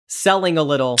Selling a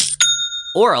little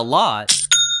or a lot,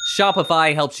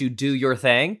 Shopify helps you do your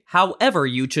thing, however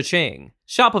you cha-ching.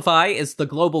 Shopify is the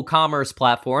global commerce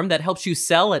platform that helps you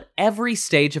sell at every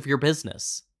stage of your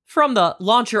business. From the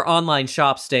launch your online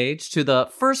shop stage to the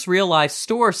first real-life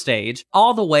store stage,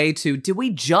 all the way to do we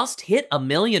just hit 1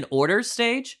 million orders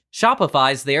stage,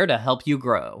 Shopify's there to help you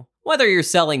grow. Whether you're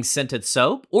selling scented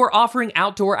soap or offering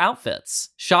outdoor outfits,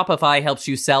 Shopify helps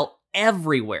you sell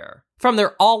everywhere. From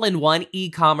their all-in-one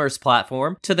e-commerce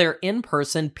platform to their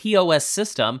in-person POS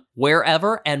system,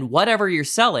 wherever and whatever you're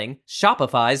selling,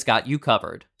 Shopify's got you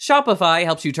covered. Shopify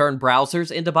helps you turn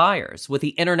browsers into buyers with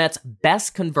the internet's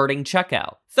best converting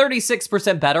checkout,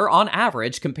 36% better on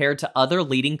average compared to other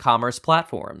leading commerce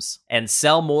platforms. And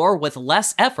sell more with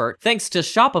less effort thanks to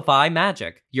Shopify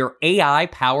Magic, your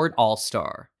AI-powered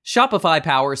all-star. Shopify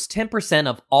powers 10%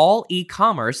 of all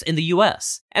e-commerce in the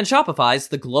US, and Shopify's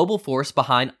the global force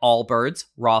behind Allbirds,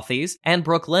 Rothy's, and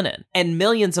Brooklinen, and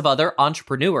millions of other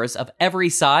entrepreneurs of every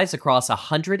size across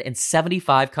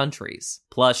 175 countries.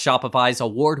 Plus, Shopify's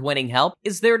award-winning help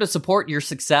is there to support your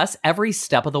success every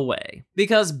step of the way.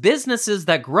 Because businesses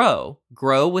that grow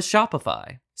with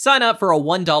Shopify. Sign up for a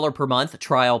 $1 per month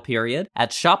trial period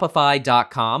at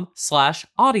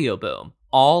shopify.com/audioboom,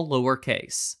 all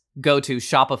lowercase. Go to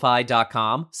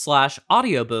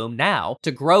shopify.com/audioboom now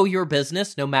to grow your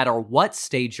business no matter what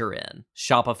stage you're in.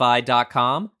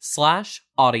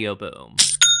 Shopify.com/audioboom.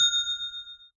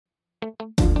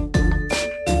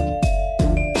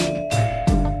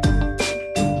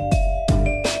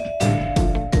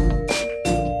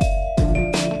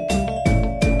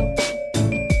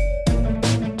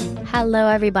 Hello,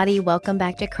 everybody. Welcome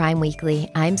back to Crime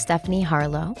Weekly. I'm Stephanie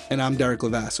Harlow. And I'm Derek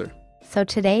Levasseur. So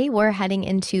today we're heading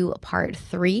into part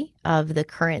 3 of the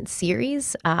current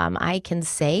series. I can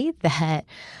say that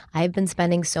I've been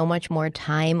spending so much more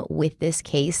time with this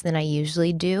case than I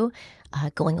usually do,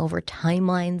 going over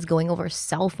timelines, going over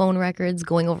cell phone records,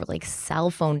 going over like cell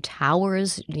phone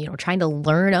towers, trying to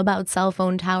learn about cell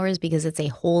phone towers because it's a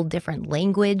whole different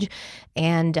language.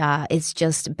 And it's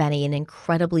just been an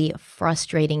incredibly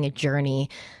frustrating journey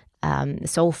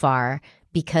so far,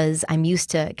 because I'm used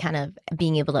to kind of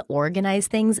being able to organize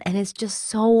things, and it's just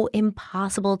so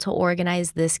impossible to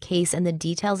organize this case and the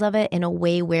details of it in a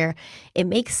way where it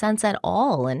makes sense at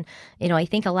all. And, I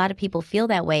think a lot of people feel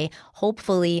that way.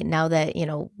 Hopefully now that,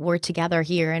 we're together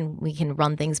here and we can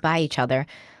run things by each other,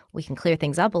 we can clear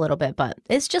things up a little bit, but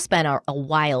it's just been a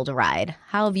wild ride.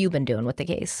 How have you been doing with the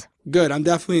case? Good. I'm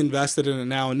definitely invested in it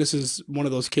now, and this is one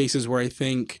of those cases where I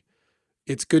think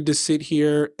it's good to sit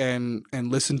here and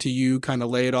listen to you kind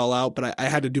of lay it all out. But I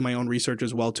had to do my own research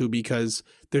as well, too, because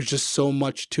there's just so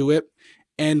much to it.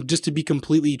 And just to be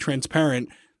completely transparent,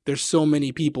 there's so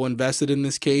many people invested in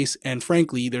this case. And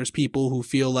frankly, there's people who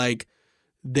feel like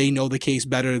they know the case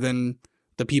better than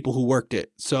the people who worked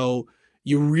it. So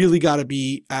you really got to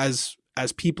be, as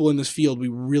people in this field, we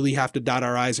really have to dot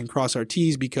our I's and cross our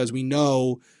T's, because we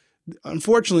know,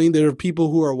 unfortunately, there are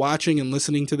people who are watching and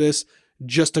listening to this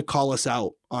just to call us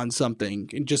out on something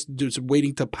and just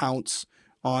waiting to pounce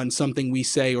on something we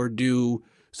say or do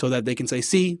so that they can say,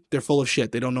 see, they're full of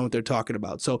shit. They don't know what they're talking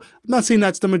about. So I'm not saying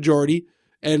that's the majority,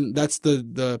 and that's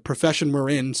the profession we're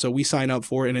in. So we sign up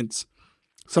for it, and it's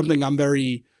something I'm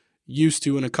very used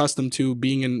to and accustomed to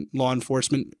being in law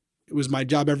enforcement. It was my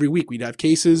job every week. We'd have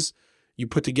cases. You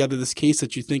put together this case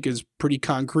that you think is pretty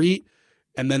concrete,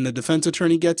 and then the defense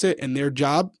attorney gets it, and their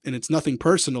job, and it's nothing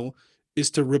personal, is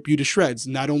to rip you to shreds,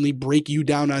 not only break you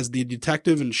down as the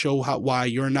detective and show why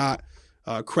you're not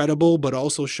credible, but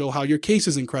also show how your case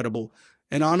is incredible.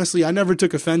 And honestly, I never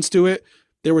took offense to it.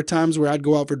 There were times where I'd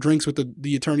go out for drinks with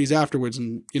the attorneys afterwards,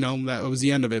 and that was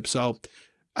the end of it. So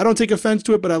I don't take offense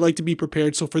to it, but I like to be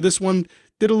prepared. So for this one,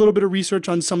 did a little bit of research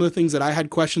on some of the things that I had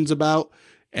questions about,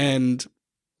 and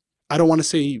I don't want to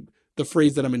say the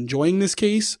phrase that I'm enjoying this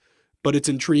case, but it's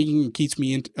intriguing and keeps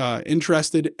me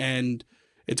interested. And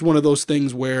it's one of those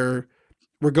things where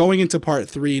we're going into part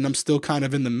 3 and I'm still kind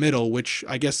of in the middle, which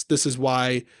I guess this is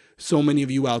why so many of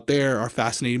you out there are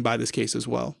fascinated by this case as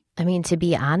well. I mean, to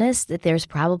be honest, there's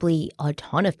probably a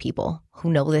ton of people who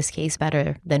know this case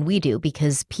better than we do,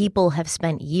 because people have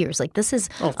spent years. Like, this is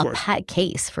a pet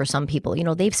case for some people.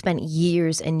 They've spent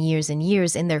years and years and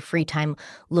years in their free time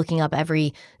looking up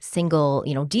every single,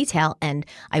 detail. And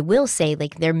I will say,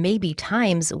 like, there may be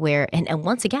times where, and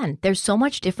once again, there's so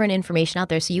much different information out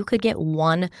there. So you could get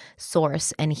one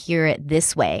source and hear it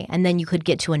this way, and then you could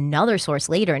get to another source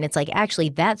later, and it's like, actually,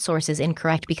 that source is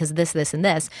incorrect because of this, this, and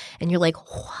this. And you're like,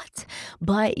 what?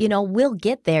 But, we'll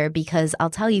get there, because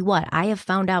I'll tell you what, I have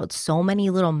found out so many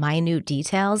little minute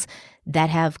details that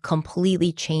have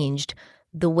completely changed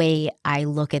the way I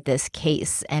look at this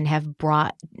case and have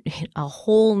brought a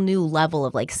whole new level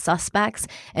of like suspects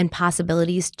and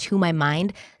possibilities to my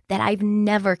mind that I've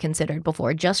never considered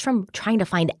before, just from trying to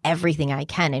find everything I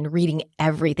can and reading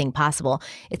everything possible.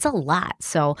 It's a lot.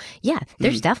 So yeah,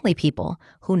 there's definitely people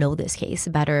who know this case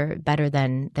better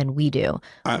than we do.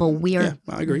 But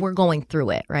we're going through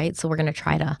it, right? So we're going to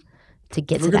try to get to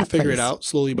that place. We're going to figure it out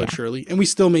slowly but surely. And we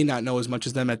still may not know as much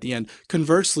as them at the end.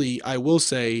 Conversely, I will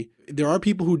say there are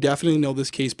people who definitely know this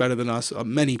case better than us,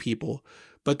 many people.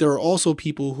 But there are also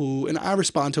people who, and I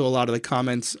respond to a lot of the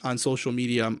comments on social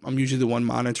media. I'm usually the one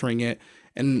monitoring it.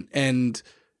 And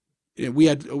we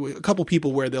had a couple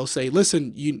people where they'll say,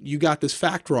 listen, you got this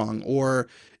fact wrong. Or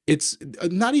it's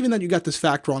not even that you got this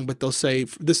fact wrong, but they'll say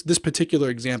this particular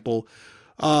example,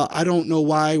 I don't know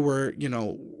why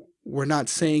we're not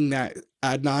saying that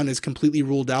Adnan is completely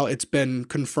ruled out. It's been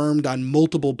confirmed on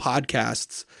multiple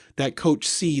podcasts that Coach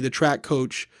C, the track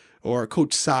coach, or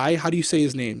Coach Sy, how do you say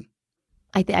his name?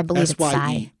 I believe it's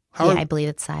Sy. I believe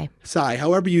it's Sy. Sy,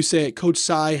 however you say it, Coach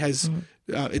Sy has,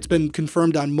 it's been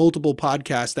confirmed on multiple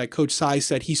podcasts that Coach Sy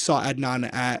said he saw Adnan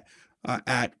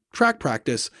at track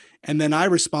practice. And then I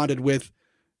responded with,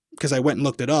 because I went and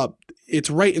looked it up, it's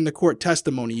right in the court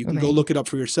testimony. You can go look it up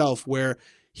for yourself, where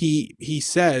he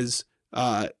says,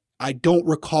 I don't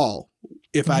recall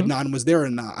if Adnan was there or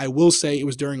not. I will say it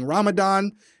was during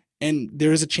Ramadan, and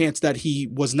there is a chance that he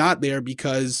was not there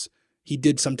because he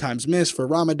did sometimes miss for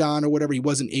Ramadan or whatever. He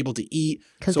wasn't able to eat.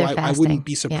 So I wouldn't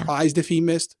be surprised if he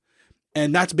missed.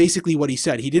 And that's basically what he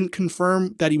said. He didn't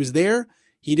confirm that he was there.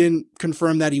 He didn't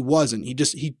confirm that he wasn't.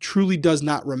 He truly does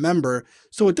not remember.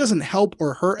 So it doesn't help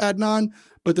or hurt Adnan.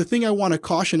 But the thing I want to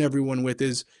caution everyone with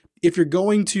is, if you're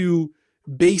going to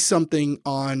base something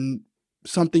on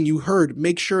something you heard,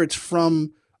 make sure it's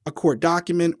from a court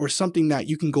document or something that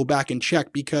you can go back and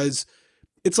check, because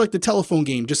it's like the telephone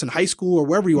game, just in high school or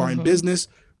wherever you are in business,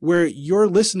 where you're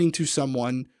listening to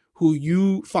someone who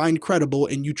you find credible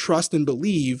and you trust and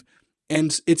believe,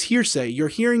 and it's hearsay. You're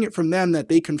hearing it from them that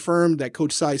they confirmed that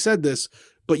Coach Sy said this,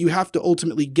 but you have to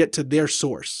ultimately get to their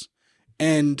source.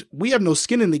 And we have no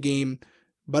skin in the game,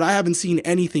 but I haven't seen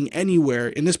anything anywhere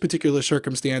in this particular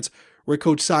circumstance where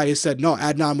Coach Sy has said, no,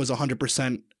 Adnan was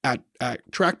 100% at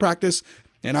track practice,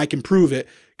 and I can prove it.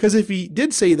 Because if he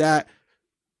did say that,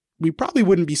 we probably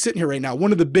wouldn't be sitting here right now.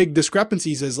 One of the big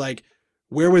discrepancies is, like,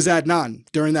 where was Adnan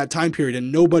during that time period?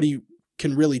 And nobody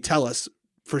can really tell us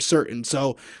for certain.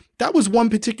 So that was one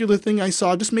particular thing I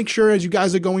saw. Just make sure as you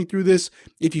guys are going through this,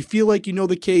 if you feel like you know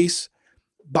the case,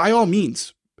 by all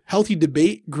means, healthy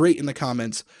debate, great in the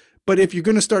comments. But if you're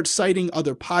going to start citing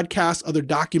other podcasts, other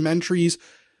documentaries,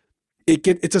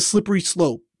 it's a slippery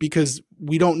slope, because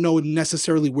we don't know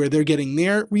necessarily where they're getting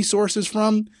their resources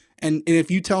from. And if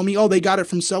you tell me, oh, they got it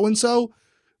from so-and-so,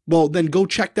 well, then go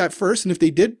check that first. And if they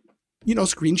did,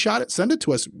 screenshot it, send it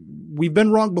to us. We've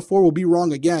been wrong before, we'll be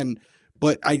wrong again.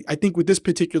 But I think with this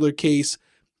particular case,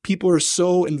 people are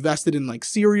so invested in like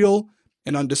Serial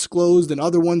and Undisclosed and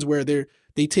other ones where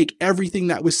they take everything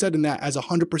that was said in that as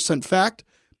 100% fact.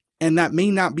 And that may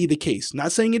not be the case.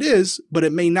 Not saying it is, but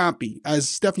it may not be. As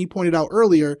Stephanie pointed out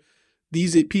earlier,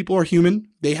 these people are human.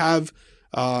 They have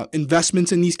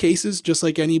investments in these cases, just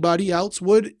like anybody else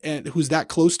would, and who's that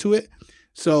close to it.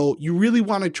 So you really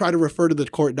want to try to refer to the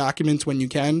court documents when you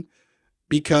can,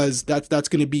 because that's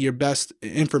going to be your best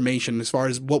information as far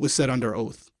as what was said under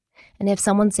oath. And if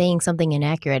someone's saying something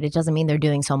inaccurate, it doesn't mean they're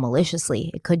doing so maliciously.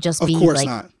 It could just be like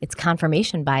not. It's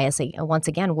confirmation bias. Once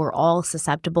again, we're all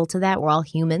susceptible to that. We're all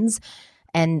humans.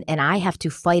 And I have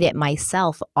to fight it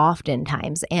myself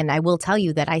oftentimes. And I will tell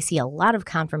you that I see a lot of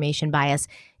confirmation bias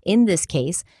in this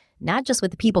case, not just with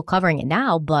the people covering it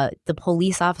now, but the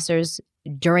police officers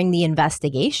during the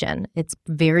investigation. It's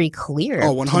very clear.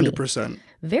 Oh, 100%.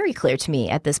 Very clear to me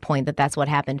at this point that that's what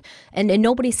happened. And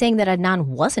nobody's saying that Adnan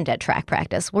wasn't at track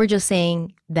practice. We're just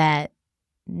saying that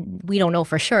we don't know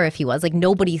for sure if he was. Like,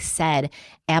 nobody said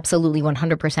absolutely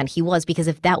 100% he was, because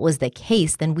if that was the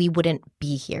case, then we wouldn't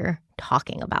be here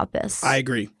talking about this. I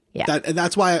agree. Yeah.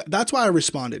 That's why I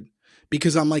responded,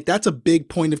 because I'm like, that's a big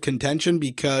point of contention,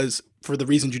 because for the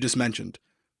reasons you just mentioned,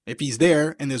 if he's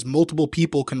there and there's multiple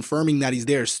people confirming that he's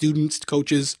there, students,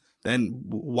 coaches, then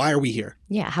why are we here?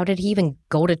 Yeah. How did he even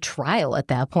go to trial at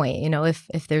that point?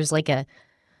 If there's like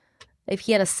if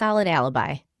he had a solid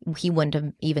alibi, he wouldn't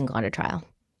have even gone to trial.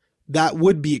 That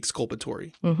would be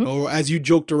exculpatory. Mm-hmm. Or as you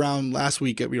joked around last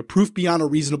week, proof beyond a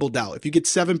reasonable doubt. If you get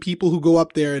 7 people who go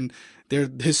up there and they're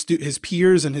his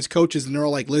peers and his coaches, and they're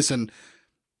all like, listen,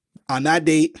 on that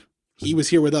date, he was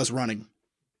here with us running.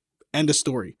 End of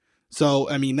story. So,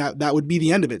 I mean, that would be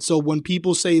the end of it. So when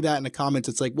people say that in the comments,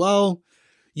 it's like, well,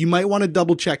 you might want to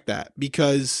double check that,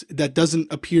 because that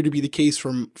doesn't appear to be the case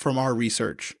from our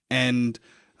research. And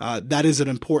that is an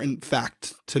important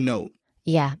fact to note.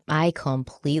 Yeah, I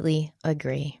completely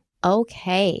agree.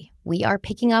 Okay, we are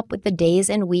picking up with the days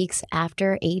and weeks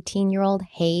after 18-year-old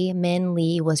Hae Min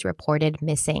Lee was reported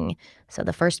missing. So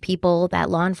the first people that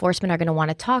law enforcement are going to want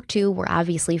to talk to were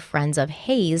obviously friends of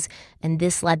Hae's, and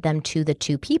this led them to the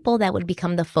two people that would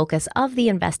become the focus of the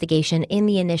investigation in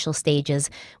the initial stages,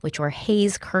 which were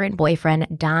Hae's current boyfriend,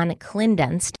 Don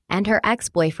Clindenst, and her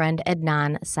ex-boyfriend,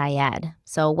 Adnan Syed.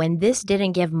 So when this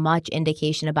didn't give much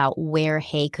indication about where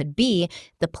Hae could be,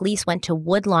 the police went to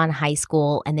Woodlawn High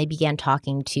School and they began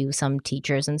talking to some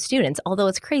teachers and students. Although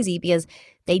it's crazy because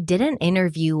they didn't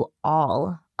interview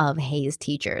all of Hae's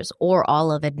teachers or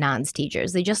all of Adnan's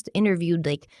teachers. They just interviewed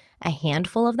like a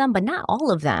handful of them, but not all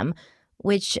of them,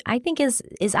 which I think is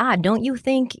odd. Don't you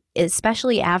think,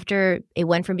 especially after it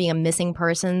went from being a missing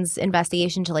persons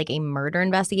investigation to like a murder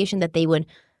investigation, that they would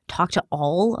talk to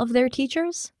all of their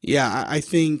teachers? Yeah, I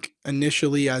think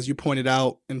initially, as you pointed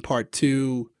out in part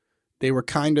 2, they were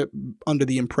kind of under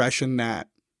the impression that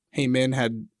Hae Min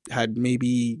had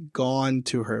maybe gone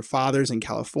to her father's in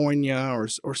California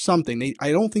or something.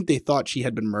 I don't think they thought she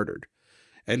had been murdered.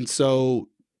 And so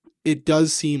it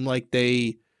does seem like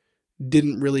they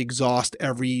didn't really exhaust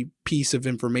every piece of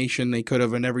information they could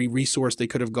have and every resource they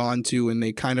could have gone to, and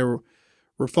they kind of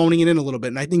were phoning it in a little bit.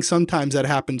 And I think sometimes that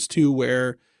happens too,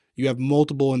 where you have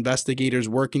multiple investigators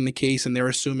working the case and they're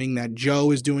assuming that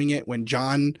Joe is doing it when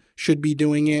John should be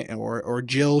doing it, or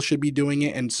Jill should be doing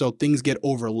it. And so things get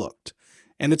overlooked.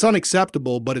 And it's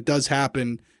unacceptable, but it does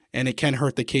happen, and it can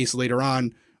hurt the case later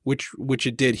on, which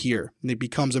it did here. And it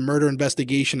becomes a murder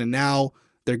investigation, and now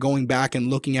they're going back and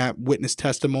looking at witness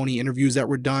testimony, interviews that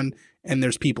were done, and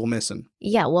there's people missing.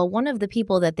 Yeah, well, one of the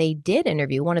people that they did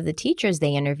interview, one of the teachers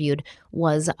they interviewed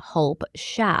was Hope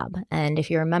Shab. And if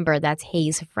you remember, that's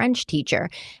Hae's French teacher.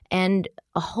 And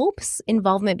Hope's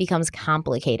involvement becomes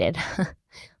complicated,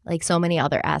 like so many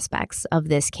other aspects of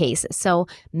this case. So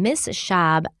Miss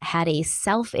Shab had a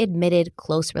self-admitted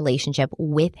close relationship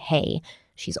with Hae.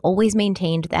 She's always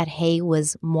maintained that Hae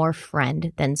was more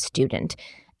friend than student.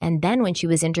 And then when she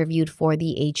was interviewed for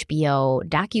the HBO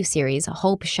docuseries,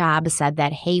 Hope Shab said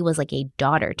that Hae was like a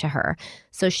daughter to her.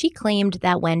 So she claimed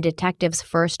that when detectives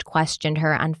first questioned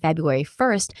her on February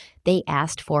 1st, they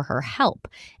asked for her help.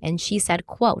 And she said,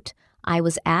 quote, "I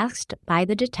was asked by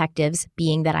the detectives,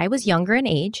 being that I was younger in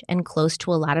age and close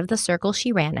to a lot of the circle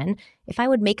she ran in, if I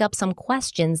would make up some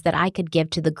questions that I could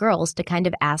give to the girls to kind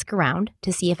of ask around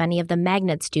to see if any of the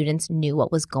magnet students knew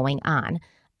what was going on."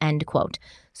 End quote.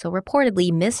 So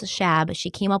reportedly, Miss Shab,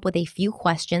 she came up with a few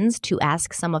questions to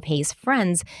ask some of Hae's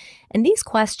friends, and these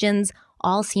questions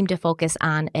all seem to focus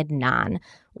on Adnan.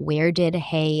 Where did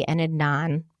Hae and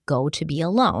Adnan go to be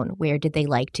alone? Where did they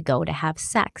like to go to have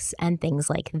sex? And things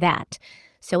like that.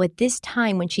 So at this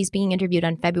time, when she's being interviewed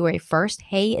on February 1st,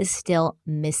 Hae is still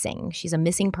missing. She's a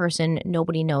missing person.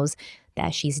 Nobody knows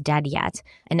that she's dead yet.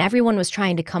 And everyone was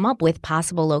trying to come up with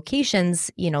possible locations,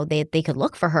 they could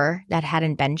look for her that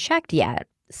hadn't been checked yet.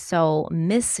 So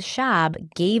Miss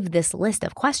Shab gave this list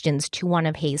of questions to one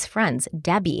of Hae's friends,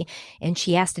 Debbie, and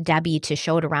she asked Debbie to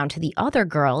show it around to the other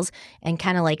girls and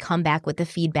kind of like come back with the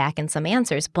feedback and some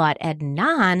answers. But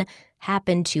Adnan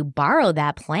happened to borrow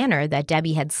that planner that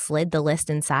Debbie had slid the list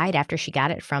inside after she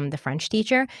got it from the French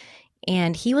teacher,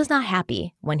 and he was not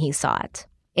happy when he saw it.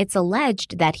 It's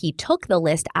alleged that he took the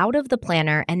list out of the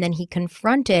planner and then he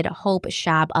confronted Hope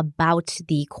Shab about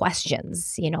the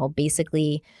questions,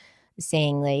 basically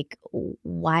saying like,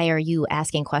 why are you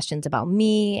asking questions about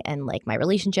me and like my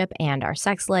relationship and our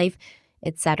sex life,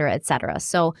 et cetera, et cetera.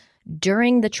 So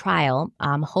during the trial,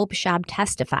 Hope Shab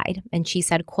testified, and she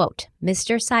said, quote,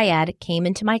 "Mr. Syed came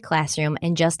into my classroom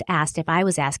and just asked if I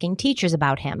was asking teachers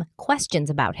about him, questions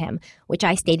about him, which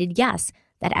I stated yes,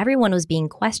 that everyone was being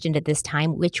questioned at this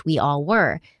time, which we all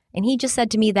were. And he just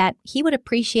said to me that he would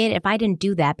appreciate it if I didn't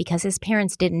do that because his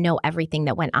parents didn't know everything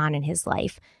that went on in his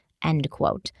life." End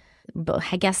quote. But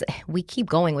I guess we keep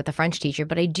going with the French teacher,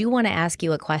 but I do want to ask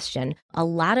you a question. A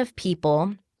lot of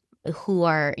people who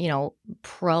are,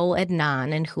 pro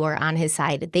Adnan and who are on his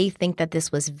side, they think that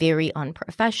this was very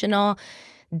unprofessional,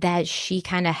 that she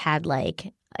kind of had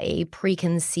like a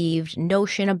preconceived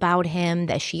notion about him,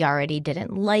 that she already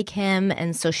didn't like him.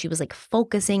 And so she was like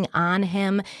focusing on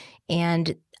him.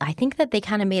 And I think that they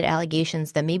kind of made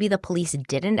allegations that maybe the police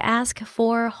didn't ask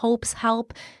for Hope's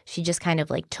help. She just kind of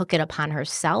like took it upon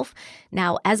herself.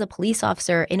 Now, as a police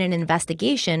officer in an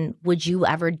investigation, would you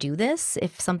ever do this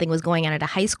if something was going on at a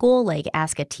high school, like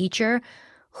ask a teacher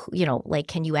like,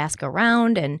 can you ask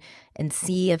around and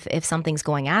see if something's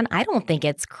going on? I don't think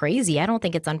it's crazy. I don't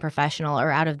think it's unprofessional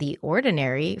or out of the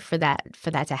ordinary for that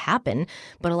to happen.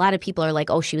 But a lot of people are like,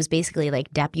 oh, she was basically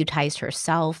like deputized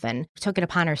herself and took it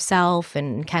upon herself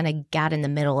and kind of got in the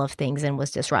middle of things and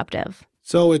was disruptive.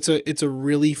 So it's a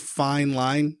really fine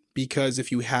line, because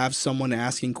if you have someone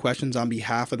asking questions on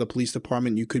behalf of the police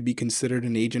department, you could be considered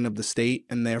an agent of the state,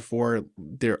 and therefore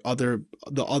the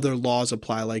other laws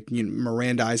apply, like,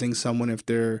 Mirandizing someone if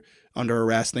they're under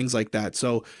arrest, things like that.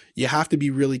 So you have to be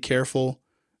really careful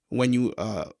when you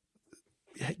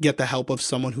get the help of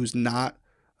someone who's not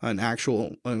an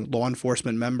actual law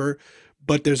enforcement member.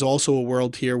 But there's also a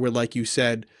world here where, like you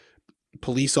said,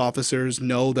 police officers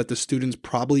know that the students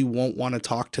probably won't want to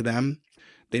talk to them.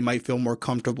 They might feel more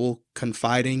comfortable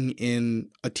confiding in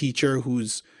a teacher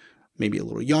who's maybe a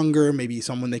little younger, maybe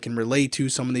someone they can relate to,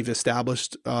 someone they've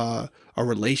established a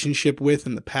relationship with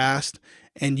in the past.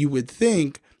 And you would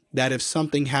think that if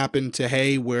something happened to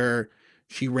Hay where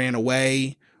she ran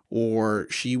away or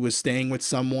she was staying with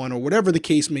someone or whatever the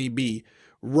case may be,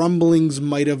 rumblings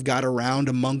might have got around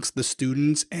amongst the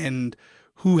students, and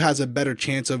who has a better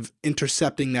chance of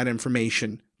intercepting that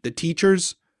information, the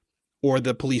teachers or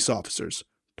the police officers?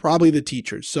 Probably the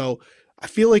teachers. So I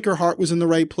feel like her heart was in the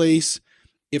right place.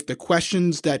 If the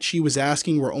questions that she was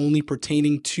asking were only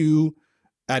pertaining to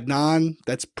Adnan,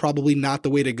 that's probably not the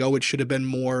way to go. It should have been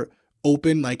more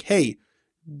open, like, hey,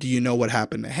 do you know what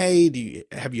happened to Hay?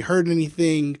 Have you heard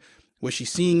anything? Was she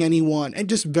seeing anyone? And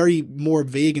just very more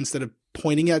vague instead of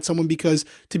pointing at someone, because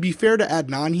to be fair to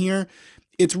Adnan here,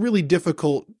 it's really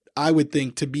difficult, I would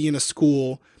think, to be in a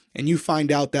school and you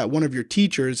find out that one of your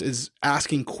teachers is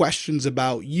asking questions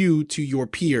about you to your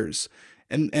peers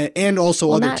and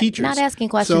also other teachers. Not asking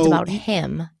questions about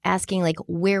him, asking like,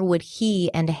 where would he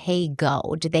and Hay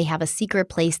go? Did they have a secret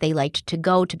place they liked to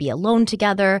go to be alone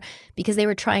together? Because they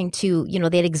were trying to,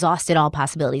 they'd exhausted all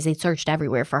possibilities. They'd searched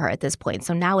everywhere for her at this point.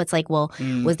 So now it's like, well,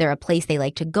 was there a place they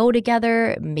liked to go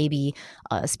together? Maybe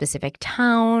a specific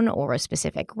town or a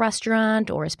specific restaurant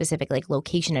or a specific like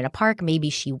location in a park. Maybe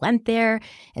she went there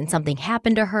and something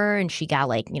happened to her and she got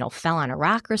like, fell on a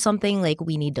rock or something. Like,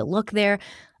 we need to look there.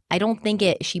 I don't think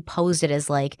she posed it as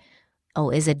like, oh,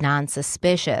 is Adnan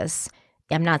suspicious?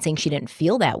 I'm not saying she didn't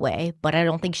feel that way, but I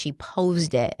don't think she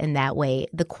posed it in that way.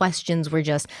 The questions were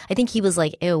just, I think he was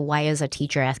like, ew, why is a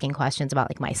teacher asking questions about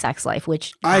like my sex life?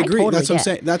 Which I agree. Totally that's what I'm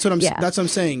saying. That's what I'm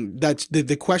saying. That's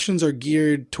the questions are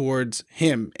geared towards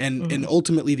him. And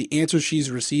ultimately the answer she's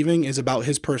receiving is about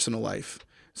his personal life.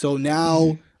 So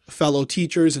now fellow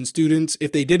teachers and students,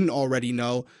 if they didn't already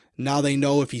know, now they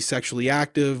know if he's sexually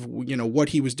active, what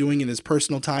he was doing in his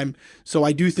personal time. So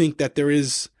I do think that there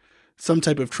is some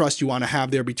type of trust you want to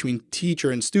have there between teacher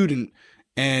and student.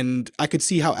 And I could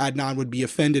see how Adnan would be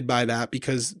offended by that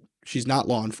because she's not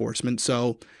law enforcement.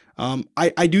 So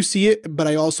I do see it, but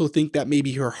I also think that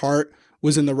maybe her heart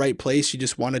was in the right place. She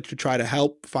just wanted to try to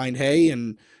help find Hay.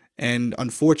 And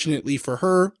unfortunately for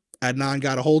her, Adnan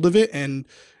got a hold of it, and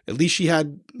at least she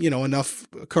had, enough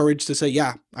courage to say,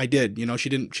 yeah, I did. She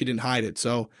didn't hide it.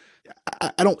 So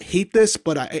I don't hate this,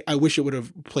 but I wish it would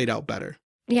have played out better.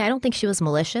 Yeah, I don't think she was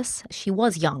malicious. She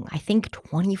was young, I think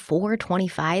 24,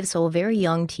 25, so a very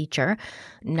young teacher,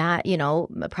 not,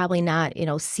 probably not,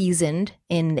 seasoned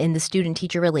in the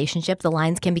student-teacher relationship. The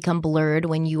lines can become blurred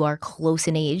when you are close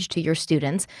in age to your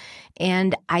students.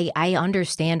 And I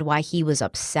understand why he was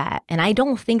upset. And I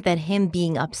don't think that him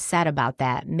being upset about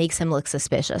that makes him look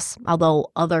suspicious, although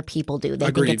other people do. They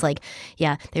Agreed. think it's like,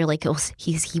 yeah, they're like, oh,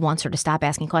 he wants her to stop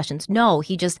asking questions. No,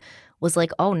 he just was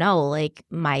like, oh no, like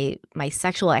my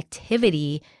sexual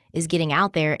activity is getting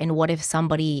out there, and what if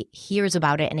somebody hears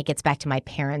about it and it gets back to my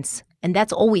parents? And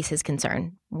that's always his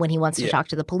concern when he wants to talk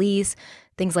to the police,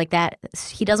 things like that.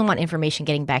 He doesn't want information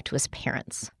getting back to his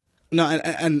parents. No,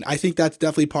 and I think that's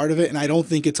definitely part of it, and I don't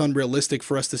think it's unrealistic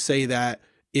for us to say that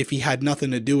if he had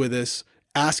nothing to do with this,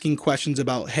 asking questions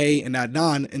about Hay and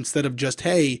Adnan instead of just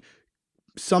Hay,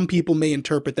 some people may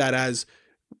interpret that as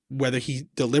whether he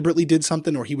deliberately did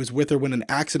something or he was with her when an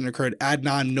accident occurred.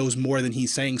 Adnan knows more than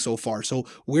he's saying so far. So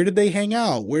where did they hang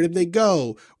out? Where did they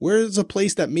go? Where's a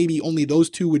place that maybe only those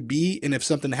two would be? And if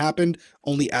something happened,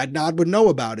 only Adnan would know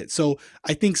about it. So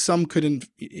I think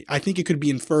it could be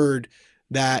inferred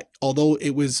that although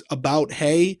it was about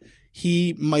Hay,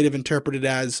 he might have interpreted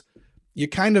as, you're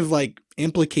kind of like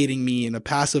implicating me in a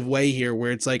passive way here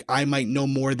where it's like I might know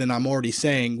more than I'm already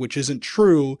saying, which isn't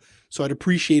true. So I'd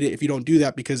appreciate it if you don't do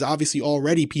that, because obviously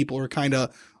already people are kind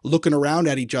of looking around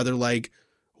at each other like,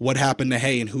 what happened to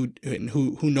Hay and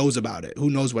who knows about it? Who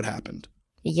knows what happened?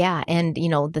 Yeah. And,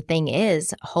 the thing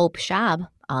is, Hope Shab,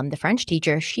 the French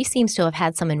teacher, she seems to have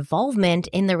had some involvement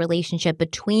in the relationship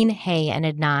between Hay and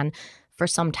Adnan for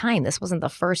some time. This wasn't the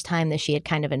first time that she had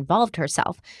kind of involved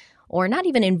herself, or not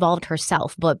even involved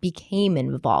herself, but became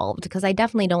involved, because I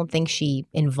definitely don't think she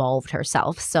involved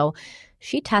herself. So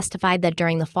she testified that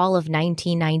during the fall of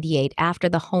 1998, after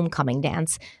the homecoming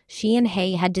dance, she and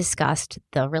Hay had discussed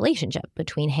the relationship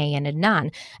between Hay and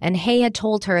Adnan. And Hay had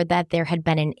told her that there had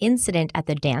been an incident at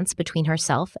the dance between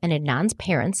herself and Adnan's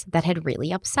parents that had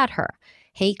really upset her.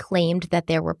 Hay claimed that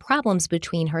there were problems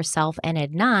between herself and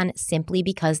Adnan simply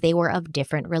because they were of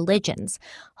different religions.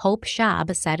 Hope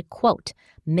Shab said, quote,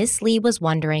 "Miss Lee was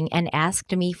wondering and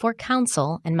asked me for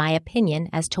counsel and my opinion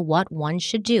as to what one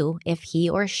should do if he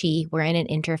or she were in an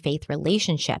interfaith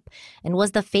relationship. And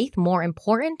was the faith more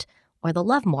important or the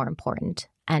love more important?"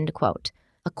 End quote.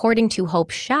 According to Hope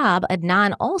Shab,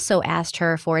 Adnan also asked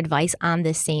her for advice on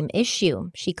this same issue.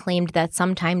 She claimed that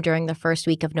sometime during the first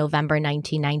week of November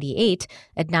 1998,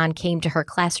 Adnan came to her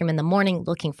classroom in the morning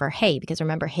looking for Hay, because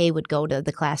remember, Hay would go to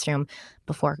the classroom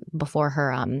before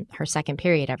her second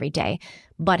period every day.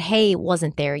 But Hay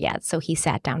wasn't there yet, so he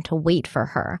sat down to wait for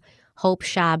her. Hope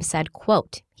Shab said,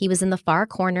 quote, "He was in the far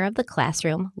corner of the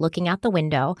classroom looking out the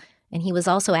window, and he was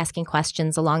also asking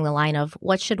questions along the line of,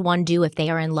 what should one do if they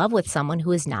are in love with someone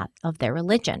who is not of their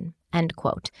religion?" End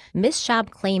quote. Miss Shab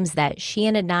claims that she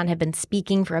and Adnan had been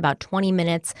speaking for about 20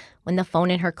 minutes when the phone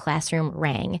in her classroom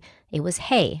rang. It was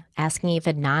Hay asking if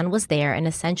Adnan was there and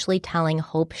essentially telling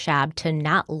Hope Shab to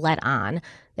not let on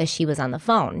that she was on the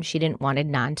phone. She didn't want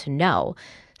Adnan to know.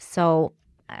 So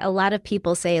a lot of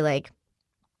people say, like,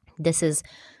 this is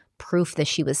proof that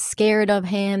she was scared of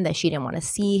him, that she didn't want to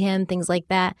see him, things like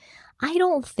that. I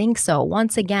don't think so.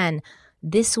 Once again,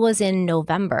 this was in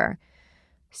November.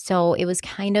 So it was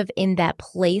kind of in that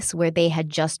place where they had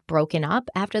just broken up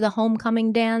after the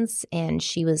homecoming dance. And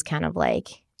she was kind of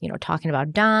like, talking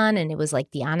about Don, and it was like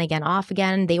the on again, off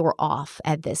again. They were off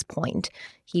at this point.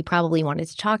 He probably wanted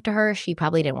to talk to her. She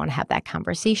probably didn't want to have that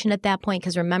conversation at that point.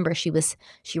 Because remember, she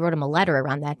wrote him a letter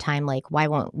around that time, like, why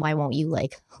won't you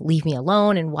like leave me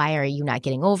alone? And why are you not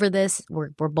getting over this? We're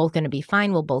both going to be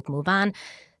fine. We'll both move on.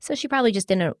 So she probably just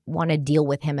didn't want to deal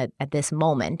with him at this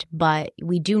moment. But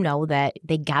we do know that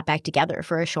they got back together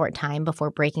for a short time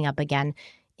before breaking up again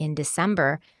in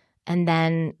December. And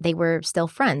then they were still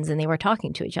friends and they were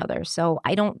talking to each other. So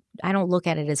I don't look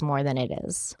at it as more than it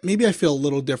is. Maybe I feel a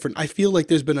little different. I feel like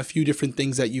there's been a few different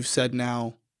things that you've said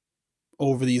now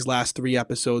over these last 3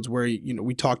 episodes where,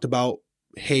 we talked about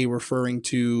Hay referring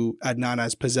to Adnan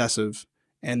as possessive.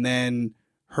 And then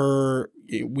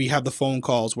we have the phone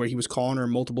calls where he was calling her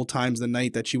multiple times the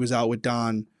night that she was out with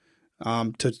Don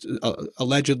to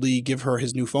allegedly give her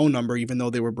his new phone number, even though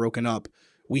they were broken up.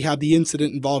 We have the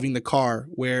incident involving the car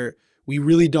where we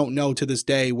really don't know to this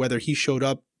day whether he showed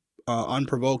up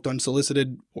unprovoked,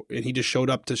 unsolicited, and he just showed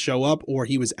up to show up, or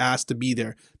he was asked to be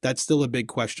there. That's still a big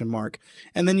question mark.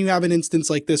 And then you have an instance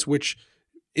like this, which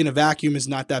in a vacuum is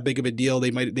not that big of a deal.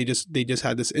 They just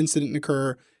had this incident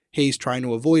occur. Hayes trying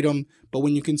to avoid him. But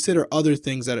when you consider other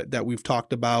things that we've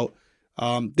talked about,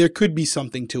 there could be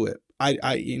something to it.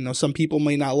 Some people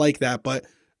may not like that, but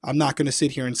I'm not going to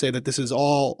sit here and say that this is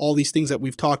all these things that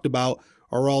we've talked about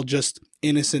are all just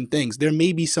innocent things. There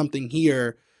may be something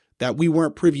here that we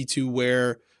weren't privy to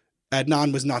where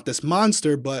Adnan was not this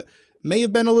monster, but may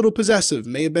have been a little possessive,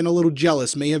 may have been a little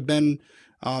jealous, may have been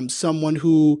someone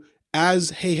who,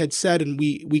 as Hay had said, and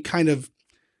we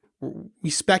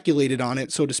speculated on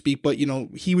it, so to speak, but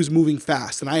he was moving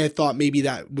fast. And I had thought maybe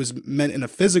that was meant in a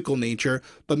physical nature,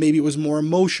 but maybe it was more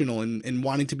emotional and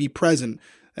wanting to be present.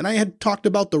 And I had talked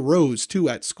about the rose too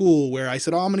at school where I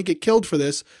said, I'm going to get killed for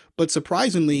this. But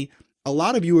surprisingly, a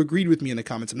lot of you agreed with me in the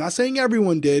comments. I'm not saying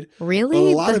everyone did. Really?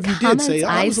 But a lot of you did say,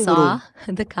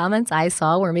 the comments I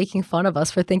saw were making fun of us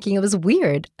for thinking it was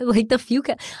weird. Like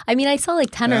I saw like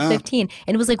 10 or 15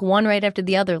 and it was like one right after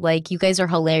the other. Like, you guys are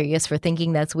hilarious for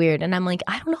thinking that's weird. And I'm like,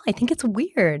 I don't know. I think it's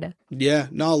weird. Yeah,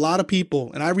 no, a lot of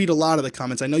people. And I read a lot of the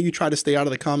comments. I know you try to stay out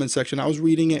of the comment section. I was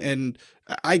reading it and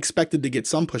I expected to get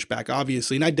some pushback,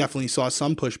 obviously. And I definitely saw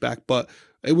some pushback, but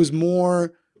it was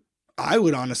more, I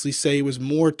would honestly say it was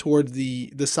more towards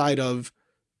the side of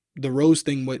the rose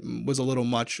thing was a little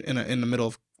much in the middle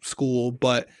of school,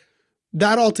 but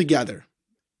that all together,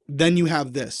 then you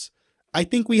have this. I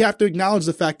think we have to acknowledge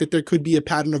the fact that there could be a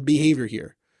pattern of behavior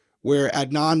here where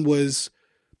Adnan was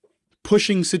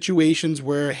pushing situations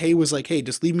where Hay was like, hey,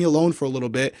 just leave me alone for a little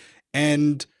bit.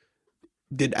 And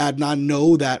did Adnan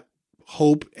know that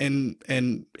Hope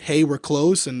and Hay were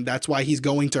close and that's why he's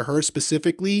going to her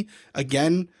specifically,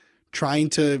 again, trying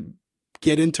to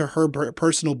get into her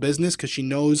personal business because he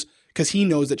knows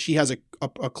that she has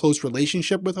a close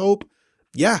relationship with Hope.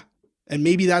 Yeah. And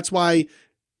maybe that's why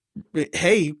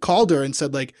Hay called her and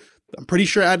said, like, I'm pretty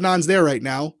sure Adnan's there right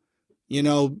now.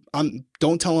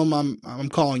 Don't tell him I'm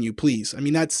calling you, please. I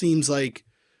mean, that seems like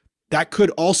that could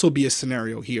also be a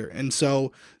scenario here. And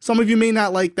so some of you may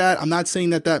not like that. I'm not saying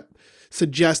that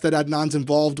suggests that Adnan's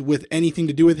involved with anything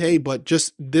to do with Hay, but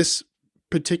just this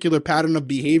particular pattern of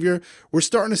behavior, we're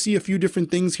starting to see a few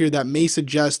different things here that may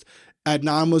suggest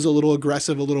Adnan was a little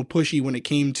aggressive, a little pushy when it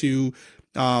came to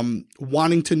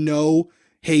wanting to know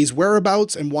Hay's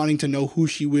whereabouts and wanting to know who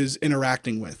she was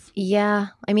interacting with. Yeah.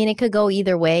 I mean, it could go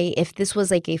either way. If this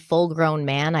was like a full-grown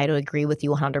man, I'd agree with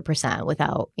you 100%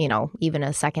 without, even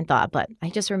a second thought. But I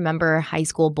just remember high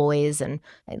school boys and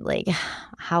like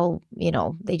how,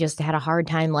 they just had a hard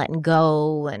time letting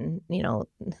go and,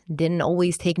 didn't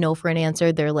always take no for an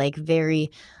answer. They're like very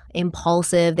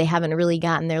impulsive. They haven't really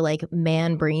gotten their like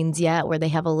man brains yet where they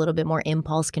have a little bit more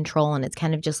impulse control, and it's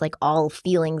kind of just like all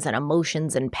feelings and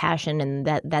emotions and passion, and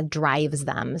that drives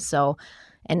them. So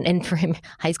and for him,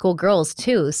 high school girls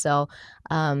too. So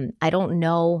I don't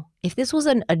know if this was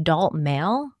an adult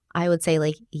male. I would say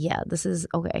like, yeah, this is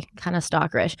okay, kind of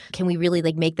stalkerish. Can we really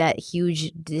like make that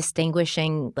huge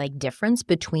distinguishing like difference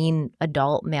between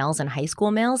adult males and high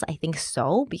school males? I think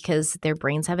so, because their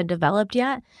brains haven't developed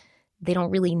yet. They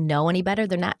don't really know any better.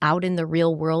 They're not out in the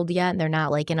real world yet. And they're not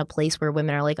like in a place where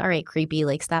women are like, all right, creepy,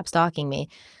 like stop stalking me.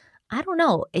 I don't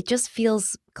know. It just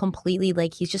feels completely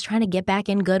like he's just trying to get back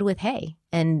in good with Hay.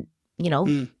 And,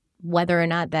 whether or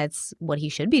not that's what he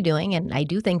should be doing. And I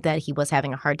do think that he was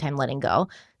having a hard time letting go,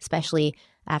 especially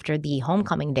after the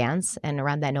homecoming dance and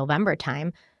around that November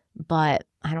time. But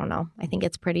I don't know. I think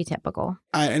it's pretty typical.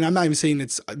 And I'm not even saying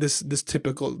it's this type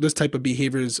of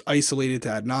behavior is isolated to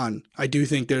Adnan. I do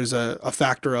think there's a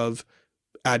factor of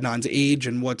Adnan's age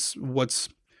and what's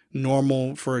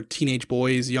normal for teenage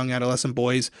boys, young adolescent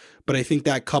boys. But I think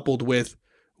that coupled with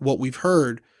what we've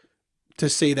heard to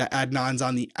say that Adnan's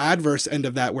on the adverse end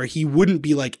of that, where he wouldn't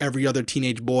be like every other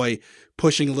teenage boy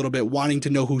pushing a little bit, wanting to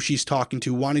know who she's talking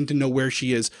to, wanting to know where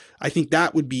she is. I think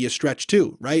that would be a stretch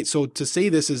too, right? So to say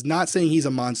this is not saying he's a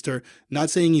monster, not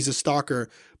saying he's a stalker,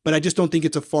 but I just don't think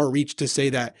it's a far reach to say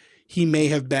that he may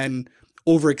have been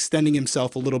overextending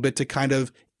himself a little bit to kind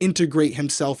of integrate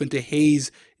himself into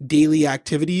Hay's daily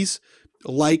activities,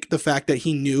 like the fact that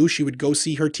he knew she would go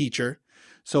see her teacher.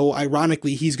 So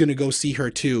ironically, he's going to go see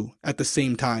her too at the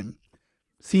same time.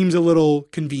 Seems a little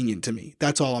convenient to me.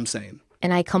 That's all I'm saying.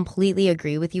 And I completely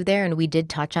agree with you there. And we did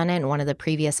touch on it in one of the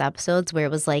previous episodes where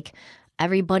it was like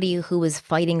everybody who was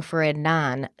fighting for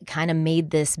Adnan kind of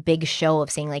made this big show of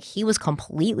saying like he was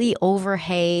completely over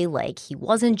Hay, like he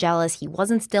wasn't jealous, he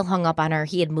wasn't still hung up on her,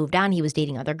 he had moved on, he was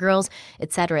dating other girls,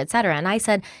 et cetera, et cetera. And I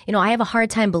said, I have a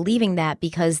hard time believing that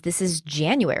because this is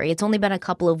January. It's only been a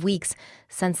couple of weeks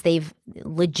since they've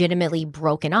legitimately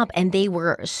broken up, and they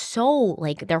were so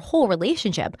like their whole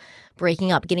relationship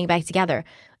breaking up, getting back together.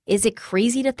 Is it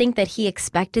crazy to think that he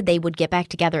expected they would get back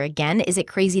together again? Is it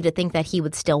crazy to think that he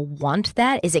would still want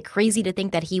that? Is it crazy to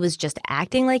think that he was just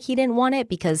acting like he didn't want it?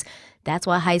 Because that's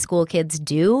what high school kids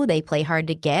do. They play hard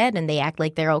to get and they act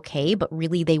like they're okay, but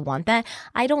really they want that.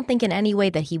 I don't think in any way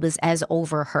that he was as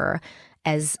over her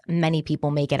as many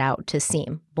people make it out to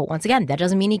seem. But once again, that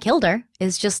doesn't mean he killed her.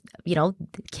 It's just,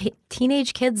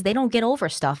 teenage kids, they don't get over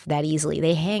stuff that easily.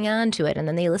 They hang on to it and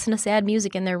then they listen to sad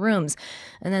music in their rooms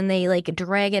and then they like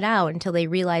drag it out until they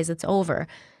realize it's over.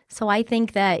 So I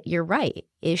think that you're right.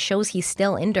 It shows he's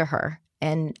still into her,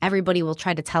 and everybody will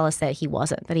try to tell us that he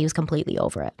wasn't, that he was completely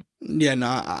over it. Yeah,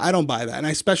 no, I don't buy that. And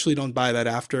I especially don't buy that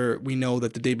after we know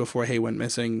that the day before Hay went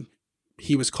missing,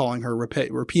 he was calling her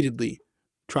repeatedly,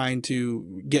 trying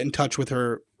to get in touch with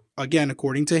her, again,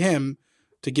 according to him,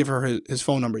 to give her his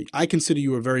phone number. I consider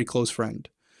you a very close friend,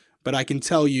 but I can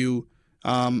tell you,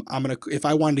 if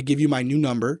I wanted to give you my new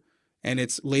number and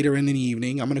it's later in the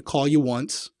evening, I'm going to call you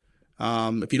once.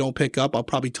 If you don't pick up, I'll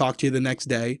probably talk to you the next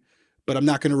day, but I'm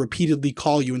not going to repeatedly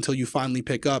call you until you finally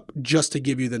pick up just to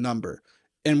give you the number.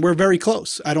 And we're very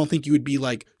close. I don't think you would be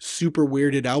like super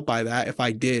weirded out by that if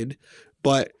I did,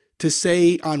 but to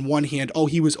say on one hand, oh,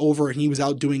 he was over and he was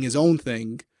out doing his own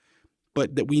thing,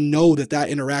 but that we know that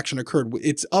interaction occurred.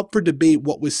 It's up for debate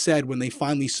what was said when they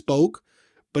finally spoke,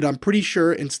 but I'm pretty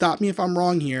sure, and stop me if I'm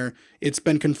wrong here, it's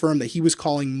been confirmed that he was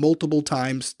calling multiple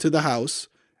times to the house.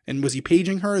 And was he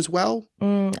paging her as well?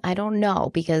 I don't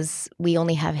know, because we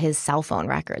only have his cell phone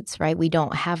records, right? We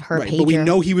don't have her pager. But we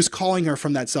know he was calling her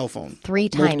from that cell phone. 3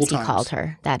 times he called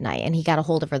her that night, and he got a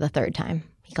hold of her the 3rd time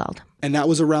he called. And that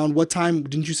was around what time?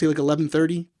 Didn't you say like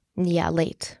 11:30? Yeah,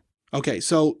 late. Okay,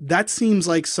 so that seems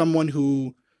like someone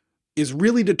who is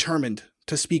really determined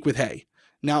to speak with Hay.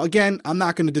 Now, again, I'm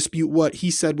not going to dispute what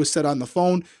he said was said on the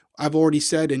phone. I've already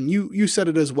said, and you said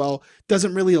it as well,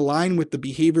 doesn't really align with the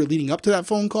behavior leading up to that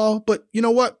phone call. But you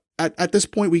know what? At this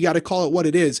point, we got to call it what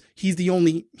it is. He's the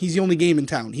only game in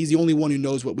town. He's the only one who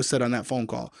knows what was said on that phone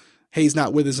call. Hay's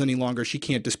not with us any longer. She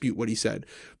can't dispute what he said.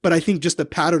 But I think just the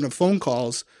pattern of phone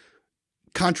calls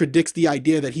contradicts the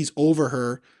idea that he's over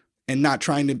her and not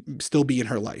trying to still be in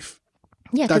her life.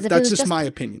 Yeah, that's just my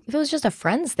opinion. If it was just a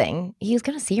friends thing, he was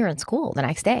going to see her in school the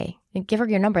next day and give her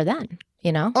your number then,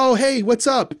 you know? Oh, hey, what's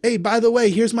up? Hey, by the way,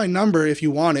 here's my number if you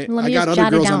want it. I got other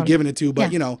girls I'm giving it to,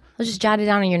 but I'll just jot it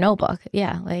down in your notebook.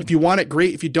 Yeah. If you want it,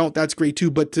 great. If you don't, that's great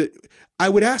too. But I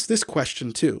would ask this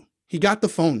question too. He got the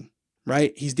phone,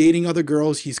 right? He's dating other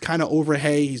girls. He's kind of over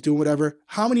Hay. He's doing whatever.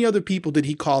 How many other people did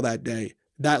he call that day,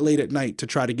 that late at night, to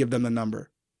try to give them the number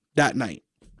that night?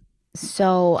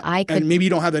 So I could... And maybe you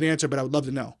don't have that answer, but I would love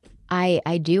to know.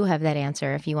 I do have that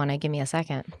answer if you want to give me a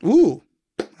second. Ooh,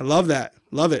 I love that.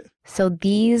 Love it. So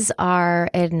these are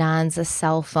Adnan's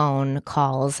cell phone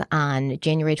calls on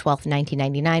January 12th,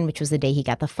 1999, which was the day he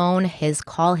got the phone. His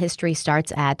call history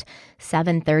starts at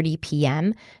 7:30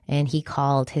 p.m. and he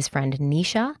called his friend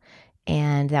Nisha,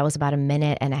 and that was about a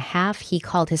minute and a half. He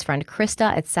called his friend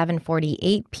Krista at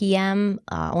 7:48 p.m.,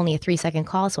 only a 3-second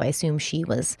call, so I assume she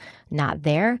was not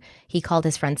there. He called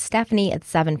his friend Stephanie at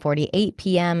 7:48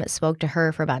 p.m., spoke to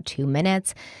her for about 2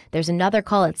 minutes. There's another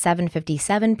call at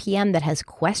 7:57 p.m. that has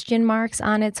question marks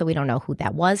on it, so we don't know who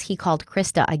that was. He called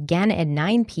Krista again at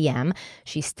 9 p.m.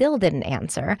 She still didn't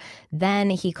answer. Then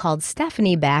he called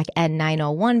Stephanie back at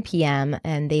 9:01 p.m.,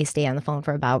 and they stayed on the phone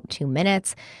for about 2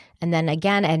 minutes. And then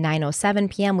again at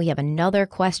 9:07 p.m., we have another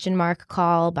question mark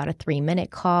call, about a 3-minute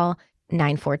call.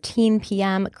 9:14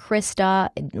 p.m., Krista,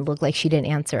 it looked like she didn't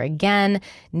answer again.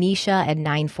 Nisha at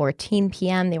 9:14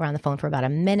 p.m., they were on the phone for about a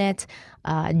minute.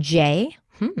 Jay,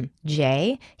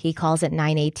 he calls at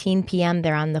 9:18 p.m.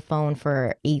 They're on the phone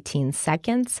for 18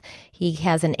 seconds. He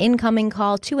has an incoming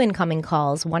call, 2 incoming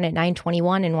calls, one at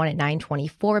 9:21 and one at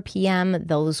 9:24 p.m.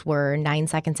 Those were 9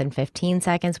 seconds and 15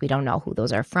 seconds. We don't know who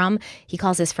those are from. He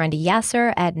calls his friend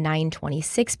Yasser at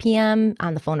 9:26 p.m.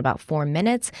 on the phone about 4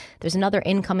 minutes. There's another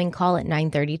incoming call at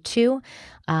 9:32.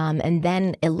 And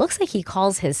then it looks like he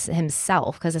calls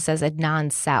himself because it says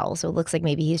Adnan's cell. So it looks like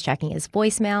maybe he's checking his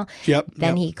voicemail.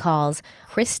 Then he calls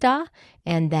Krista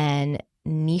and then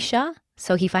Nisha.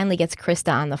 So he finally gets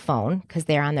Krista on the phone because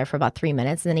they're on there for about 3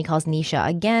 minutes. And then he calls Nisha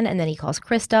again, and then he calls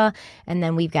Krista. And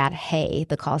then we've got Hay,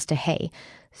 the calls to Hay.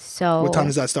 So what time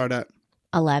does that start at?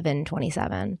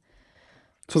 11:27.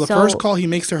 So the first call he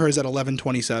makes to her is at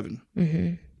 11:27.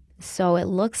 Mm-hmm. So it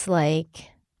looks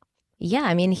like... Yeah,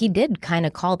 I mean, he did kind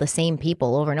of call the same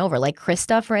people over and over. Like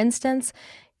Krista, for instance,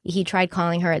 he tried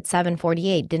calling her at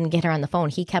 7:48, didn't get her on the phone.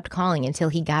 He kept calling until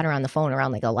he got her on the phone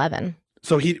around like 11.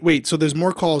 So so there's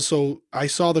more calls. So I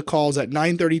saw the calls at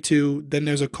 9:32. Then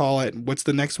there's a call at, what's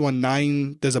the next one?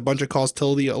 There's a bunch of calls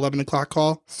till the 11 o'clock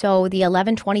call. So the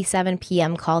 11:27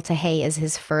 p.m. call to Hay is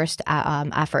his first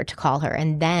effort to call her.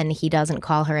 And then he doesn't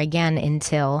call her again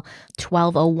until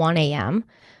 12:01 a.m.,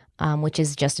 which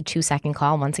is just a 2-second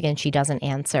call. Once again, she doesn't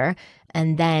answer.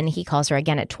 And then he calls her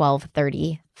again at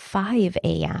 12:35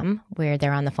 a.m., where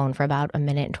they're on the phone for about a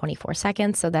minute and 24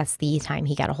 seconds. So that's the time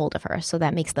he got a hold of her. So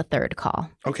that makes the third call.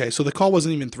 Okay, so the call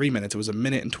wasn't even 3 minutes. It was a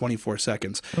minute and 24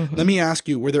 seconds. Mm-hmm. Let me ask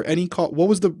you, were there any call? What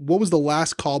was the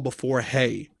last call before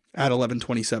Hay at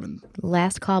 11:27?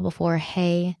 Last call before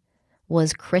Hay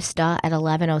was Krista at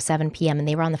 11:07 p.m., and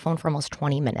they were on the phone for almost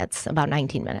 20 minutes, about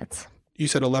 19 minutes. You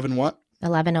said 11 what?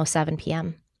 11:07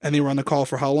 p.m. And they were on the call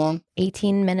for how long?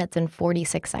 18 minutes and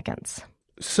 46 seconds.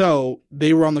 So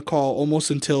they were on the call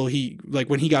almost until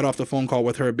when he got off the phone call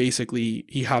with her, basically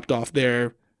he hopped off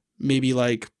there, maybe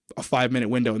like a 5-minute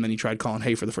window, and then he tried calling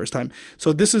Hay for the first time.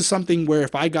 So this is something where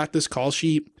if I got this call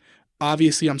sheet,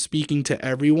 obviously I'm speaking to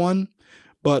everyone,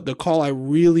 but the call I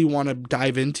really want to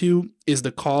dive into is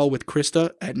the call with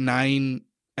Krista at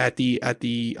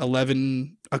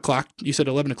 11 o'clock. You said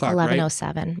 11 o'clock, right?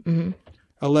 11:07. Mm-hmm.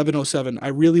 11:07. I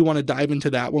really want to dive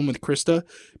into that one with Krista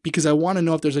because I want to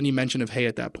know if there's any mention of Hay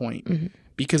at that point. Mm-hmm.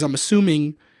 Because I'm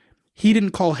assuming he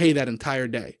didn't call Hay that entire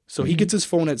day. So he gets his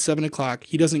phone at 7 o'clock.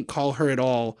 He doesn't call her at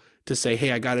all to say,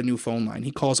 hey, I got a new phone line.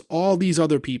 He calls all these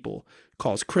other people.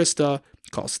 Calls Krista,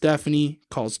 calls Stephanie,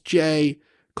 calls Jay,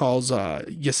 calls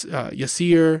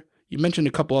Yasir. You mentioned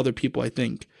a couple other people, I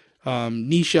think.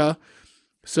 Nisha.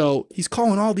 So he's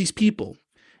calling all these people.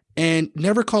 And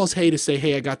never calls Hay to say,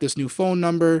 hey, I got this new phone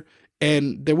number,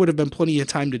 and there would have been plenty of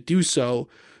time to do so.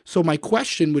 So my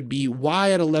question would be,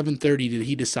 why at 11:30 did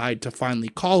he decide to finally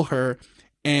call her?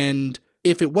 And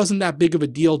if it wasn't that big of a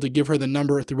deal to give her the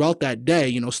number throughout that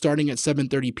day, starting at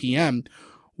 7:30 p.m.,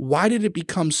 why did it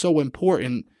become so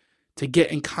important to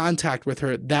get in contact with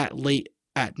her that late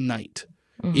at night?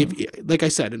 Mm-hmm. If, like I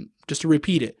said, and just to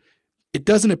repeat it, it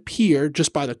doesn't appear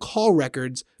just by the call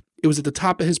records, it was at the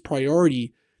top of his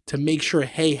priority to make sure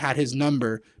Hay had his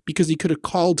number, because he could have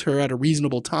called her at a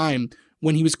reasonable time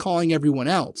when he was calling everyone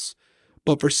else.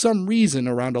 But for some reason,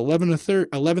 around 11:30,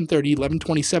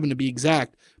 11:27 to be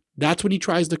exact, that's when he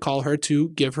tries to call her to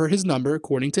give her his number,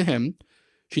 according to him.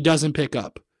 She doesn't pick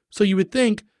up. So you would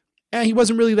think, he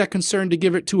wasn't really that concerned to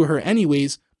give it to her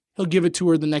anyways. He'll give it to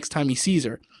her the next time he sees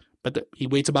her. But he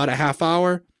waits about a half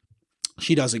hour.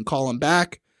 She doesn't call him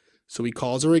back. So he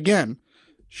calls her again.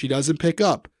 She doesn't pick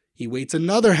up. He waits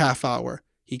another half hour.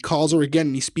 He calls her again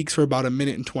and he speaks for about 1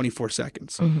 minute and 24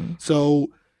 seconds. Mm-hmm. So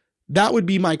that would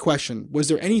be my question. Was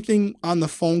there anything on the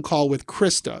phone call with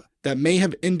Krista that may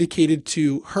have indicated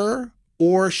to her,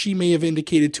 or she may have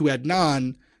indicated to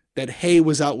Adnan, that Hay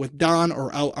was out with Don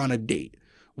or out on a date?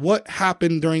 What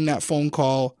happened during that phone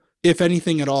call, if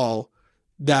anything at all,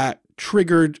 that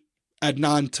triggered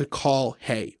Adnan to call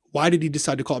Hay? Why did he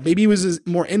decide to call? Maybe he was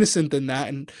more innocent than that,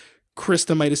 and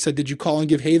Krista might have said, did you call and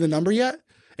give Hay the number yet?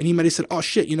 And he might have said, oh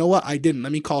shit, you know what? I didn't.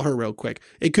 Let me call her real quick.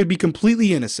 It could be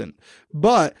completely innocent.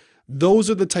 But those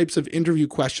are the types of interview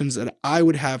questions that I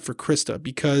would have for Krista,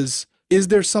 because is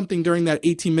there something during that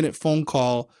 18-minute phone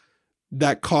call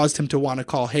that caused him to want to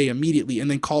call Hay immediately and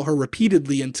then call her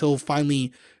repeatedly until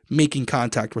finally making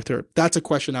contact with her? That's a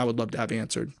question I would love to have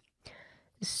answered.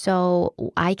 So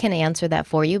I can answer that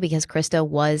for you, because Krista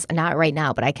was, not right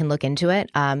now, but I can look into it,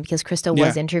 because Krista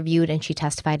was interviewed and she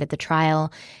testified at the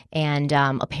trial. And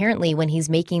apparently when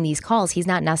he's making these calls, he's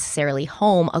not necessarily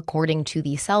home according to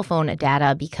the cell phone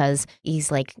data, because he's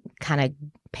like kind of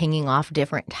pinging off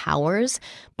different towers.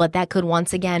 But that could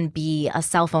once again be a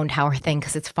cell phone tower thing,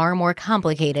 because it's far more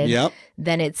complicated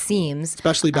than it seems.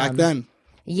 Especially back then.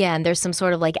 Yeah, and there's some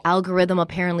sort of like algorithm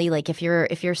apparently, like if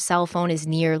your cell phone is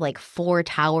near like 4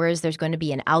 towers, there's going to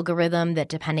be an algorithm that,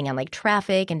 depending on like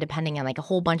traffic and depending on like a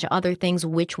whole bunch of other things,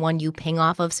 which one you ping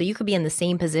off of. So you could be in the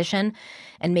same position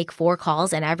and make 4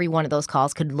 calls, and every one of those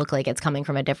calls could look like it's coming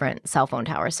from a different cell phone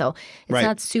tower. So it's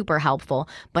not super helpful,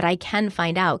 but I can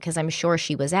find out, because I'm sure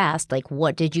she was asked, like,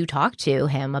 what did you talk to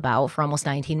him about for almost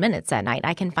 19 minutes that night?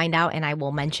 I can find out, and I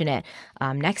will mention it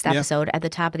next episode at the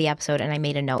top of the episode, and I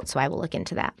made a note, so I will look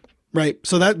into that. Right.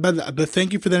 So but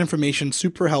thank you for that information.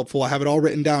 Super helpful. I have it all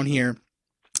written down here.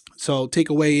 So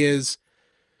takeaway is,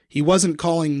 he wasn't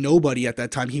calling nobody at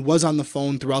that time. He was on the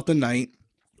phone throughout the night.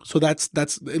 So that's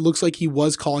it looks like he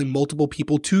was calling multiple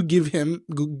people to give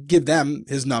them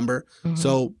his number. Mm-hmm.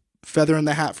 So feather in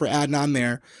the hat for Adnan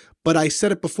there. But I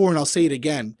said it before and I'll say it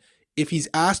again. If he's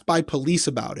asked by police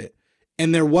about it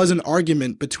and there was an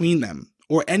argument between them,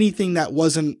 or anything that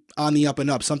wasn't on the up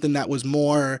and up, something that was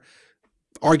more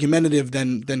argumentative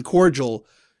than cordial,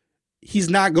 he's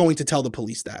not going to tell the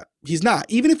police that. He's not,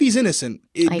 even if he's innocent,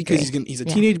 because he's a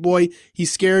teenage boy.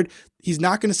 He's scared. He's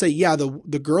not going to say, yeah,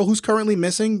 the girl who's currently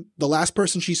missing, the last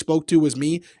person she spoke to was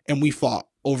me, and we fought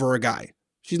over a guy.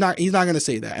 He's not going to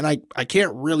say that. And I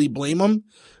can't really blame him,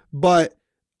 but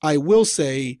I will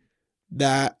say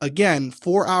that, again,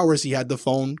 4 hours he had the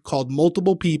phone, called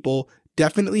multiple people,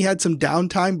 definitely had some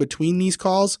downtime between these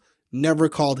calls, never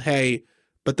called Hay.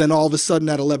 But then all of a sudden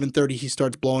at 11:30, he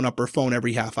starts blowing up her phone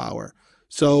every half hour.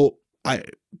 So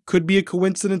could be a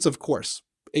coincidence, of course.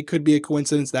 It could be a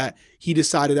coincidence that he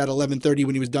decided at 11:30,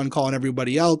 when he was done calling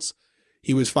everybody else,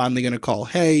 he was finally going to call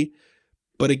Hay.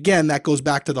 But again, that goes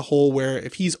back to the whole where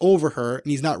if he's over her and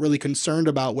he's not really concerned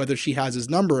about whether she has his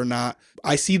number or not,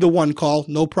 I see the one call,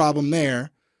 no problem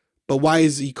there. But why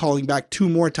is he calling back 2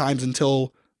 more times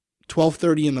until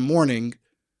 12:30 in the morning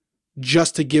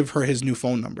just to give her his new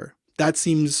phone number? That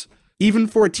seems, even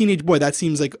for a teenage boy, that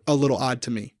seems like a little odd to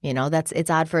me. It's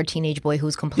odd for a teenage boy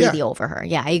who's completely over her.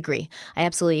 Yeah, I agree. I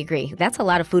absolutely agree. That's a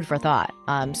lot of food for thought.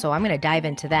 So I'm going to dive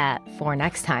into that for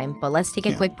next time. But let's take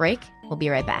a quick break. We'll be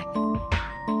right back.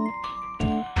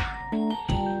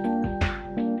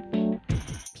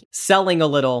 Selling a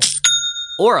little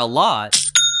or a lot,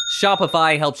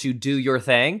 Shopify helps you do your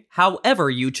thing, however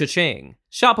you cha-ching.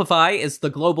 Shopify is the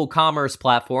global commerce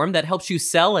platform that helps you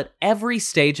sell at every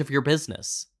stage of your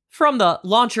business. From the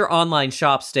launch your online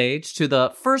shop stage to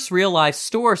the first real life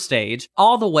store stage,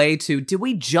 all the way to did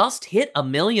we just hit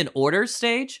 1 million orders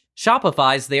stage?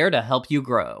 Shopify's there to help you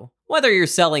grow. Whether you're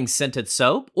selling scented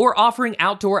soap or offering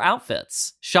outdoor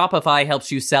outfits, Shopify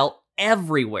helps you sell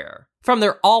everywhere. From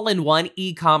their all-in-one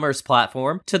e-commerce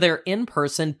platform to their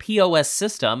in-person POS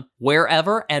system,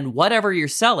 wherever and whatever you're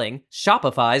selling,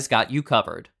 Shopify's got you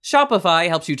covered. Shopify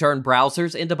helps you turn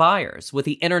browsers into buyers with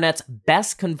the internet's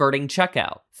best converting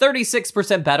checkout,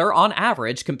 36% better on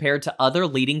average compared to other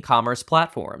leading commerce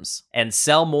platforms. And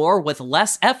sell more with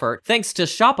less effort thanks to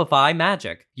Shopify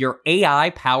Magic, your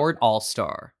AI-powered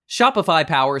all-star. Shopify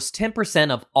powers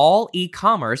 10% of all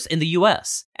e-commerce in the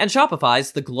US, and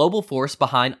Shopify's the global force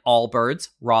behind Allbirds,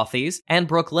 Rothy's, and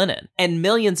Brooklinen, and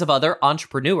millions of other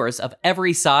entrepreneurs of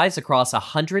every size across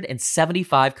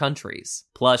 175 countries.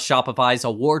 Plus, Shopify's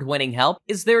award-winning help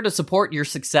is there to support your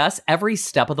success every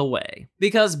step of the way.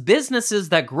 Because businesses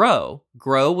that grow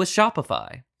with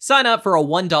Shopify. Sign up for a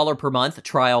 $1 per month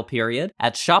trial period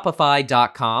at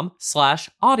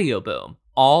shopify.com/audioboom,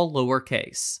 all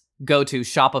lowercase. Go to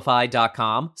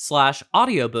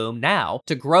shopify.com/audioboom now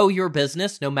to grow your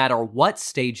business no matter what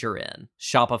stage you're in.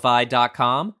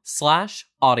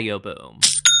 Shopify.com/audioboom.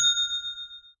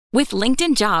 With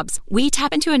LinkedIn Jobs, we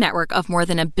tap into a network of more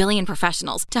than 1 billion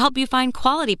professionals to help you find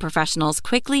quality professionals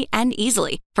quickly and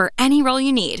easily for any role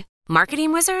you need.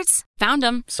 Marketing wizards? Found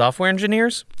them. Software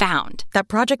engineers? Found. That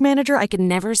project manager I could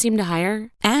never seem to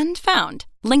hire? And found.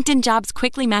 LinkedIn Jobs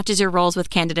quickly matches your roles with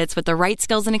candidates with the right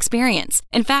skills and experience.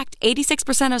 In fact,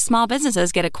 86% of small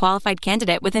businesses get a qualified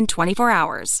candidate within 24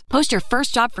 hours. Post your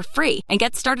first job for free and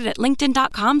get started at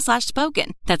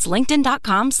linkedin.com/spoken. That's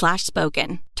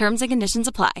linkedin.com/spoken. Terms and conditions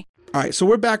apply. All right, so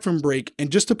we're back from break, and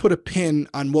just to put a pin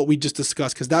on what we just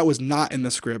discussed, because that was not in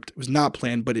the script, it was not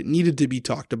planned, but it needed to be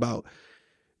talked about.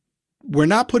 We're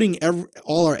not putting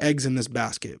all our eggs in this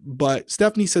basket, but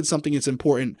Stephanie said something that's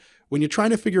important. When you're trying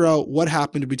to figure out what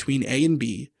happened between A and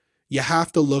B, you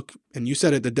have to look, and you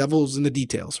said it, the devil's in the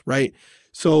details, right?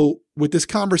 So with this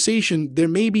conversation, there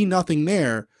may be nothing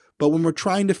there, but when we're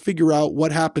trying to figure out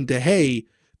what happened to Hay,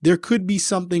 there could be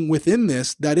something within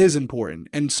this that is important.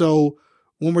 And so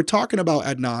when we're talking about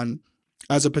Adnan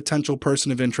as a potential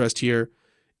person of interest here,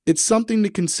 it's something to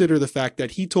consider the fact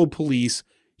that he told police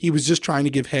he was just trying to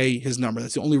give Hay his number.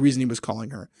 That's the only reason he was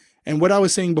calling her. And what I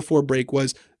was saying before break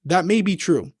was that may be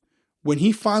true. When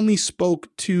he finally spoke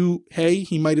to Hay,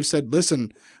 he might have said,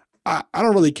 listen, I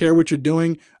don't really care what you're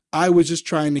doing. I was just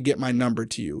trying to get my number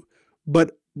to you.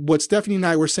 But what Stephanie and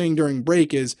I were saying during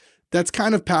break is that's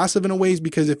kind of passive in a ways,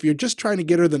 because if you're just trying to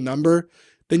get her the number,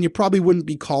 then you probably wouldn't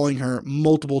be calling her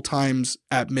multiple times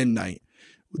at midnight.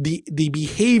 The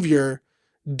behavior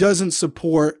doesn't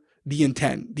support the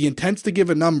intent. The intent's to give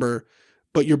a number,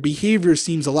 but your behavior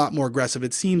seems a lot more aggressive.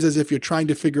 It seems as if you're trying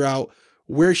to figure out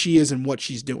where she is and what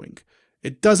she's doing.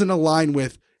 It doesn't align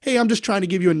with, hey, I'm just trying to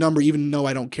give you a number even though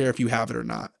I don't care if you have it or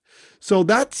not. So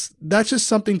that's just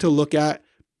something to look at.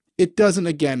 It doesn't,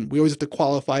 again, we always have to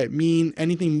qualify it, mean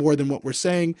anything more than what we're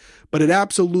saying, but it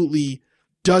absolutely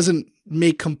doesn't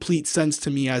make complete sense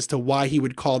to me as to why he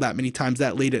would call that many times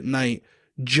that late at night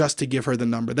just to give her the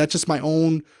number. That's just my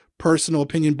own personal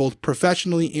opinion, both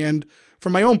professionally and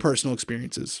from my own personal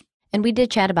experiences. And we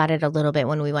did chat about it a little bit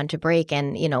when we went to break.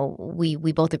 And, you know, we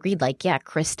both agreed, like, yeah,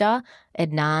 Krista,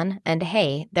 Adnan, and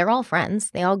Hay, they're all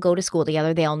friends. They all go to school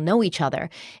together. They all know each other.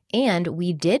 And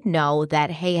we did know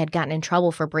that Hay had gotten in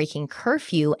trouble for breaking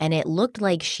curfew, and it looked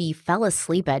like she fell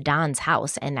asleep at Don's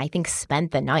house and I think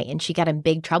spent the night, and she got in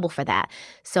big trouble for that.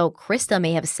 So Krista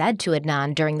may have said to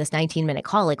Adnan during this 19-minute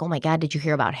call, like, oh my God, did you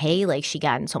hear about Hay? Like, she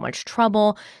got in so much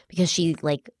trouble because she,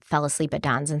 like, fell asleep at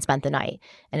Don's and spent the night.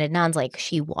 And Adnan's like,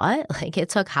 she what? Like, it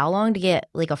took how long to get,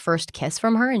 like, a first kiss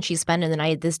from her? And she's spending the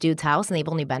night at this dude's house, and they've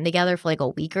only been together for, like, a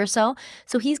week or so.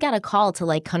 So he's got a call to,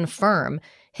 like, confirm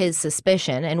his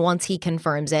suspicion. And once he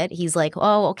confirms it, he's like,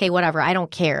 oh, okay, whatever. I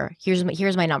don't care.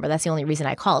 Here's my number. That's the only reason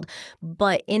I called.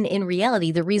 But in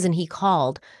reality, the reason he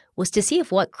called was to see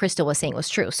if what Krista was saying was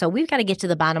true. So we've got to get to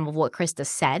the bottom of what Krista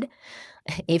said,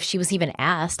 if she was even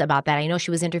asked about that. I know she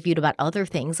was interviewed about other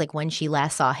things, like when she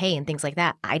last saw Hay and things like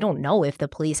that. I don't know if the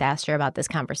police asked her about this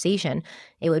conversation.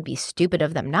 It would be stupid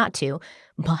of them not to.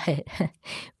 But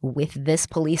with this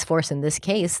police force in this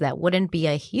case, that wouldn't be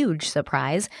a huge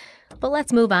surprise. But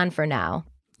let's move on for now.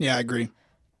 Yeah, I agree.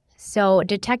 So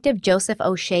Detective Joseph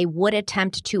O'Shea would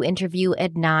attempt to interview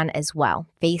Adnan as well,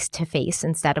 face-to-face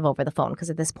instead of over the phone, because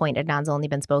at this point, Adnan's only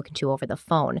been spoken to over the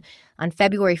phone. On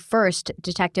February 1st,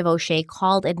 Detective O'Shea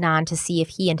called Adnan to see if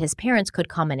he and his parents could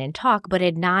come in and talk, but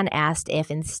Adnan asked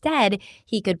if instead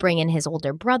he could bring in his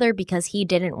older brother because he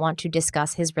didn't want to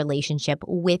discuss his relationship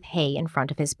with Hay in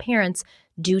front of his parents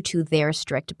due to their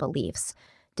strict beliefs.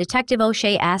 Detective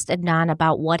O'Shea asked Adnan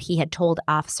about what he had told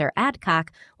Officer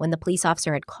Adcock when the police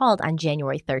officer had called on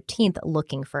January 13th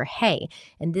looking for Hay.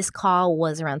 And this call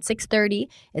was around 6:30.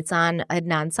 It's on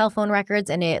Adnan's cell phone records,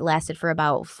 and it lasted for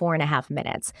about 4.5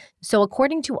 minutes. So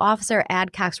according to Officer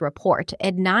Adcock's report,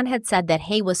 Adnan had said that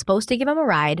Hay was supposed to give him a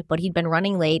ride, but he'd been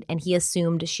running late, and he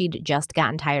assumed she'd just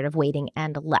gotten tired of waiting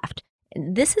and left.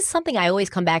 This is something I always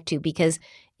come back to because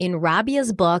in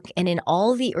Rabia's book and in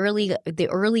all the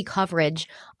early coverage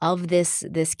of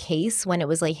this case when it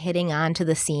was like hitting onto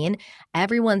the scene,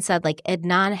 everyone said like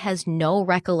Adnan has no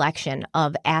recollection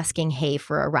of asking Hay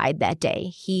for a ride that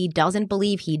day. He doesn't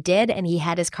believe he did, and he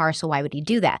had his car, so why would he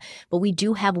do that? But we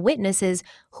do have witnesses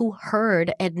who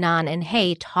heard Adnan and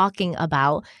Hay talking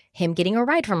about him getting a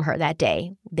ride from her that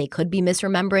day. They could be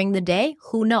misremembering the day.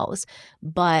 Who knows?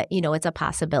 But, it's a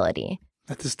possibility.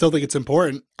 I still think it's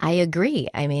important. I agree.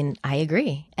 I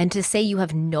agree. And to say you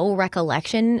have no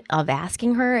recollection of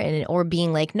asking her or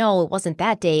being like, no, it wasn't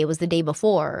that day, it was the day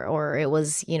before, or it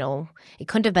was, it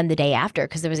couldn't have been the day after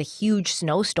because there was a huge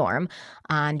snowstorm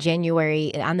on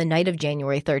the night of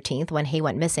January 13th when Hay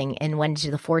went missing, and went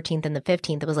to the 14th and the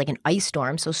 15th. It was like an ice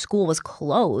storm. So school was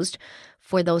closed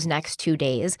for those next 2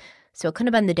 days. So it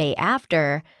couldn't have been the day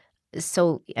after.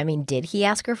 So, did he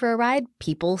ask her for a ride?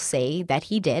 People say that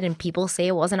he did, and people say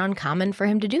it wasn't uncommon for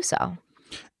him to do so.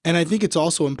 And I think it's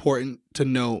also important to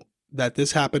note that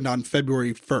this happened on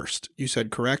February 1st. You said,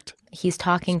 correct? He's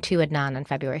talking to Adnan on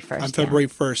February 1st. On February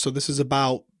 1st. So this is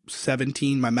about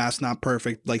 17, my math's not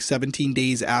perfect, like 17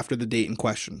 days after the date in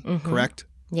question, correct?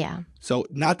 Yeah. So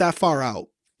not that far out.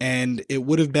 And it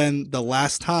would have been the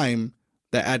last time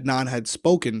that Adnan had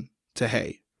spoken to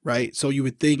Hay, right? So you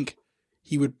would think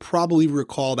he would probably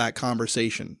recall that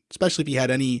conversation, especially if he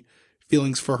had any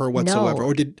feelings for her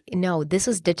whatsoever. No, this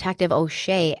was Detective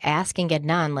O'Shea asking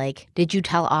Adnan, like, did you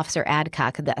tell Officer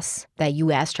Adcock this, that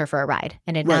you asked her for a ride?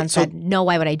 And Adnan said, no,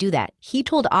 why would I do that? He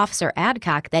told Officer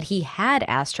Adcock that he had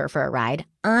asked her for a ride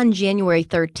on January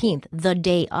 13th, the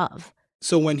day of.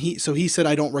 So he said,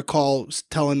 I don't recall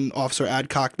telling Officer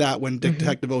Adcock that when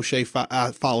Detective O'Shea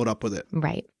followed up with it.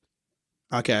 Right.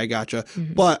 Okay, I gotcha.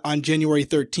 But on January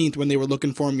 13th, when they were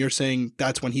looking for him, you're saying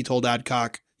that's when he told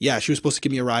Adcock, yeah, she was supposed to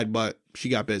give me a ride, but she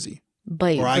got busy.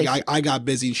 I got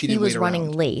busy and she didn't wait around. He was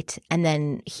running late, and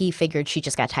then he figured she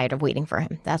just got tired of waiting for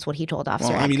him. That's what he told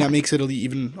Officer Adcock. That makes it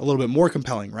even a little bit more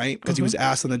compelling, right? Because he was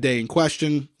asked on the day in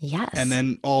question. Yes. And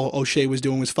then all O'Shea was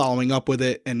doing was following up with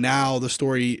it, and now the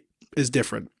story is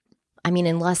different.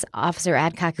 Unless Officer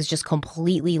Adcock is just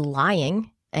completely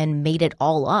lying and made it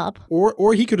all up.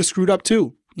 Or he could have screwed up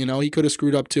too. He could have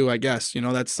screwed up too, I guess.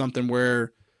 That's something where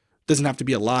it doesn't have to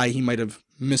be a lie. He might have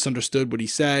misunderstood what he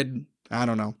said. I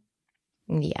don't know.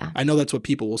 Yeah. I know that's what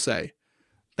people will say,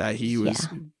 that he was,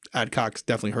 Adcock's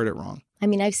definitely heard it wrong.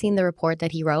 I've seen the report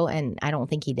that he wrote, and I don't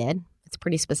think he did. It's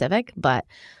pretty specific, but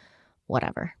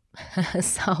whatever.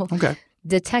 Okay.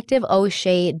 Detective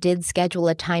O'Shea did schedule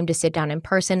a time to sit down in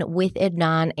person with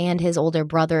Adnan and his older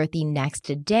brother the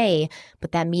next day,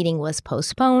 but that meeting was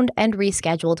postponed and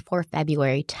rescheduled for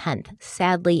February 10th.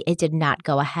 Sadly, it did not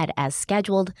go ahead as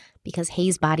scheduled because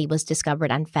Hay's body was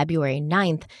discovered on February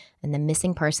 9th, and the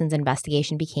missing persons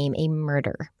investigation became a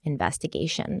murder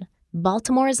investigation.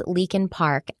 Baltimore's Leakin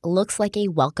Park looks like a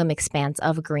welcome expanse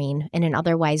of green in an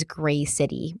otherwise gray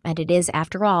city, and it is,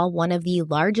 after all, one of the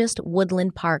largest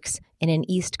woodland parks in an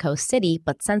East Coast city,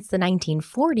 but since the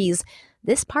 1940s,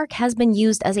 this park has been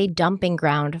used as a dumping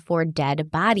ground for dead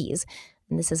bodies.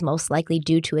 And this is most likely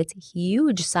due to its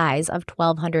huge size of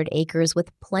 1,200 acres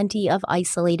with plenty of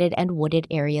isolated and wooded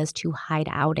areas to hide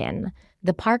out in.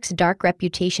 The park's dark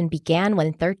reputation began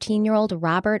when 13-year-old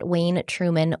Robert Wayne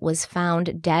Truman was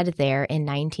found dead there in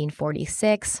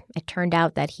 1946. It turned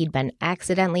out that he'd been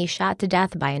accidentally shot to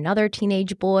death by another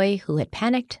teenage boy who had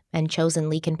panicked and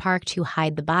chosen Leakin Park to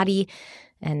hide the body.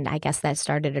 And I guess that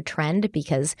started a trend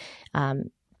because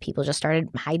people just started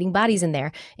hiding bodies in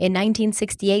there. In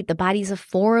 1968, the bodies of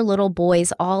 4 little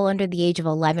boys, all under the age of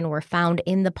 11, were found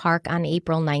in the park on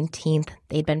April 19th.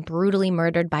 They'd been brutally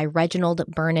murdered by Reginald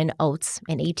Vernon Oates,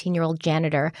 an 18-year-old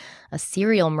janitor, a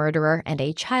serial murderer, and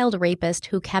a child rapist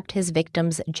who kept his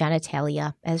victims'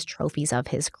 genitalia as trophies of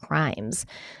his crimes.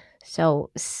 So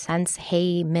since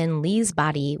Hae Min Lee's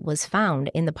body was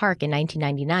found in the park in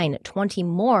 1999, 20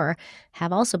 more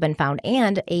have also been found.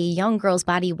 And a young girl's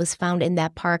body was found in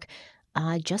that park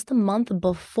just a month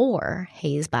before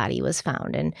Hae's body was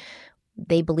found. And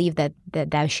they believe that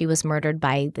she was murdered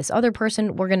by this other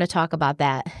person. We're going to talk about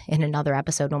that in another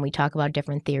episode when we talk about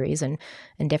different theories and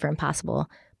different possible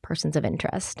persons of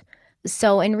interest.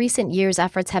 So in recent years,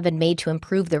 efforts have been made to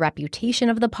improve the reputation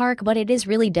of the park, but it is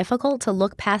really difficult to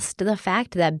look past the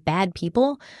fact that bad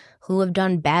people who have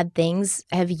done bad things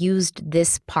have used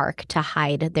this park to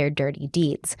hide their dirty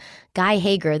deeds. Guy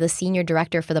Hager, the senior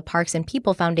director for the Parks and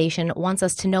People Foundation, wants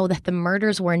us to know that the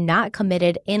murders were not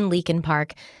committed in Leakin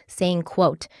Park, saying,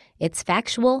 quote, "It's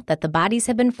factual that the bodies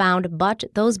have been found, but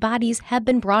those bodies have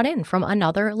been brought in from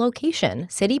another location.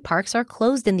 City parks are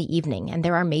closed in the evening, and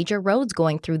there are major roads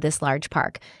going through this large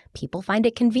park. People find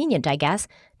it convenient, I guess,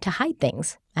 to hide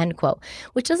things," end quote.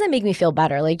 Which doesn't make me feel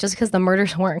better. Like, just because the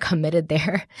murders weren't committed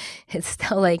there, it's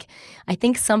still like, I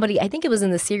think it was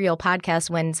in the Serial podcast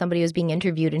when somebody was being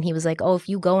interviewed and he was like, oh, if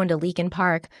you go into Leakin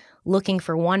Park looking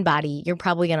for one body, you're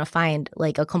probably going to find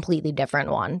like a completely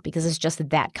different one because it's just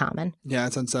that common. Yeah,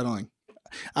 it's unsettling.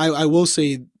 I will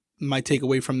say my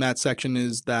takeaway from that section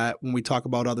is that when we talk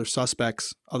about other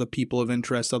suspects, other people of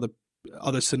interest,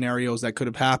 other scenarios that could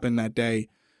have happened that day,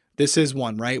 this is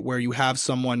one, right, where you have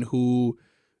someone who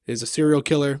is a serial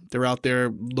killer. They're out there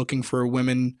looking for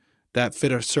women that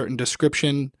fit a certain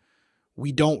description.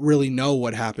 We don't really know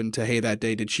what happened to Hay that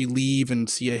day. Did she leave and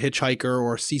see a hitchhiker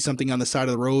or see something on the side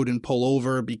of the road and pull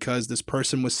over because this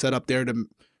person was set up there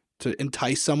to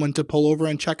entice someone to pull over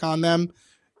and check on them?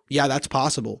 Yeah, that's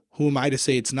possible. Who am I to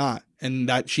say it's not? And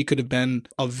that she could have been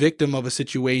a victim of a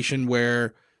situation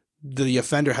where the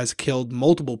offender has killed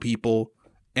multiple people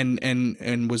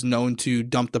and was known to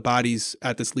dump the bodies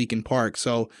at this Leakin Park.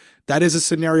 So that is a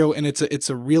scenario, and it's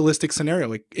a realistic scenario.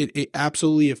 Like it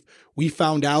absolutely, if we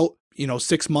found out,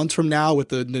 6 months from now with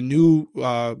the new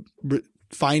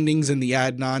findings in the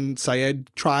Adnan Syed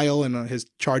trial and his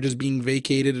charges being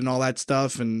vacated and all that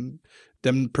stuff, and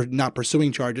them not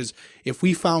pursuing charges, if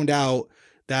we found out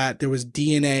that there was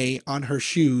DNA on her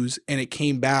shoes and it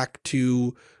came back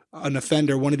to an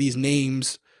offender, one of these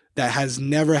names that has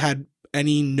never had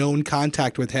any known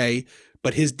contact with Hay,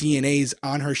 but his DNA's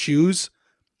on her shoes,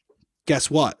 guess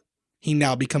what? He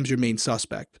now becomes your main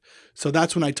suspect. So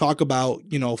that's when I talk about,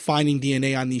 finding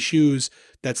DNA on these shoes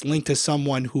that's linked to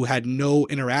someone who had no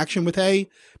interaction with Hay,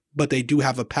 but they do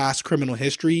have a past criminal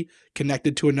history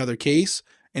connected to another case.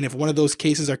 And if one of those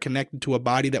cases are connected to a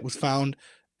body that was found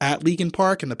at Leakin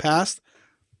Park in the past,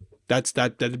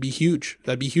 that'd be huge.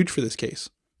 That'd be huge for this case.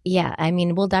 Yeah, I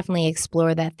mean, we'll definitely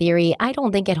explore that theory. I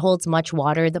don't think it holds much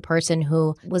water. The person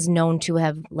who was known to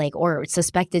have or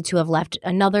suspected to have left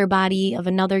another body of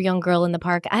another young girl in the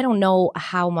park, I don't know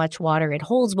how much water it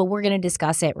holds, but we're going to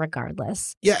discuss it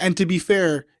regardless. Yeah, and to be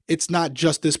fair, it's not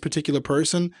just this particular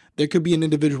person. There could be an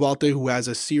individual out there who has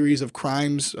a series of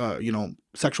crimes,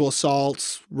 sexual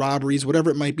assaults, robberies,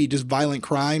 whatever it might be, just violent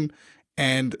crime,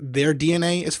 and their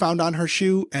DNA is found on her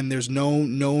shoe, and there's no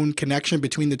known connection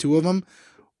between the two of them.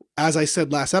 As I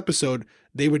said last episode,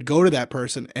 they would go to that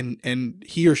person and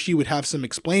he or she would have some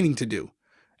explaining to do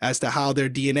as to how their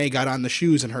DNA got on the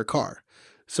shoes in her car.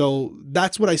 So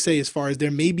that's what I say, as far as there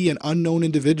may be an unknown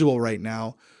individual right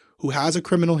now who has a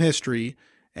criminal history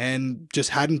and just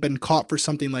hadn't been caught for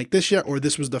something like this yet, or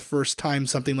this was the first time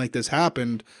something like this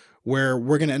happened, where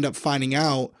we're going to end up finding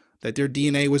out that their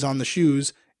DNA was on the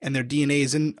shoes and their DNA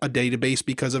is in a database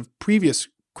because of previous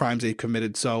crimes they've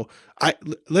committed. So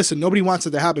listen, nobody wants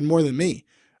it to happen more than me.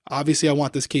 Obviously, I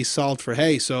want this case solved for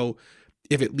Hay. So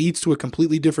if it leads to a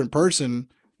completely different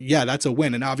person, yeah, that's a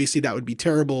win. And obviously that would be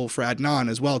terrible for Adnan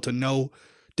as well, to know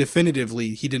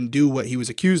definitively he didn't do what he was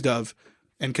accused of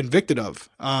and convicted of.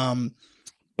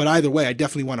 But either way, I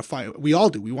definitely want to find, we all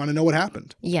do. We want to know what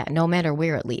happened. Yeah, no matter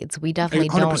where it leads. We definitely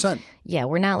 100%. don't. Yeah,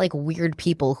 we're not like weird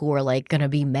people who are like going to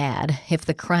be mad if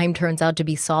the crime turns out to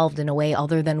be solved in a way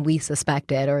other than we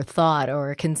suspected or thought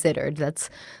or considered. That's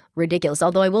ridiculous.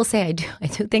 Although I will say I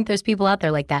do think there's people out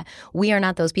there like that. We are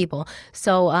not those people.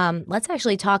 So let's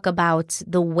actually talk about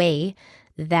the way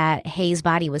that Hay's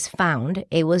body was found.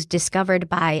 It was discovered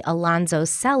by Alonzo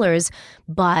Sellers,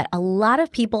 but a lot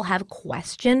of people have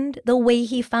questioned the way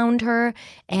he found her,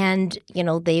 and,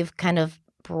 they've kind of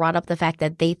brought up the fact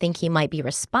that they think he might be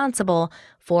responsible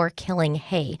for killing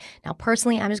Hay. Now,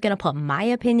 personally, I'm just going to put my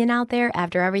opinion out there.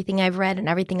 After everything I've read and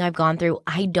everything I've gone through,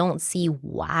 I don't see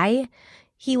why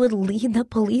he would lead the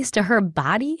police to her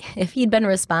body if he'd been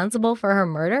responsible for her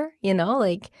murder,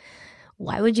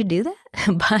 why would you do that?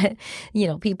 But,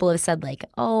 people have said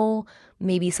oh,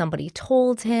 maybe somebody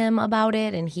told him about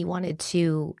it and he wanted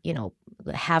to,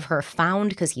 have her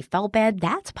found because he felt bad.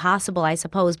 That's possible, I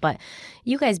suppose, but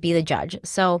you guys be the judge.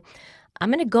 So I'm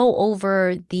going to go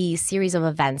over the series of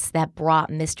events that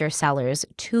brought Mr. Sellers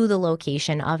to the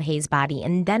location of Hayes' body,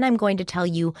 and then I'm going to tell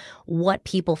you what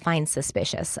people find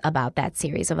suspicious about that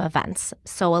series of events.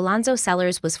 So Alonzo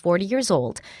Sellers was 40 years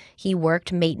old. He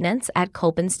worked maintenance at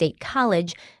Copen State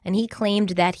College, and he claimed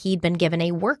that he'd been given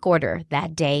a work order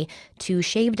that day to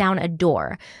shave down a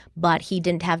door, but he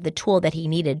didn't have the tool that he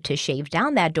needed to shave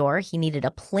down that door. He needed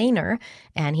a planer,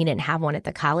 and he didn't have one at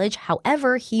the college.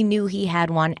 However, he knew he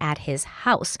had one at his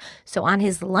house. So on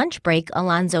his lunch break,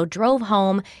 Alonzo drove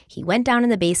home. He went down in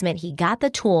the basement. He got the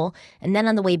tool. And then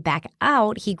on the way back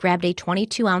out, he grabbed a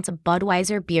 22-ounce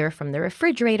Budweiser beer from the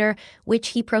refrigerator, which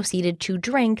he proceeded to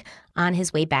drink on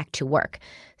his way back to work.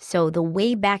 So the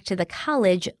way back to the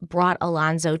college brought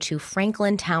Alonzo to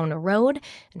Franklintown Road.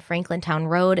 And Franklintown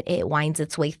Road, it winds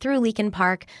its way through Leakin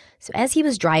Park. So as he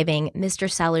was driving, Mr.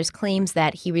 Sellers claims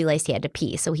that he realized he had to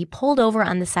pee. So he pulled over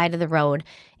on the side of the road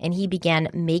and he began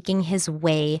making his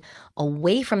way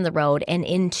away from the road and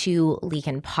into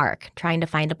Leakin Park, trying to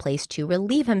find a place to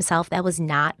relieve himself that was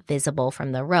not visible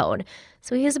from the road.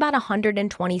 So he was about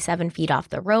 127 feet off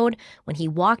the road when he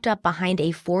walked up behind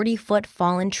a 40-foot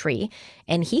fallen tree,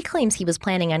 and he claims he was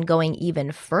planning on going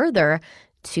even further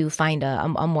to find a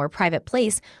more private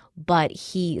place, but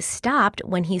he stopped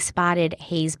when he spotted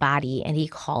Hayes' body and he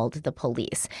called the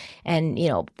police. And,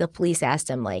 the police asked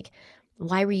him,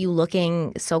 why were you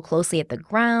looking so closely at the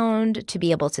ground to be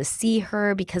able to see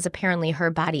her? Because apparently her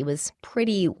body was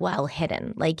pretty well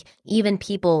hidden. Even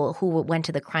people who went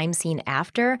to the crime scene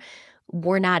after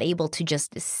were not able to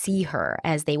just see her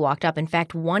as they walked up. In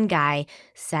fact, one guy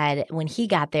said when he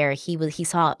got there, he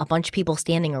saw a bunch of people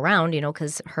standing around,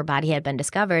 because her body had been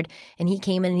discovered. And he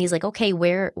came in and he's like, okay,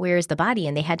 where's the body?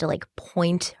 And they had to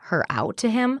point her out to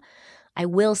him. I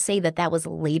will say that was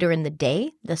later in the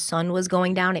day. The sun was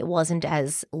going down. It wasn't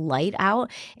as light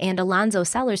out. And Alonzo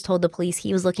Sellers told the police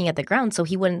he was looking at the ground so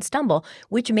he wouldn't stumble,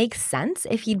 which makes sense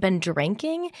if he'd been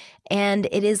drinking. And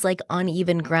it is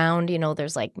uneven ground.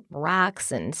 There's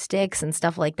rocks and sticks and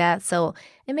stuff like that. So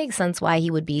it makes sense why he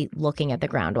would be looking at the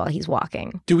ground while he's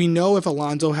walking. Do we know if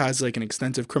Alonzo has an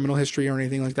extensive criminal history or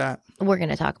anything like that? We're going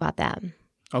to talk about that.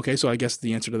 Okay, so I guess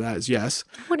the answer to that is yes.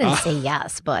 I wouldn't say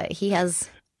yes, but he has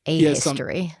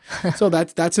history. So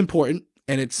that's important,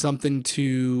 and it's something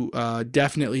to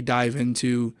definitely dive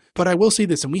into. But I will say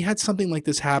this, and we had something like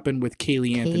this happen with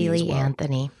Kaylee Anthony as well.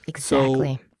 Anthony,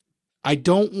 exactly. So I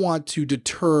don't want to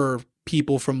deter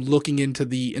people from looking into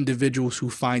the individuals who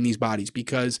find these bodies,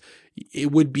 because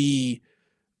it would be,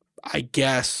 I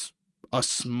guess, a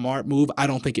smart move. I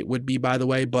don't think it would be, by the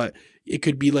way, but it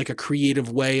could be a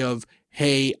creative way of,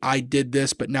 hey, I did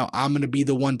this, but now I'm going to be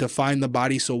the one to find the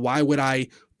body. So why would I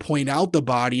point out the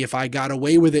body if I got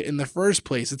away with it in the first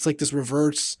place? It's this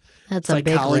reverse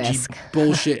psychology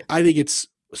bullshit. I think it's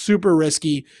super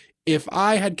risky. If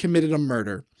I had committed a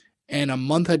murder and a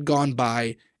month had gone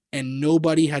by and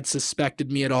nobody had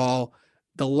suspected me at all,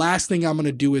 the last thing I'm going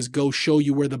to do is go show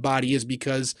you where the body is,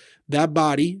 because that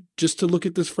body, just to look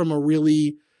at this from a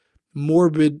really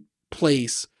morbid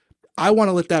place, I want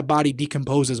to let that body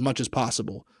decompose as much as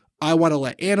possible. I want to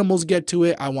let animals get to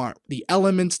it. I want the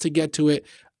elements to get to it.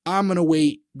 I'm going to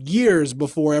wait years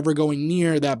before ever going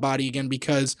near that body again,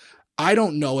 because I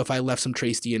don't know if I left some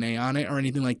trace DNA on it or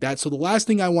anything like that. So the last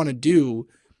thing I want to do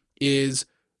is,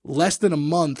 less than a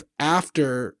month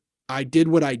after I did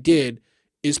what I did,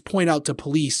 is point out to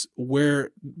police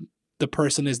where the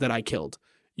person is that I killed.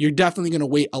 You're definitely going to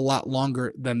wait a lot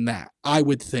longer than that, I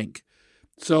would think.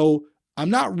 So I'm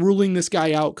not ruling this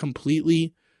guy out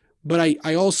completely, but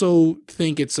I also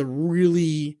think it's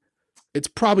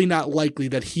probably not likely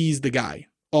that he's the guy.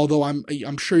 Although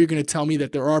I'm sure you're going to tell me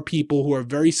that there are people who are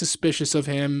very suspicious of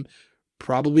him,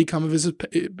 probably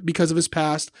because of his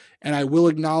past, and I will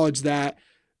acknowledge that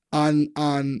on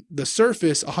the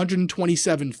surface,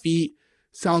 127 feet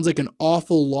sounds like an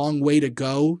awful long way to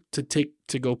go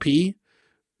to go pee,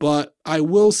 but I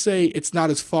will say it's not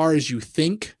as far as you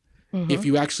think. Mm-hmm. If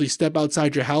you actually step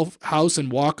outside your house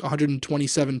and walk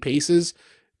 127 paces,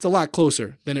 it's a lot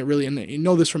closer than it really, and you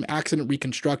know this from accident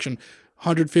reconstruction,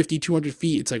 150, 200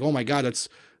 feet, it's oh my God,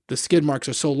 the skid marks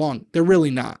are so long. They're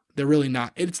really not.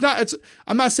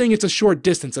 I'm not saying it's a short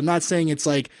distance. I'm not saying it's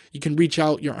you can reach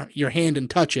out your hand and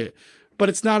touch it, but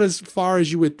it's not as far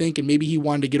as you would think, and maybe he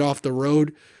wanted to get off the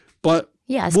road. But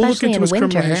Yeah, We'll look especially into in his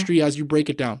criminal winter. history as you break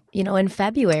it down. You know, in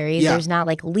February, Yeah. there's not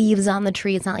like leaves on the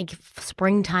tree. It's not like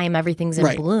springtime, everything's in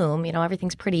Right. bloom. You know,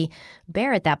 everything's pretty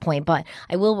bare at that point. But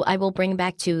I will bring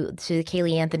back to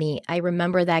Kaylee Anthony. I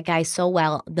remember that guy so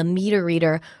well, the meter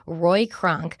reader, Roy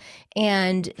Kronk.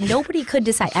 And nobody could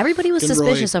decide. Everybody was Fucking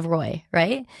suspicious of Roy,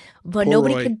 right? But Poor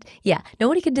nobody Roy.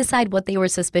 nobody could decide what they were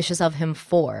suspicious of him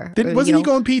for. Wasn't he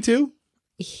going pee too?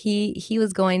 He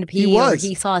was going to pee, He was. or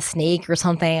he saw a snake or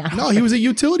something. No, he was a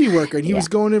utility worker and he Yeah. was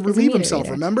going to He was a relieve meter himself,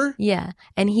 reader. remember? Yeah.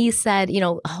 And he said,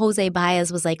 Jose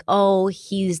Baez was like, oh,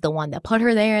 he's the one that put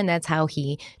her there. And that's how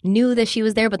he knew that she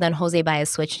was there. But then Jose Baez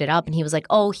switched it up and he was like,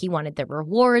 oh, he wanted the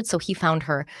reward. So he found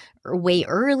her way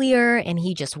earlier and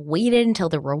he just waited until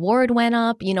the reward went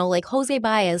up. Like Jose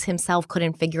Baez himself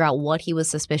couldn't figure out what he was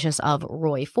suspicious of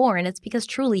Roy for. And it's because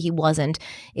truly he wasn't.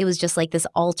 It was just like this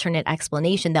alternate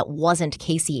explanation that wasn't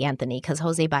Casey Anthony, because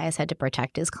Jose Baez had to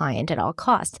protect his client at all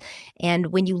costs. And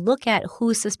when you look at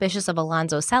who's suspicious of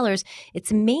Alonzo Sellers,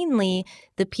 it's mainly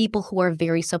the people who are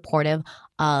very supportive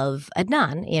of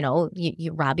Adnan,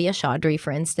 you Rabia Chaudhry,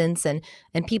 for instance, and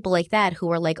people like that who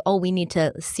are like, oh, we need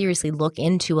to seriously look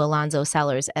into Alonzo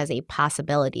Sellers as a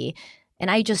possibility.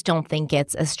 And I just don't think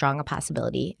it's as strong a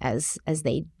possibility as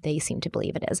they seem to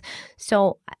believe it is.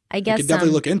 So I guess You could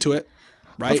definitely look into it,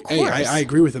 right? Of course. Hey, I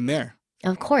agree with him there.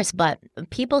 Of course, but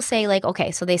people say like, okay,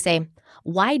 so they say,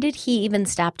 why did he even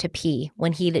stop to pee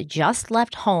when he'd just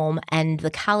left home and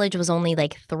the college was only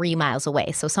like 3 miles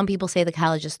away? So some people say the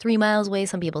college is 3 miles away.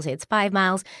 Some people say it's 5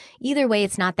 miles. Either way,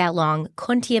 it's not that long.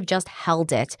 Couldn't he have just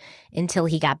held it until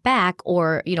he got back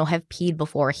or, have peed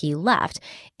before he left?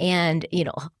 And,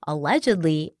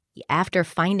 allegedly, after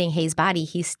finding Hayes' body,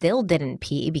 he still didn't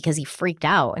pee because he freaked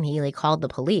out and he called the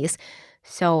police.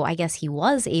 So I guess he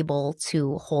was able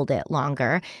to hold it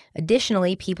longer.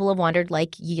 Additionally, people have wondered,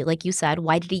 like you said,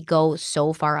 why did he go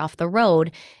so far off the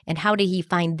road? And how did he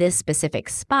find this specific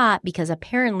spot? Because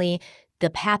apparently the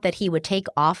path that he would take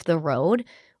off the road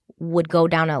would go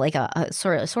down a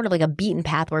sort of like a beaten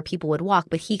path where people would walk,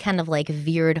 but he kind of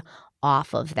veered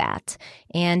off of that.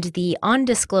 And the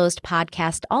Undisclosed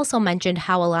podcast also mentioned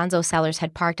how Alonzo Sellers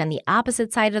had parked on the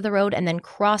opposite side of the road and then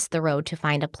crossed the road to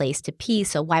find a place to pee.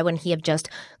 So why wouldn't he have just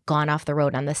gone off the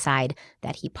road on the side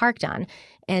that he parked on?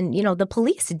 And, the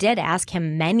police did ask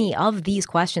him many of these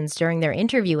questions during their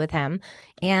interview with him.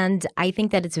 And I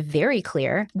think that it's very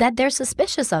clear that they're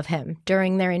suspicious of him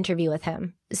during their interview with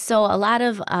him. So a lot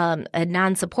of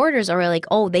Adnan supporters are like,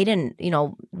 oh, they didn't,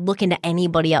 look into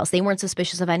anybody else. They weren't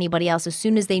suspicious of anybody else. As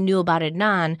soon as they knew about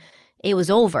Adnan, it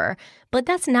was over. But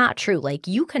that's not true.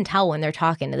 You can tell when they're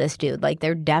talking to this dude.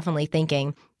 They're definitely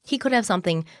thinking he could have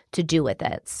something to do with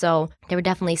it. So they were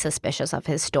definitely suspicious of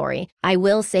his story. I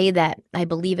will say that I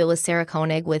believe it was Sarah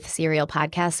Koenig with Serial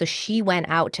Podcast. So she went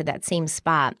out to that same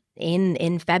spot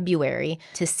in February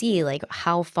to see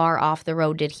how far off the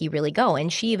road did he really go.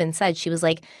 And she even said, she was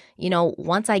like,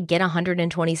 once I get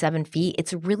 127 feet,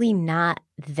 it's really not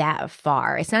that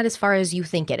far. It's not as far as you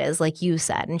think it is, like you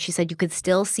said. And she said you could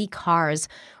still see cars,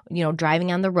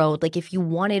 driving on the road. If you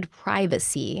wanted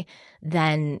privacy,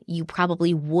 then you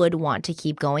probably would want to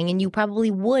keep going and you probably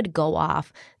would go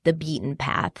off the beaten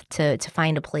path to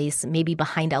find a place maybe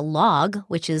behind a log,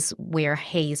 which is where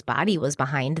Hayes' body was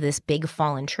behind, this big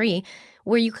fallen tree,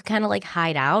 where you could kind of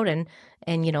hide out and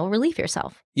relieve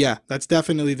yourself. Yeah, that's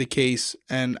definitely the case.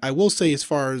 And I will say, as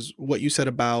far as what you said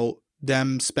about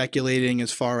them speculating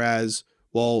as far as,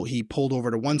 well, he pulled over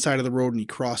to one side of the road and he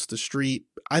crossed the street,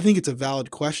 I think it's a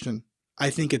valid question. I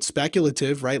think it's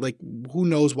speculative, right? Who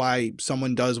knows why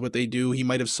someone does what they do? He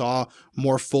might have saw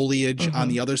more foliage on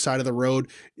the other side of the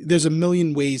road. There's a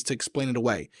million ways to explain it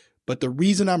away. But the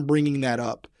reason I'm bringing that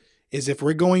up is if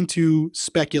we're going to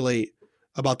speculate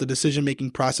about the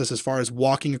decision-making process as far as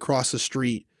walking across the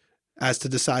street as to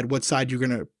decide what side of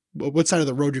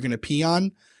the road you're going to pee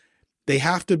on, they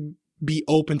have to be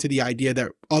open to the idea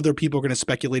that other people are going to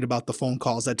speculate about the phone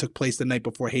calls that took place the night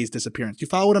before Hayes' disappearance. You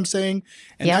follow what I'm saying?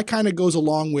 And that kind of goes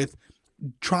along with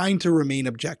trying to remain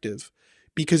objective.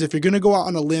 Because if you're going to go out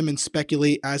on a limb and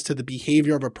speculate as to the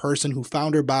behavior of a person who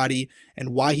found her body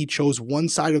and why he chose one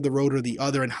side of the road or the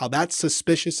other and how that's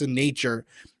suspicious in nature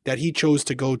that he chose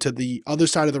to go to the other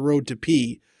side of the road to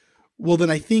pee, well, then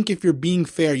I think if you're being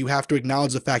fair, you have to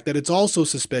acknowledge the fact that it's also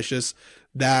suspicious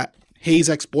that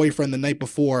Hayes' ex-boyfriend the night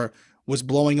before was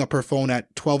blowing up her phone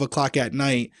at 12 o'clock at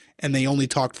night and they only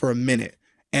talked for a minute.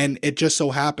 And it just so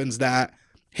happens that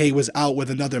Hay was out with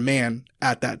another man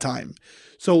at that time.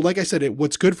 So like I said,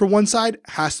 what's good for one side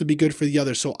has to be good for the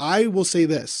other. So I will say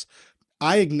this.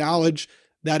 I acknowledge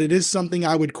that it is something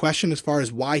I would question as far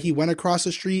as why he went across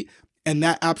the street, and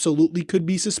that absolutely could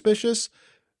be suspicious.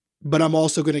 but I'm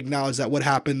also going to acknowledge that what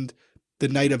happened the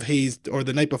night of Hayes or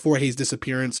the night before Hayes'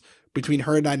 disappearance between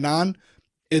her and Adnan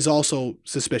is also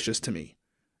suspicious to me.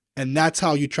 And that's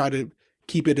how you try to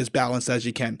keep it as balanced as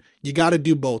you can. You got to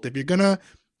do both. If you're going to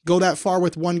go that far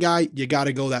with one guy, you got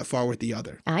to go that far with the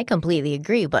other. I completely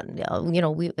agree. But,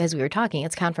 as we were talking,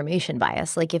 it's confirmation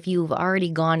bias. Like if you've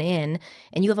already gone in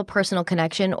and you have a personal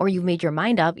connection or you've made your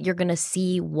mind up, you're going to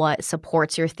see what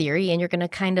supports your theory and you're going to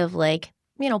kind of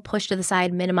push to the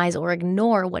side, minimize or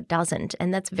ignore what doesn't.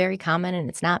 And that's very common and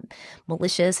it's not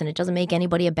malicious and it doesn't make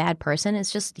anybody a bad person.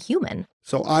 It's just human.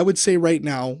 So I would say right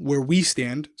now where we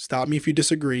stand, stop me if you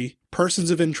disagree,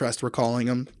 persons of interest, we're calling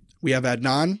them. We have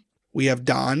Adnan, we have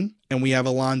Don, and we have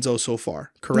Alonzo so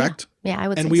far, correct? Yeah, I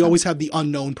would say and we so. always have the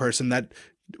unknown person that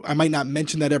I might not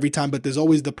mention that every time, but there's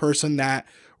always the person that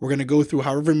we're going to go through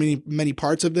however many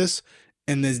parts of this.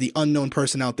 And there's the unknown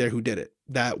person out there who did it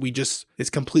that it's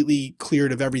completely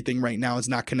cleared of everything right now. It's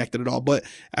not connected at all. But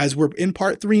as we're in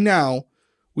part 3 now,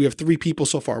 we have 3 people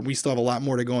so far. We still have a lot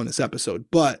more to go in this episode,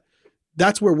 but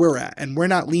that's where we're at. And we're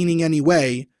not leaning any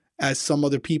way as some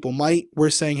other people might. We're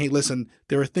saying, hey, listen,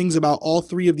 there are things about all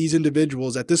 3 of these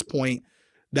individuals at this point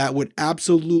that would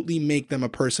absolutely make them a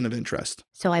person of interest.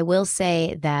 So I will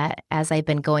say that as I've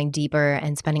been going deeper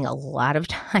and spending a lot of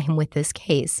time with this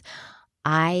case,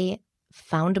 I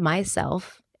found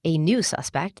myself a new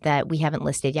suspect that we haven't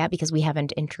listed yet because we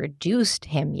haven't introduced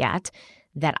him yet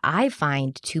that I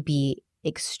find to be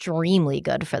extremely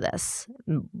good for this.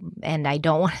 And I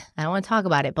don't want to talk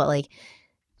about it, but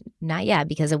not yet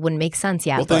because it wouldn't make sense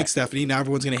yet. Well, thanks, Stephanie. Now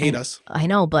everyone's going to hate us. I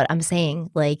know, but I'm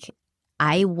saying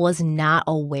I was not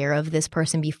aware of this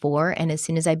person before. And as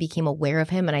soon as I became aware of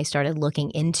him and I started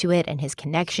looking into it and his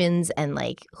connections and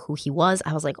who he was,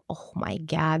 I was like, oh my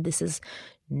God, this is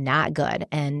not good.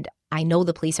 And I know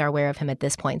the police are aware of him at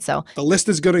this point. So the list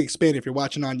is going to expand. If you're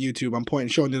watching on YouTube, I'm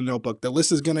showing you the notebook. The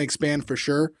list is going to expand for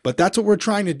sure. But that's what we're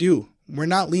trying to do. We're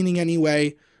not leaning any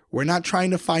way. We're not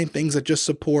trying to find things that just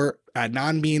support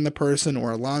Adnan being the person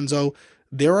or Alonzo.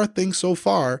 There are things so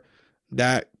far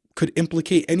that could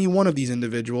implicate any one of these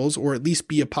individuals or at least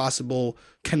be a possible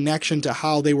connection to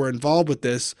how they were involved with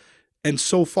this. And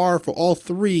so far for all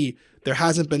 3, there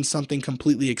hasn't been something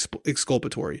completely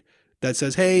exculpatory that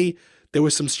says, hey, there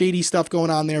was some shady stuff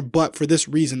going on there, but for this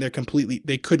reason, they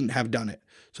couldn't have done it.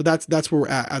 So that's where we're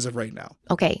at as of right now.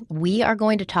 Okay, we are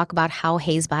going to talk about how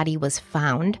Hayes' body was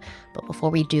found. But before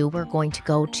we do, we're going to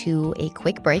go to a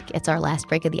quick break. It's our last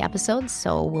break of the episode,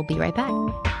 so we'll be right back.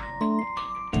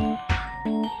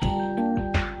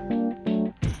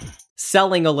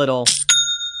 Selling a little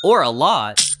or a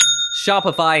lot,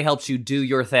 Shopify helps you do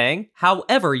your thing,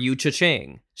 however you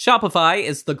cha-ching. Shopify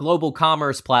is the global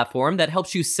commerce platform that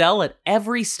helps you sell at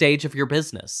every stage of your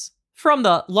business. From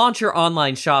the launch your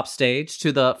online shop stage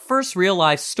to the first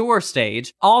real-life store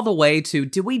stage, all the way to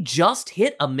did we just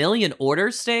hit 1 million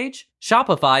orders stage?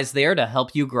 Shopify's there to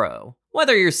help you grow.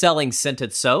 Whether you're selling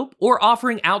scented soap or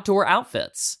offering outdoor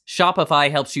outfits, Shopify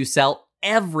helps you sell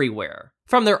everywhere.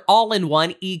 From their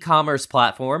all-in-one e-commerce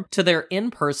platform to their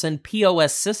in-person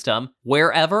POS system,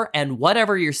 wherever and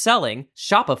whatever you're selling,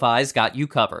 Shopify's got you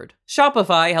covered.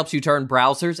 Shopify helps you turn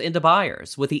browsers into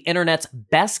buyers with the internet's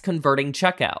best converting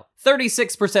checkout,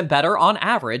 36% better on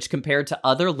average compared to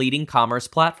other leading commerce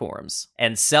platforms.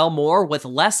 And sell more with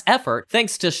less effort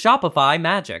thanks to Shopify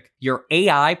Magic, your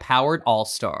AI-powered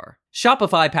all-star.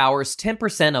 Shopify powers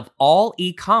 10% of all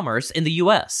e-commerce in the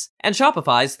US, and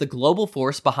Shopify's the global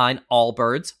force behind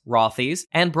Allbirds, Rothy's,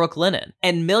 and Brooklinen,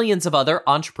 and millions of other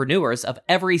entrepreneurs of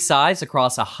every size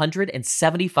across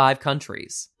 175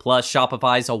 countries. Plus,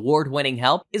 Shopify's award-winning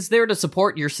help is there to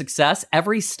support your success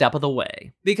every step of the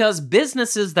way. Because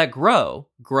businesses that grow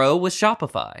with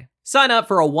Shopify. Sign up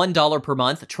for a $1 per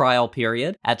month trial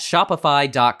period at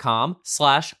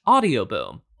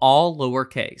shopify.com/audioboom, all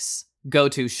lowercase. Go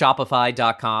to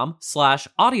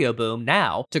shopify.com/audioboom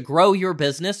now to grow your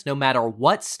business no matter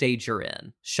what stage you're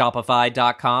in.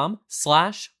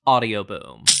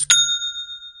 Shopify.com/audioboom.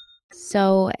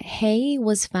 So Hay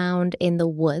was found in the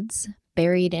woods,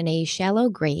 buried in a shallow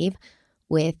grave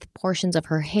with portions of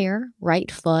her hair,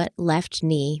 right foot, left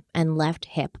knee, and left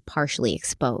hip partially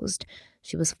exposed.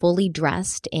 She was fully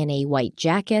dressed in a white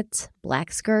jacket,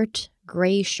 black skirt,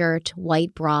 gray shirt,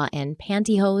 white bra, and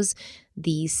pantyhose,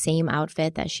 the same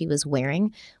outfit that she was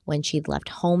wearing when she'd left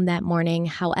home that morning.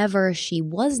 However, she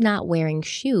was not wearing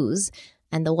shoes,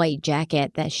 and the white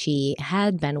jacket that she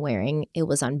had been wearing, it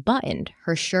was unbuttoned.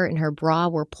 Her shirt and her bra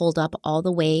were pulled up all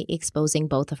the way, exposing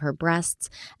both of her breasts,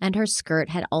 and her skirt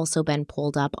had also been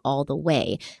pulled up all the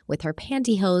way, with her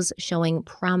pantyhose showing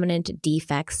prominent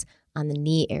defects on the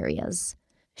knee areas.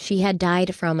 She had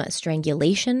died from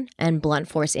strangulation, and blunt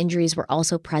force injuries were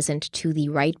also present to the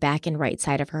right back and right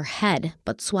side of her head,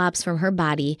 but swabs from her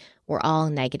body were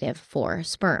all negative for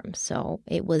sperm, so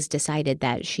it was decided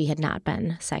that she had not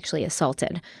been sexually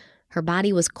assaulted. Her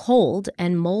body was cold,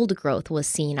 and mold growth was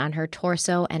seen on her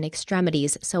torso and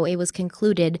extremities, so it was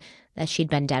concluded that she'd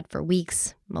been dead for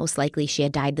weeks. Most likely she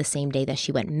had died the same day that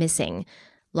she went missing.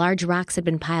 Large rocks had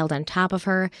been piled on top of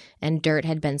her, and dirt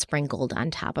had been sprinkled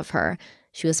on top of her.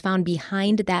 She was found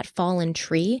behind that fallen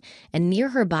tree, and near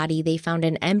her body they found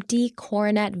an empty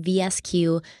Coronet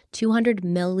VSQ 200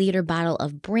 milliliter bottle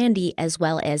of brandy as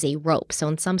well as a rope. So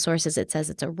in some sources it says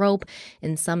it's a rope.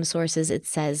 In some sources it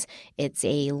says it's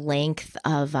a length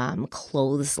of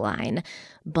clothesline.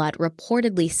 But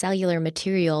reportedly cellular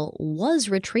material was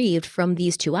retrieved from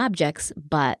these two objects,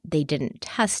 but they didn't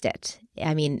test it.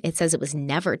 I mean, it says it was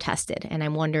never tested, and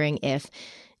I'm wondering if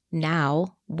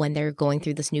now, when they're going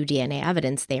through this new DNA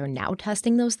evidence, they are now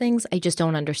testing those things. I just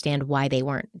don't understand why they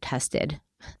weren't tested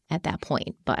at that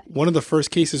point. But one of the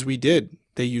first cases we did,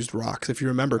 they used rocks. If you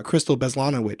remember, Crystal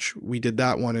Beslanowicz, we did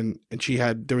that one, and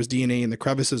there was DNA in the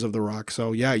crevices of the rock.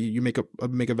 So yeah, you make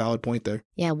a valid point there.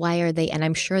 Yeah, why are they? And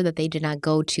I'm sure that they did not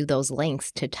go to those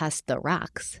lengths to test the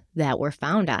rocks that were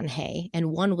found on Hay.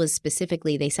 And one was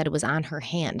specifically, they said it was on her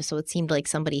hand. So it seemed like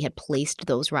somebody had placed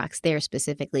those rocks there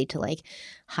specifically to like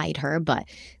hide her. But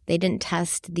they didn't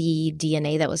test the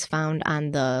DNA that was found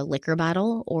on the liquor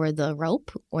bottle or the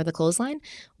rope or the clothesline.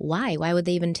 Why? Why would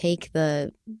they even take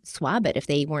the swab it if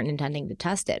they weren't intending to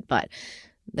test it? But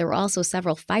there were also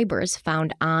several fibers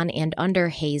found on and under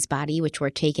Hay's body, which were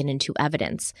taken into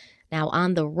evidence. Now,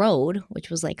 on the road, which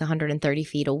was like 130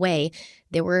 feet away,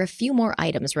 there were a few more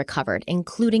items recovered,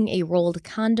 including a rolled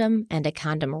condom and a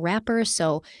condom wrapper.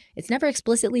 So it's never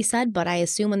explicitly said, but I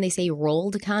assume when they say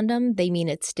rolled condom, they mean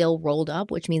it's still rolled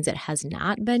up, which means it has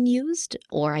not been used.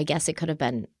 Or I guess it could have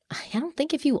been, I don't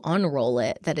think if you unroll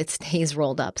it that it stays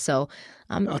rolled up. So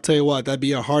I'll tell you what, that'd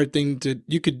be a hard thing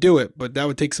you could do it, but that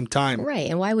would take some time. Right.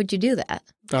 And why would you do that?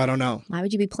 I don't know. Why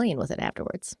would you be playing with it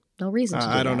afterwards? No reason to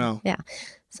do I don't that. know. Yeah.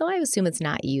 So I assume it's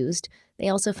not used. They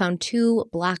also found 2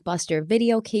 Blockbuster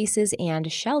video cases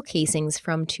and shell casings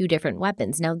from 2 different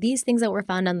weapons. Now, these things that were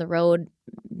found on the road,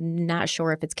 not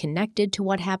sure if it's connected to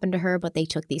what happened to her, but they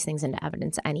took these things into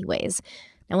evidence anyways.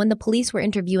 Now, when the police were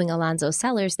interviewing Alonzo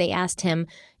Sellers, they asked him,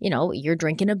 you're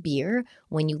drinking a beer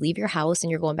when you leave your house and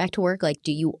you're going back to work. Like,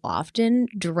 do you often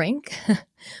drink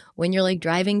when you're like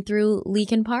driving through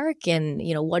Leakin Park? And,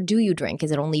 what do you drink?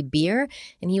 Is it only beer?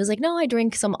 And he was like, no, I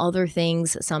drink some other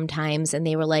things sometimes. And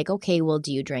they were like, okay, well,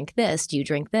 do you drink this? Do you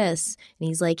drink this? And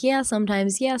he's like, yeah,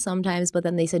 sometimes. But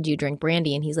then they said, do you drink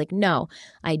brandy? And he's like, no,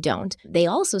 I don't. They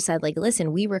also said, like,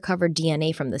 listen, we recovered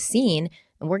DNA from the scene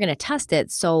and we're going to test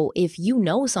it. So if you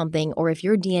know something, or if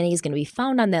your DNA is going to be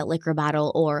found on that liquor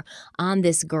bottle or on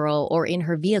this girl or in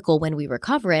her vehicle when we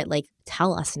recover it, like,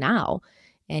 tell us now.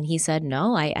 And he said,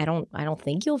 no, I don't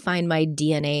think you'll find my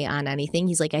DNA on anything.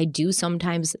 He's like, I do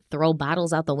sometimes throw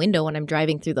bottles out the window when I'm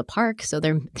driving through the park. So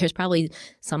there's probably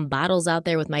some bottles out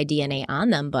there with my DNA on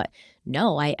them. But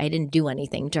no, I didn't do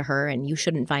anything to her, and you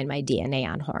shouldn't find my DNA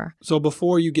on her. So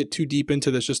before you get too deep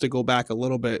into this, just to go back a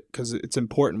little bit, because it's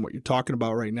important what you're talking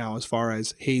about right now as far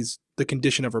as Hayes, the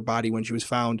condition of her body when she was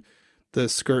found, the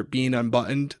skirt being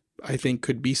unbuttoned, I think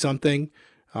could be something.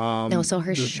 No, so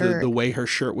her shirt. The way her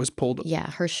shirt was pulled.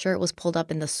 Yeah, her shirt was pulled up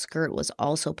and the skirt was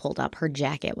also pulled up. Her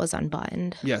jacket was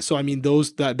unbuttoned. Yeah, so I mean,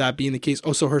 that being the case.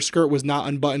 Oh, so her skirt was not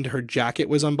unbuttoned. Her jacket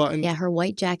was unbuttoned? Yeah, her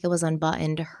white jacket was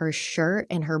unbuttoned. Her shirt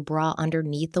and her bra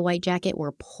underneath the white jacket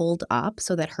were pulled up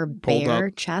so that her bare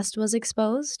chest was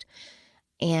exposed.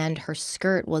 And her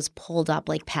skirt was pulled up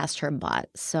like past her butt.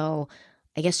 So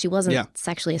I guess she wasn't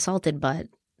sexually assaulted, but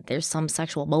there's some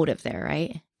sexual motive there,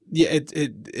 right? Yeah,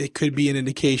 it could be an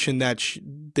indication that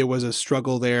there was a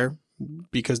struggle there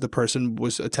because the person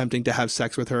was attempting to have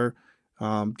sex with her.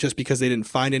 Just because they didn't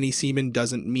find any semen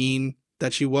doesn't mean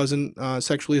that she wasn't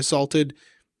sexually assaulted.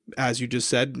 As you just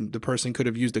said, the person could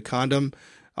have used a condom.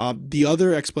 The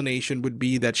other explanation would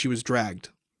be that she was dragged.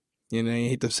 I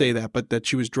hate to say that, but that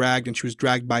she was dragged, and she was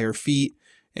dragged by her feet.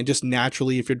 And just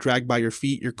naturally, if you're dragged by your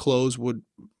feet, your clothes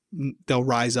they'll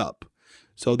rise up.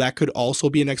 So that could also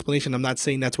be an explanation. I'm not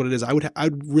saying that's what it is.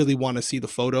 I'd really want to see the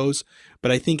photos, but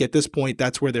I think at this point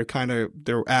that's where they're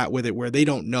at with it, where they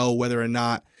don't know whether or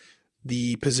not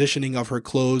the positioning of her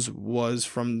clothes was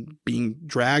from being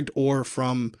dragged or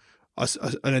from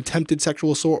an attempted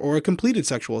sexual assault or a completed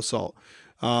sexual assault.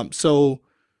 So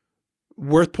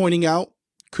worth pointing out,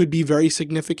 could be very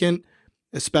significant,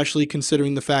 especially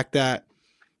considering the fact that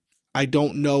I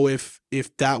don't know if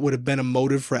that would have been a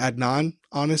motive for Adnan,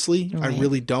 honestly. Right. I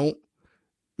really don't.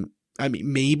 I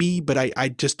mean, maybe, but I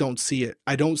just don't see it.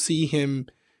 I don't see him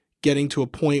getting to a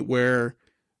point where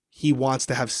he wants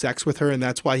to have sex with her and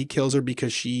that's why he kills her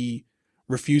because she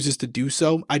refuses to do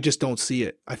so. I just don't see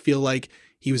it. I feel like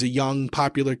he was a young,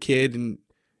 popular kid and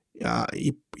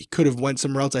he could have went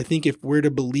somewhere else. I think if we're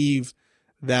to believe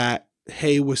that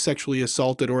Hay was sexually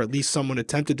assaulted, or at least someone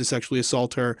attempted to sexually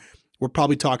assault her, we're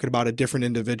probably talking about a different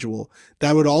individual.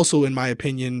 That would also, in my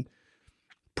opinion,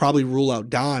 probably rule out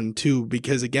Don too,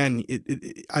 because again,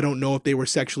 I don't know if they were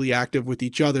sexually active with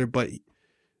each other, but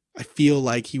I feel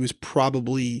like he was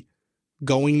probably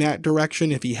going that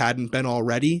direction if he hadn't been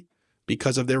already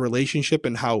because of their relationship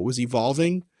and how it was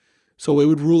evolving. So it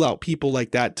would rule out people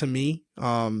like that to me.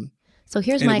 So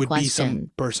here's my question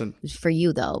some person for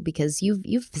you though, because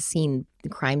you've seen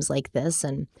crimes like this,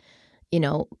 and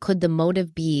could the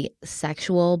motive be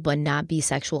sexual but not be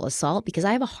sexual assault? Because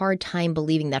I have a hard time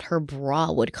believing that her bra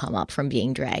would come up from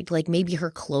being dragged. Like maybe her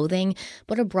clothing,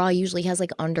 but a bra usually has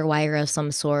like underwire of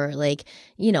some sort. Like,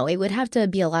 it would have to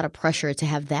be a lot of pressure to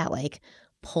have that like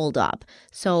pulled up.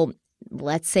 So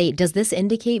let's say, does this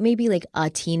indicate maybe like a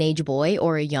teenage boy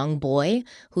or a young boy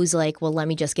who's like, well, let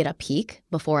me just get a peek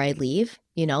before I leave?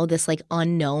 This like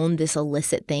unknown, this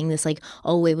illicit thing, this like,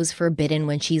 oh, it was forbidden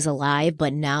when she's alive,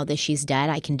 but now that she's dead,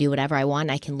 I can do whatever I want.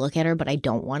 I can look at her, but I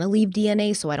don't want to leave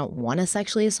DNA, so I don't want to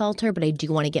sexually assault her, but I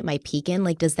do want to get my peek in.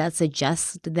 Like, does that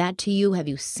suggest that to you? Have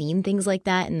you seen things like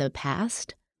that in the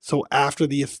past? So after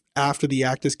the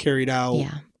act is carried out,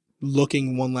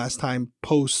 looking one last time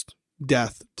post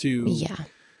death to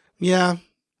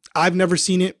I've never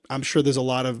seen it. I'm sure there's a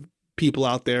lot of people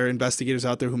out there, investigators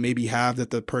out there who maybe have,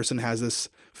 that the person has this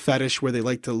fetish where they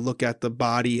like to look at the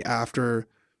body after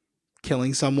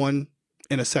killing someone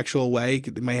in a sexual way.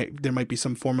 There might be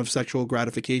some form of sexual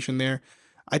gratification there.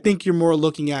 I think you're more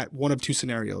looking at one of two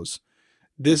scenarios.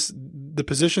 The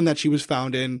position that she was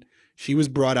found in, she was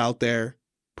brought out there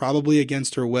probably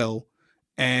against her will,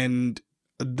 and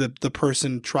the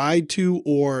person tried to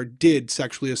or did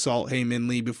sexually assault Hae Min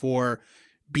Lee before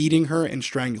beating her and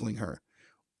strangling her.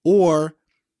 Or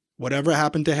whatever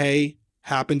happened to Hae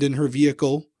happened in her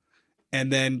vehicle,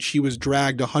 and then she was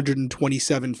dragged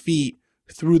 127 feet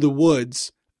through the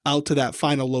woods out to that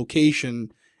final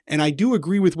location. And I do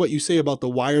agree with what you say about the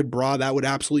wired bra. That would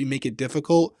absolutely make it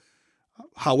difficult.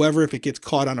 However, if it gets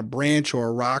caught on a branch or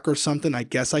a rock or something, I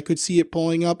guess I could see it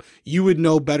pulling up. You would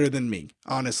know better than me.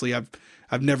 Honestly,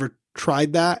 I've never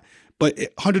tried that, but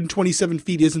 127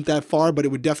 feet isn't that far, but it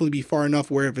would definitely be far enough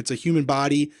where if it's a human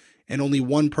body and only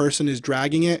one person is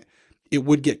dragging it, it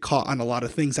would get caught on a lot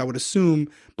of things, I would assume.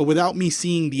 But without me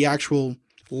seeing the actual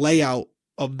layout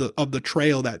of the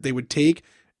trail that they would take,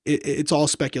 it's all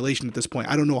speculation at this point.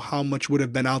 I don't know how much would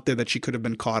have been out there that she could have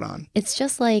been caught on. It's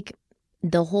just like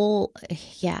the whole,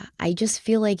 I just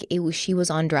feel like she was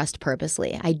undressed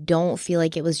purposely. I don't feel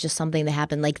like it was just something that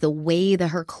happened. Like the way that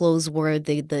her clothes were,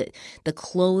 the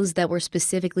clothes that were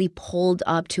specifically pulled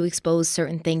up to expose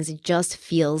certain things, it just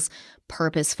feels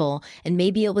purposeful. And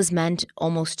maybe it was meant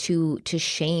almost to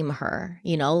shame her,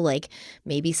 like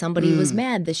maybe somebody was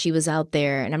mad that she was out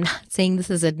there. And I'm not saying this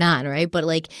is Adnan, right? But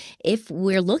like if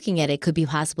we're looking at it, could be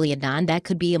possibly Adnan, that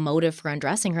could be a motive for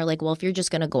undressing her. Like, well, if you're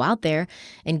just going to go out there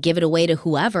and give it away to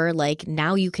whoever, like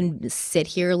now you can sit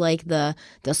here like the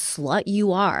slut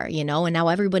you are, and now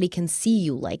everybody can see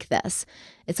you like this.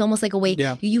 It's almost like a way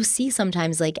you see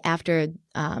sometimes, like after.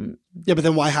 But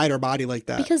then why hide her body like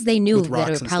that? Because they knew that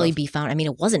it would probably be found. I mean,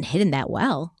 it wasn't hidden that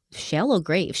well. Shallow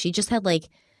grave. She just had like,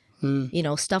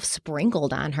 stuff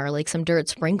sprinkled on her, like some dirt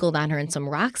sprinkled on her and some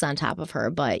rocks on top of her.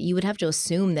 But you would have to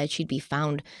assume that she'd be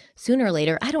found sooner or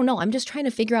later. I don't know. I'm just trying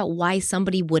to figure out why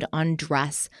somebody would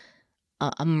undress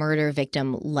a murder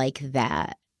victim like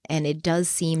that. And it does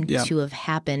seem to have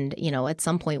happened, at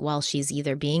some point while she's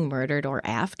either being murdered or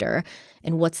after.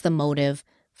 And what's the motive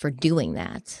for doing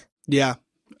that? Yeah,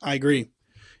 I agree.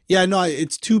 Yeah, no,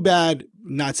 it's too bad.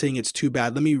 Not saying it's too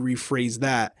bad. Let me rephrase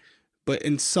that. But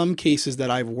in some cases that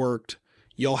I've worked,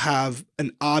 you'll have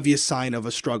an obvious sign of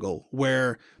a struggle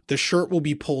where the shirt will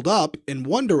be pulled up in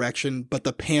one direction, but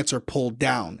the pants are pulled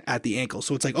down at the ankle.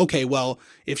 So it's like, okay, well,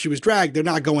 if she was dragged, they're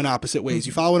not going opposite ways.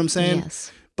 You follow what I'm saying?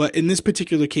 Yes. But in this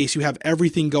particular case, you have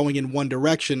everything going in one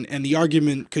direction, and the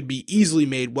argument could be easily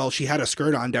made, well, she had a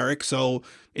skirt on, Derek, so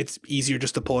it's easier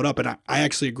just to pull it up. And I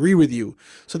actually agree with you.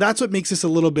 So that's what makes this a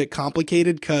little bit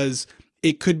complicated, because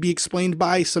it could be explained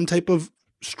by some type of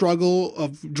struggle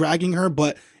of dragging her,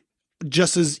 but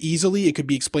just as easily it could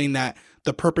be explained that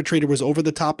the perpetrator was over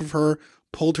the top of her,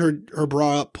 pulled her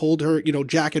bra up, pulled her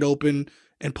jacket open,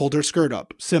 and pulled her skirt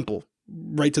up. Simple.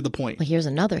 right to the point. Well, here's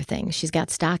another thing. She's got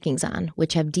stockings on,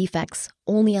 which have defects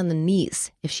only on the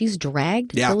knees. If she's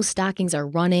dragged, those stockings are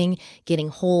running, getting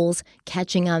holes,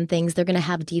 catching on things. They're going to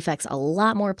have defects a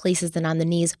lot more places than on the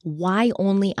knees. Why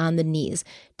only on the knees?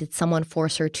 Did someone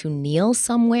force her to kneel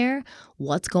somewhere?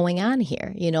 What's going on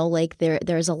here? You know, like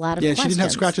there's a lot of questions. She didn't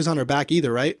have scratches on her back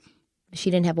either, right?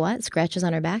 She didn't have what? Scratches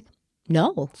on her back?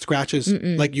 No. Scratches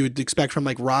like you would expect from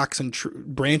like rocks and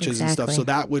branches and stuff. So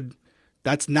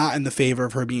that's not in the favor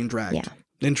of her being dragged. Yeah.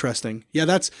 Interesting. Yeah,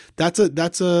 that's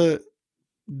a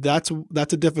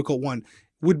difficult one.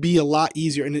 Would be a lot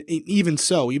easier, and even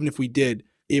so, even if we did,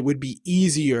 it would be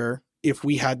easier if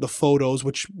we had the photos,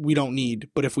 which we don't need,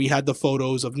 but if we had the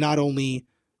photos of not only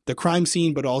the crime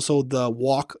scene but also the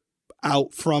walk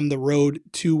out from the road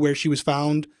to where she was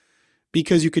found,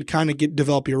 because you could kind of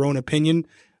develop your own opinion.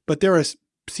 But there are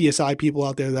CSI people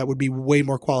out there that would be way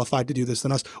more qualified to do this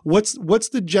than us. What's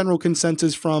the general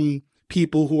consensus from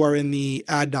people who are in the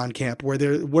Adnan camp? What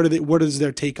is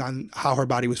their take on how her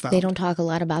body was found? They don't talk a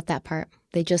lot about that part.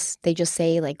 They just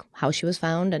say like how she was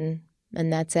found and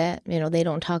that's it. You know, they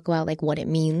don't talk about like what it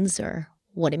means or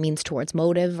what it means towards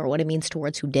motive or what it means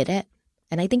towards who did it.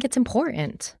 And I think it's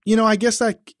important. You know, I guess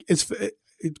that it's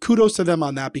kudos to them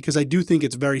on that, because I do think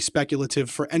it's very speculative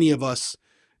for any of us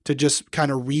to just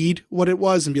kind of read what it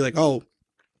was and be like, oh,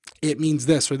 it means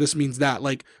this or this means that.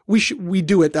 Like we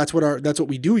do it. That's what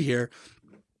we do here.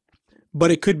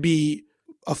 But it could be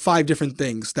 5 different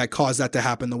things that caused that to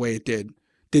happen the way it did.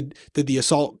 Did the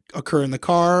assault occur in the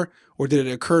car, or did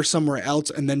it occur somewhere else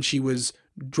and then she was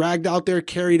dragged out there,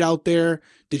 carried out there?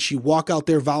 Did she walk out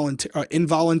there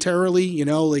involuntarily? You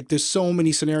know, like there's so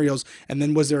many scenarios. And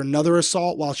then was there another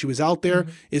assault while she was out there?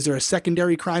 Mm-hmm. Is there a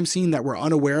secondary crime scene that we're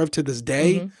unaware of to this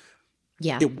day? Mm-hmm.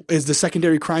 Yeah. Is the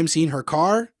secondary crime scene her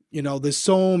car? You know, there's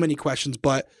so many questions,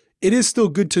 but it is still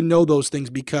good to know those things,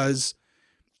 because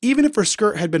even if her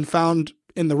skirt had been found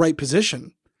in the right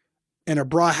position and her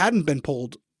bra hadn't been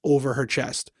pulled over her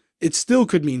chest, it still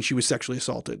could mean she was sexually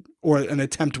assaulted or an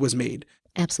attempt was made.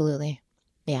 Absolutely.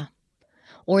 Yeah.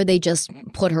 Or they just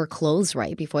put her clothes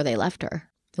right before they left her.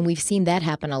 And we've seen that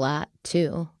happen a lot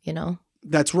too, you know?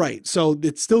 That's right. So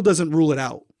it still doesn't rule it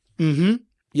out. Mm-hmm.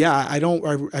 Yeah,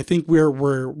 I think we're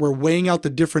weighing out the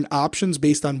different options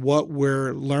based on what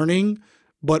we're learning,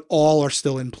 but all are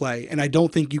still in play. And I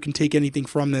don't think you can take anything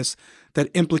from this that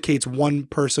implicates one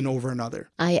person over another.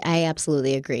 I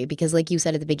absolutely agree, because like you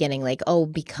said at the beginning, like, oh,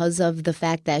 because of the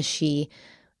fact that she,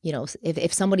 you know,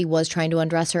 if somebody was trying to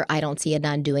undress her, I don't see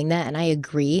Adnan doing that. And I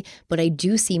agree. But I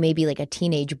do see maybe like a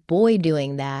teenage boy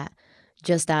doing that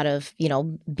just out of, you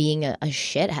know, being a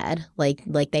shithead like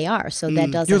they are. So that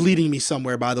doesn't. You're leading me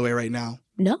somewhere, by the way, right now.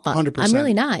 No, 100%. I'm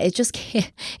really not. It just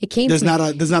it came. There's not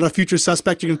a future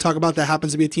suspect you're going to talk about that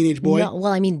happens to be a teenage boy. No,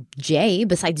 well, I mean, Jay,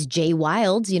 besides Jay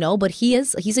Wilds, you know, but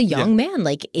he's a young man.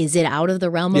 Like, is it out of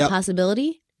the realm of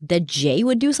possibility that Jay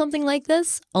would do something like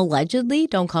this? Allegedly,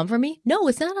 don't come for me. No,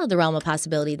 it's not out of the realm of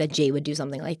possibility that Jay would do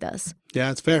something like this.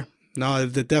 Yeah, it's fair. No,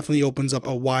 that definitely opens up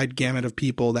a wide gamut of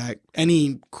people that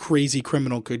any crazy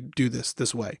criminal could do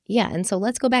this way. Yeah, and so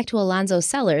let's go back to Alonzo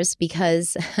Sellers,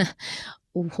 because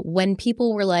when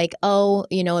people were like, oh,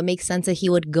 you know, it makes sense that he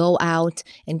would go out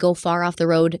and go far off the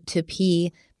road to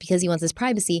pee because he wants his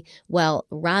privacy. Well,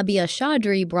 Rabia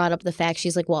Chaudhry brought up the fact,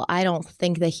 she's like, well, I don't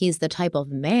think that he's the type of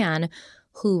man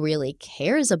who really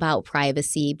cares about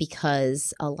privacy,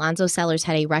 because Alonzo Sellers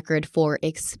had a record for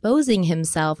exposing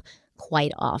himself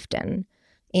quite often.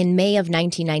 In May of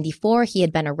 1994, he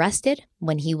had been arrested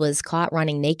when he was caught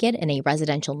running naked in a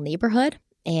residential neighborhood.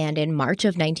 And in March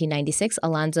of 1996,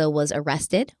 Alonzo was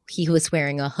arrested. He was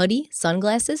wearing a hoodie,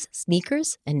 sunglasses,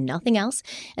 sneakers, and nothing else.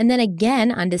 And then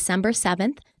again on December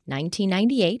 7th,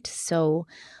 1998, so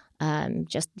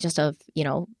just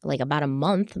about a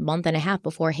month and a half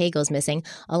before Hay goes missing,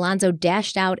 Alonzo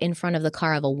dashed out in front of the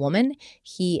car of a woman.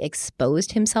 He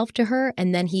exposed himself to her,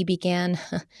 and then he began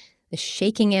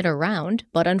shaking it around.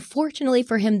 But unfortunately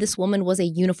for him, this woman was a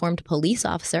uniformed police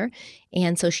officer,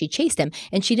 and so she chased him.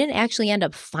 And she didn't actually end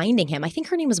up finding him. I think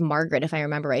her name was Margaret, if I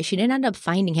remember right. She didn't end up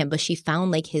finding him, but she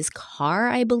found like his car,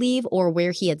 I believe, or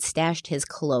where he had stashed his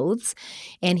clothes.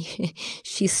 And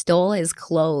she stole his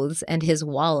clothes and his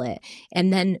wallet.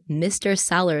 And then Mr.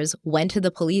 Sellers went to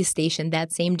the police station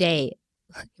that same day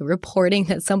reporting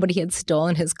that somebody had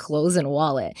stolen his clothes and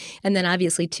wallet. And then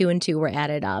obviously 2 and 2 were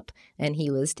added up and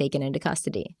he was taken into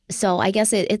custody. So I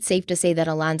guess it's safe to say that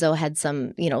Alonzo had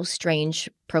some, strange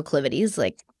proclivities.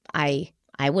 Like I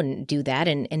I wouldn't do that.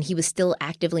 And he was still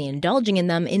actively indulging in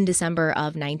them in December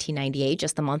of 1998,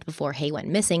 just the month before Hay went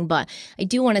missing. But I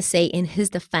do want to say in his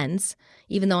defense,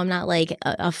 even though I'm not like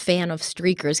a fan of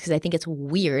streakers because I think it's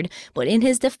weird, but in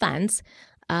his defense,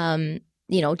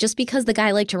 just because the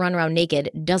guy liked to run around naked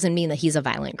doesn't mean that he's a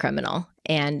violent criminal.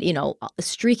 And,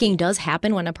 streaking does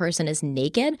happen when a person is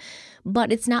naked,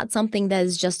 but it's not something that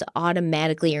is just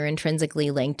automatically or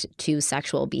intrinsically linked to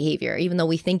sexual behavior, even though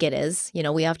we think it is.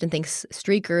 We often think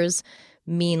streakers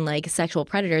mean like sexual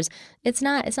predators. It's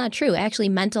not true. Actually,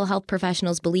 mental health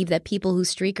professionals believe that people who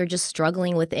streak are just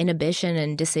struggling with inhibition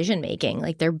and decision making.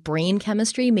 Like their brain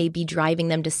chemistry may be driving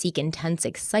them to seek intense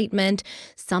excitement.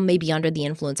 Some may be under the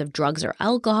influence of drugs or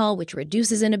alcohol, which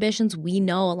reduces inhibitions. We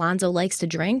know Alonzo likes to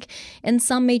drink, and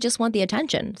some may just want the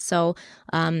attention. So,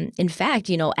 in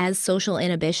fact, as social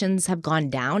inhibitions have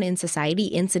gone down in society,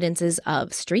 incidences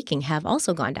of streaking have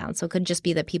also gone down. So it could just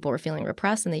be that people are feeling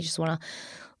repressed and they just want to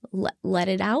let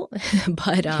it out.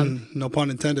 But no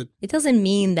pun intended. It doesn't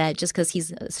mean that just because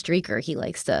he's a streaker, he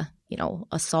likes to,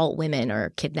 assault women or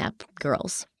kidnap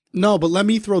girls. No, but let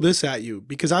me throw this at you,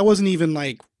 because I wasn't even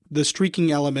like, the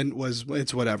streaking element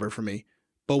it's whatever for me.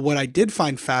 But what I did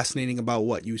find fascinating about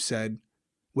what you said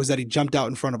was that he jumped out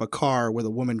in front of a car with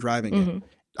a woman driving it.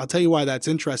 I'll tell you why that's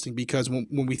interesting, because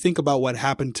when we think about what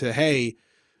happened to Hay,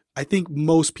 I think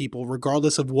most people,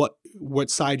 regardless of what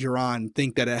side you're on,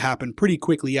 think that it happened pretty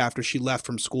quickly after she left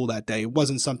from school that day. It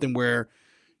wasn't something where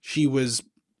she was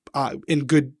in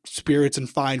good spirits and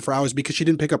fine for hours, because she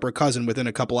didn't pick up her cousin within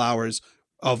a couple hours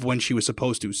of when she was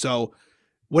supposed to. So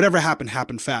whatever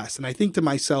happened fast. And I think to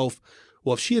myself,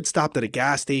 well, if she had stopped at a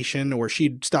gas station or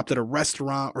she'd stopped at a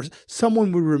restaurant, or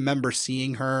someone would remember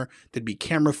seeing her, there'd be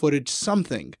camera footage,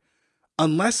 something.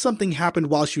 Unless something happened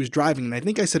while she was driving. And I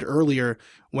think I said earlier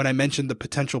when I mentioned the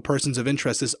potential persons of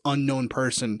interest, this unknown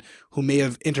person who may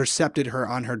have intercepted her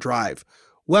on her drive.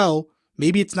 Well,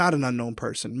 maybe it's not an unknown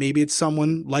person. Maybe it's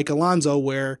someone like Alonzo,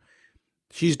 where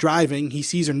she's driving, he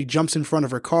sees her and he jumps in front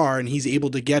of her car and he's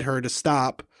able to get her to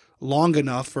stop long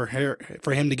enough for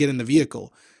him to get in the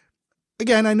vehicle.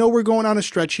 Again, I know we're going on a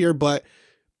stretch here, but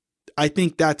I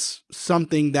think that's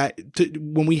something that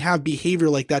when we have behavior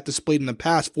like that displayed in the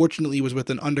past, fortunately it was with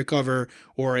an undercover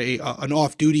or an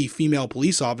off-duty female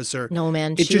police officer. No,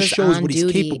 man, it she just was shows on what he's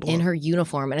duty capable in of. her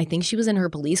uniform, and I think she was in her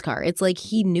police car. It's like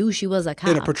he knew she was a cop.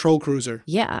 In a patrol cruiser.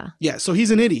 Yeah. Yeah, so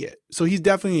he's an idiot. So he's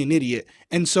definitely an idiot.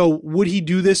 And so would he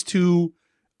do this to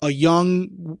a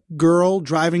young girl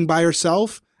driving by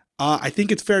herself? I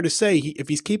think it's fair to say if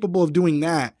he's capable of doing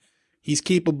that, he's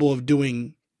capable of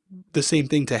doing the same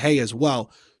thing to Hay as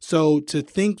well. So to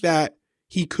think that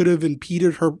he could have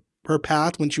impeded her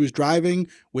path when she was driving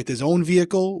with his own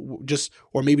vehicle,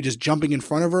 or maybe just jumping in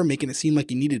front of her, making it seem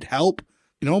like he needed help.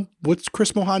 What's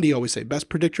Chris Mohandi always say? Best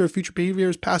predictor of future behavior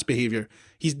is past behavior.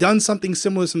 He's done something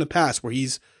similar in the past where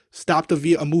he's stopped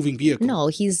a moving vehicle. No,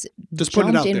 he's just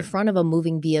jumped in front of a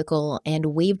moving vehicle and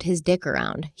waved his dick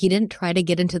around. He didn't try to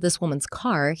get into this woman's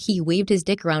car. He waved his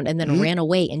dick around and then ran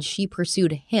away, and she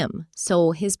pursued him.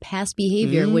 So his past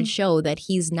behavior would show that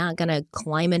he's not going to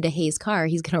climb into Hay's car.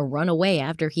 He's going to run away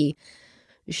after he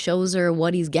shows her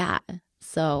what he's got.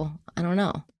 So I don't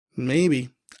know. Maybe.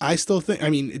 I still think,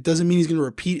 it doesn't mean he's going to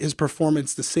repeat his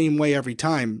performance the same way every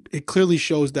time. It clearly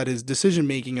shows that his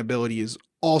decision-making ability is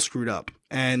all screwed up.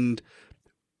 And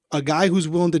a guy who's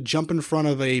willing to jump in front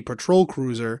of a patrol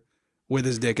cruiser with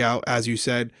his dick out, as you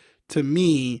said, to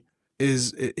me,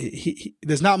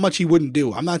 there's not much he wouldn't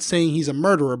do. I'm not saying he's a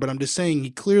murderer, but I'm just saying he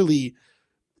clearly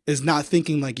is not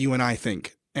thinking like you and I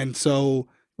think. And so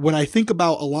when I think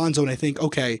about Alonzo and I think,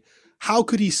 okay, how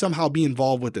could he somehow be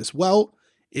involved with this? Well,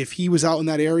 if he was out in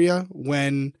that area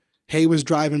when Hay was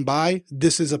driving by,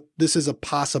 this is a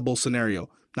possible scenario.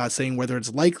 Not saying whether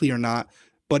it's likely or not,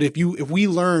 but if we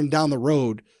learn down the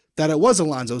road that it was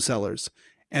Alonzo Sellers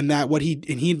and that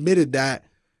he admitted that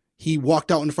he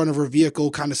walked out in front of her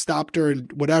vehicle, kind of stopped her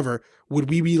and whatever, would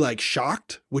we be like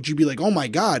shocked? Would you be like, oh my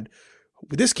God,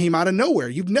 this came out of nowhere.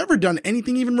 You've never done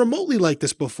anything even remotely like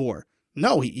this before.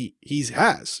 No, he's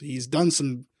done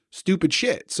some stupid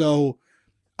shit. So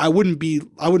I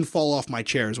wouldn't fall off my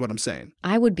chair is what I'm saying.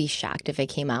 I would be shocked if it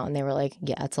came out and they were like,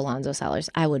 yeah, it's Alonzo Sellers.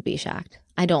 I would be shocked.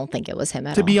 I don't think it was him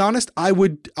at all. To be honest, I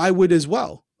would as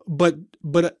well. But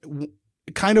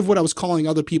kind of what I was calling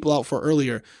other people out for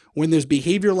earlier, when there's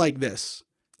behavior like this,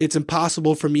 it's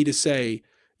impossible for me to say,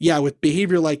 yeah, with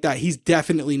behavior like that, he's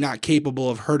definitely not capable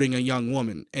of hurting a young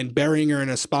woman and burying her in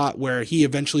a spot where he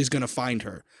eventually is going to find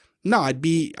her. No,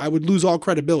 I would lose all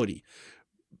credibility,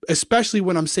 especially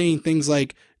when I'm saying things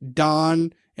like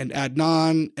Don and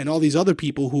Adnan and all these other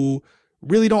people who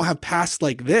really don't have pasts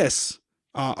like this,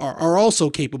 are also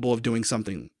capable of doing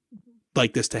something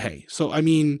like this to Hay. So, I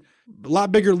mean, a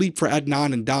lot bigger leap for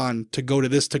Adnan and Don to go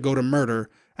to murder,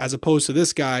 as opposed to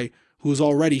this guy who's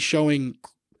already showing,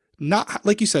 not,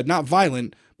 like you said, not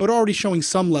violent, but already showing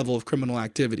some level of criminal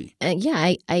activity.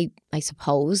 Yeah, I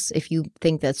suppose if you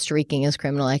think that streaking is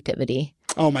criminal activity.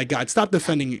 Oh my God, stop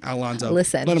defending Alonzo.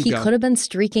 Listen, Let him he go. could have been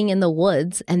streaking in the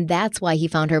woods, and that's why he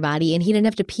found her body, and he didn't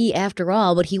have to pee after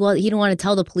all, but he didn't want to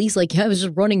tell the police, like, yeah, I was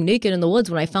just running naked in the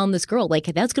woods when I found this girl. Like,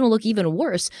 that's going to look even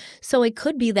worse. So it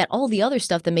could be that all the other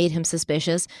stuff that made him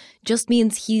suspicious just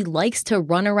means he likes to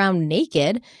run around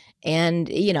naked, and,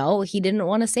 you know, he didn't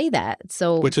want to say that.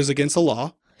 So, Which is against the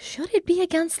law. Should it be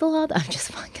against the law? I'm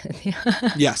just fucking.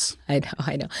 Yes. I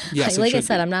know. Yes, like I should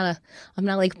said, be. I'm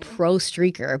not like pro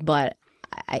streaker, but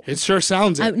It sure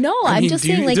sounds it. I'm just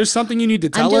saying, like, is there something you need to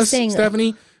tell us,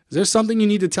 Stephanie? Is there something you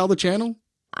need to tell the channel?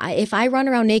 If I run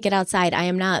around naked outside, I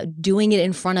am not doing it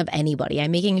in front of anybody.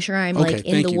 I'm making sure I'm like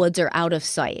in the woods or out of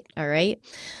sight. All right.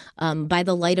 By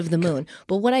the light of the moon.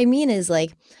 But what I mean is,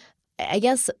 like, I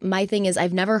guess my thing is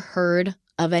I've never heard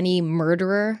of any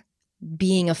murderer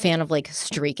being a fan of like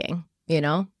streaking, you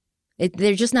know,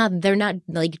 they're not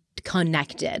like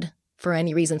connected for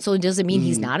any reason. So does it mean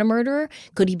he's not a murderer?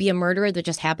 Could he be a murderer that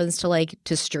just happens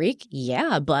to streak?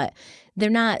 Yeah, but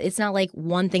they're not. It's not like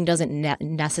one thing doesn't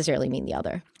necessarily mean the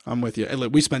other. I'm with you. Hey,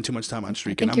 look, we spend too much time on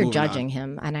streaking. I think you're judging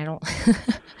him, and I don't.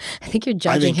 I think you're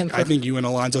judging him. I think you and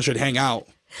Alonzo should hang out.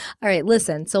 All right,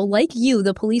 listen. So like you,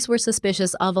 the police were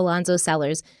suspicious of Alonzo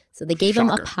Sellers, so they gave him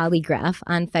a polygraph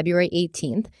on February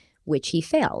 18th, which he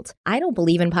failed. I don't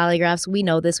believe in polygraphs. We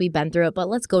know this. We've been through it, but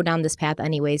let's go down this path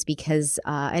anyways because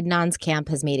Adnan's camp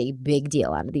has made a big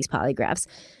deal out of these polygraphs.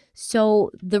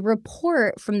 So the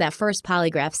report from that first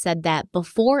polygraph said that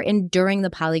before and during the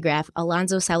polygraph,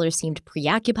 Alonzo Sellers seemed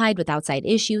preoccupied with outside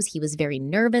issues. He was very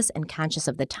nervous and conscious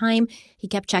of the time. He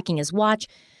kept checking his watch.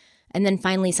 And then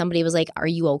finally somebody was like, are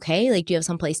you okay? Like, do you have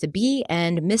someplace to be?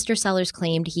 And Mr. Sellers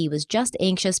claimed he was just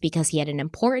anxious because he had an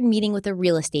important meeting with a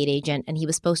real estate agent and he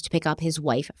was supposed to pick up his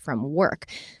wife from work.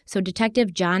 So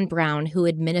Detective John Brown, who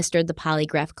administered the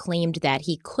polygraph, claimed that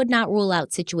he could not rule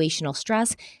out situational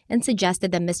stress and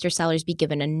suggested that Mr. Sellers be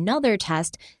given another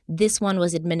test. This one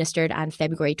was administered on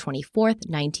February 24th,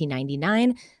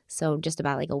 1999. So just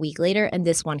about like a week later. And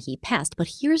this one he passed. But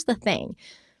here's the thing.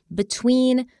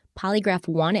 Between Polygraph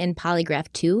 1 and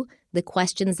Polygraph 2, the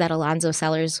questions that Alonzo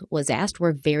Sellers was asked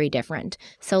were very different.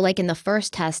 So like in the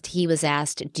first test, he was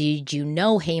asked, did you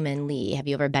know Heyman Lee? Have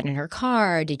you ever been in her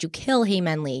car? Did you kill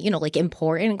Heyman Lee? You know, like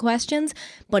important questions.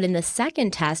 But in the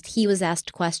second test, he was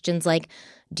asked questions like,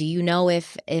 do you know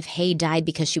if Hay died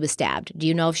because she was stabbed? Do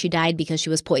you know if she died because she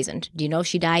was poisoned? Do you know if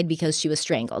she died because she was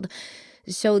strangled?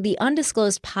 So the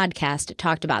Undisclosed podcast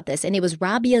talked about this, and it was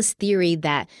Rabia's theory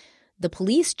that the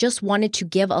police just wanted to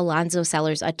give Alonzo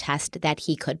Sellers a test that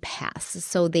he could pass.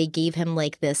 So they gave him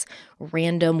like this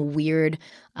random weird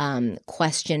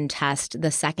question test the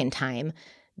second time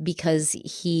because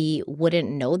he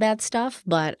wouldn't know that stuff.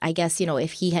 But I guess, you know,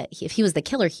 if he was the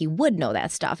killer, he would know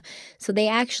that stuff. So they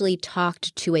actually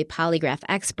talked to a polygraph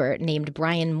expert named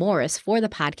Brian Morris for the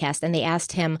podcast, and they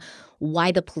asked him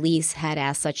why the police had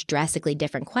asked such drastically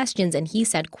different questions. And he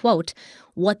said, quote,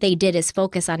 what they did is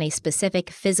focus on a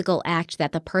specific physical act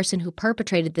that the person who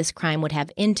perpetrated this crime would have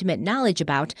intimate knowledge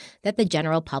about that the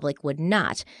general public would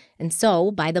not. And so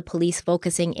by the police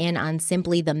focusing in on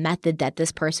simply the method that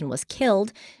this person was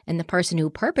killed and the person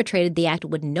who perpetrated the act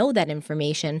would know that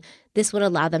information, this would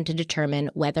allow them to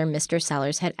determine whether Mr.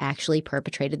 Sellers had actually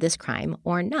perpetrated this crime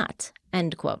or not.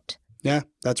 End quote. Yeah,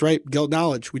 that's right. Guilt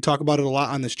knowledge. We talk about it a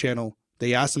lot on this channel.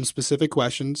 They ask them specific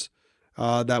questions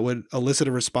that would elicit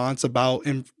a response about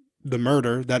the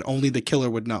murder that only the killer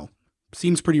would know.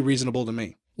 Seems pretty reasonable to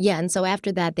me. Yeah, and so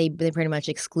after that, they pretty much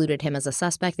excluded him as a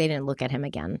suspect. They didn't look at him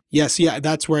again. Yes, yeah,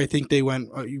 that's where I think they went,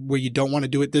 where you don't want to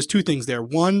do it. There's two things there.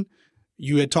 One,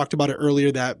 you had talked about it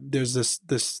earlier that there's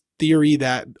this theory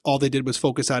that all they did was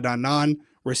focus on Adnan.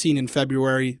 We're seeing in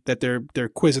February that they're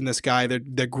quizzing this guy.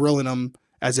 They're grilling him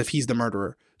as if he's the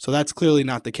murderer. So that's clearly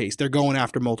not the case. They're going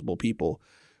after multiple people.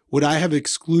 Would I have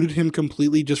excluded him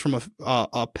completely just from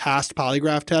a past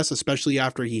polygraph test, especially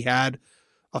after he had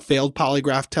a failed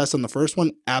polygraph test on the first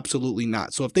one? Absolutely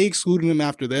not. So if they excluded him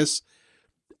after this,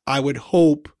 I would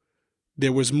hope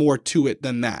there was more to it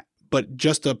than that. But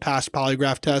just a past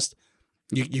polygraph test,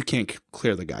 you can't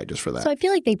clear the guy just for that. So I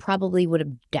feel like they probably would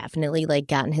have definitely like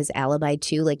gotten his alibi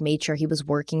too, like made sure he was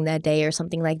working that day or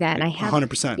something like that. And I have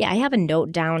 100%. Yeah, I have a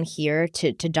note down here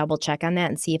to double check on that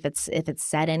and see if it's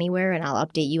said anywhere, and I'll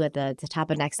update you at the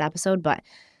top of next episode. But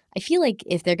I feel like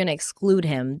if they're going to exclude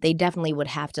him, they definitely would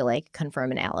have to like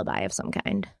confirm an alibi of some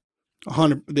kind.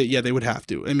 Yeah, they would have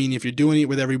to. I mean, if you're doing it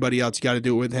with everybody else, you got to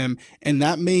do it with him. And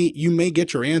you may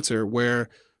get your answer where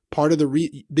part of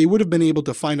they would have been able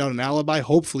to find out an alibi,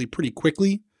 hopefully pretty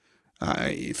quickly.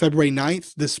 February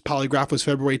 9th, this polygraph was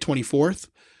February 24th.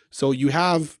 So you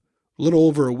have a little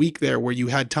over a week there where you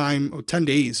had time, 10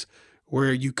 days,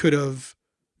 where you could have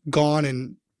gone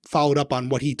and followed up on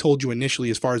what he told you initially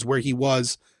as far as where he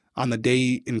was on the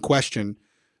day in question.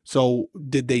 So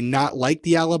did they not like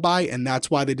the alibi and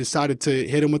that's why they decided to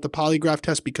hit him with the polygraph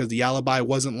test because the alibi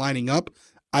wasn't lining up?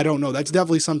 I don't know. That's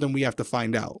definitely something we have to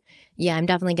find out. Yeah, I'm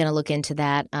definitely going to look into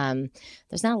that.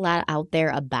 There's not a lot out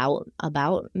there about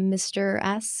Mr.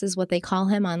 S is what they call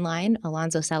him online,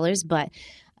 Alonzo Sellers, but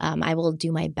I will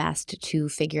do my best to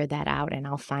figure that out and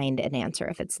I'll find an answer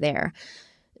if it's there.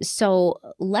 So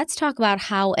let's talk about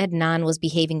how Adnan was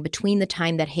behaving between the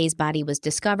time that Hayes' body was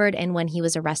discovered and when he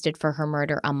was arrested for her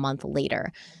murder a month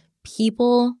later.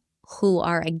 People who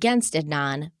are against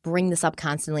Adnan bring this up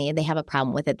constantly and they have a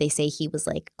problem with it. They say he was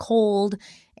like cold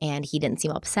and he didn't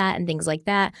seem upset and things like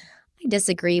that. I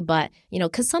disagree, but,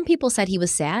 because some people said he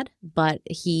was sad, but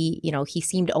he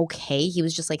seemed okay. He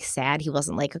was just like sad. He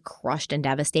wasn't like crushed and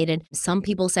devastated. Some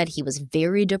people said he was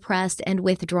very depressed and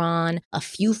withdrawn. A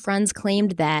few friends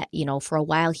claimed that, for a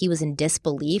while he was in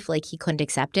disbelief, like he couldn't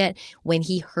accept it. When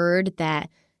he heard that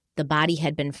the body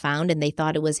had been found and they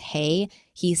thought it was Hay,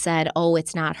 he said, "Oh,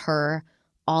 it's not her.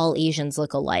 All Asians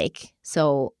look alike."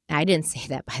 So I didn't say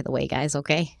that, by the way, guys,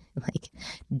 okay? Like,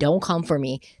 don't come for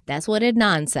me. That's what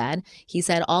Adnan said. He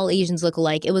said all Asians look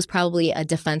alike. It was probably a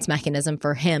defense mechanism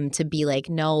for him to be like,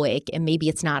 no, maybe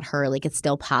it's not her. Like, it's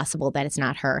still possible that it's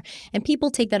not her. And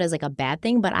people take that as like a bad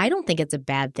thing, but I don't think it's a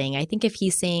bad thing. I think if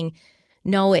he's saying,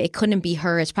 no, it couldn't be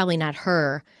her, it's probably not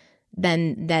her,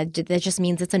 then that just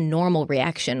means it's a normal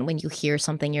reaction when you hear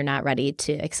something you're not ready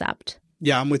to accept.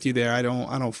 Yeah, I'm with you there. I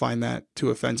don't find that too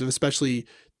offensive, especially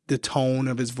the tone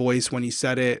of his voice when he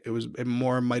said it. It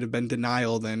more might have been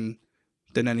denial than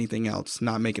anything else,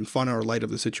 not making fun or light of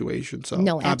the situation. So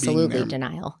no, absolutely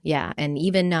denial. Yeah. And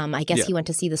even I guess he went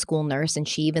to see the school nurse and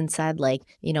she even said like,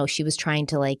 she was trying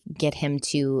to like get him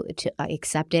to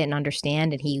accept it and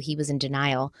understand. And he was in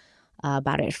denial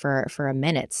about it for a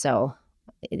minute. So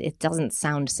it doesn't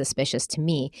sound suspicious to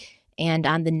me. And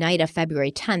on the night of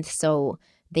February 10th, so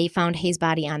they found Hayes'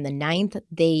 body on the 9th.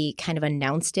 They kind of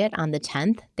announced it on the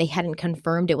 10th. They hadn't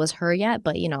confirmed it was her yet,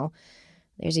 but,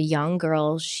 there's a young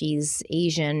girl. She's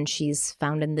Asian. She's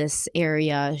found in this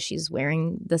area. She's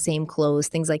wearing the same clothes,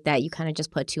 things like that. You kind of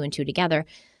just put two and two together.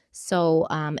 So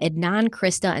Adnan,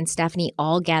 Krista, and Stephanie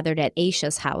all gathered at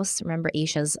Aisha's house. Remember,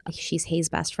 she's Hayes'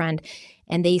 best friend.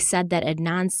 And they said that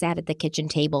Adnan sat at the kitchen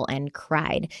table and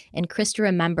cried. And Krista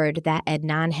remembered that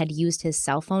Adnan had used his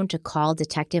cell phone to call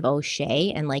Detective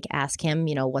O'Shea and like ask him,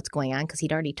 what's going on, because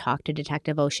he'd already talked to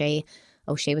Detective O'Shea.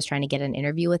 O'Shea was trying to get an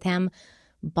interview with him.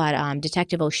 But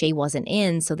Detective O'Shea wasn't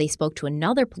in, so they spoke to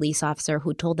another police officer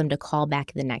who told them to call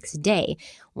back the next day.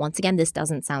 Once again, this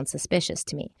doesn't sound suspicious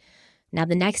to me. Now,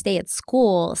 the next day at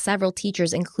school, several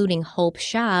teachers, including Hope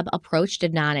Shab, approached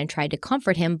Adnan and tried to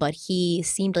comfort him, but he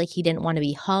seemed like he didn't want to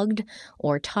be hugged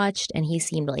or touched, and he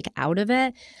seemed like out of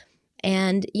it.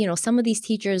 And, some of these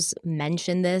teachers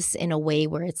mentioned this in a way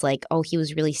where it's like, oh, he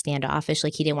was really standoffish,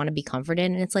 like he didn't want to be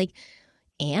comforted. And it's like,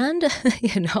 and,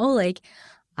 like,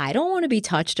 I don't want to be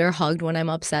touched or hugged when I'm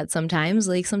upset sometimes.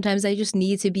 Like, sometimes I just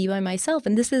need to be by myself.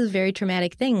 And this is a very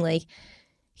traumatic thing. Like,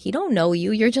 he don't know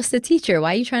you. You're just a teacher.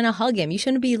 Why are you trying to hug him? You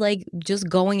shouldn't be like just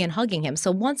going and hugging him.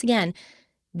 So once again,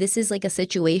 this is like a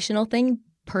situational thing,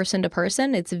 person to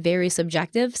person. It's very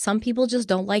subjective. Some people just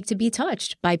don't like to be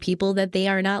touched by people that they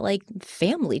are not like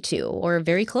family to or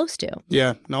very close to.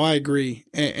 Yeah, no, I agree.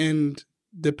 And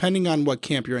depending on what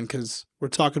camp you're in, because we're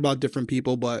talking about different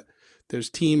people, but there's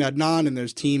Team Adnan and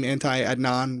there's Team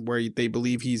Anti-Adnan, where they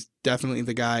believe he's definitely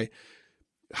the guy.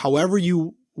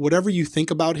 Whatever you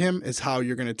think about him is how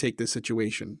you're going to take this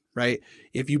situation, right?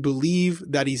 If you believe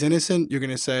that he's innocent, you're going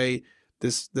to say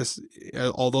this,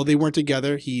 although they weren't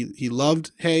together, he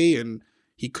loved Hay and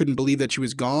he couldn't believe that she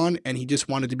was gone and he just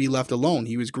wanted to be left alone.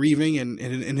 He was grieving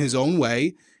in his own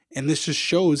way. And this just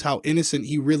shows how innocent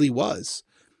he really was.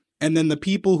 And then the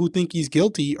people who think he's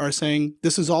guilty are saying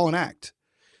this is all an act.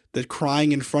 The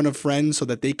crying in front of friends so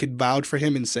that they could vouch for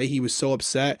him and say he was so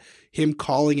upset, him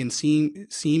calling and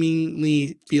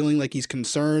seemingly feeling like he's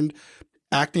concerned,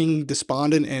 acting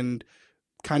despondent and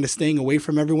kind of staying away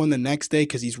from everyone the next day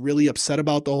because he's really upset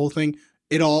about the whole thing.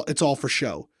 It's all for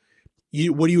show.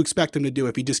 What do you expect him to do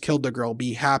if he just killed the girl?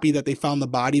 Be happy that they found the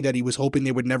body that he was hoping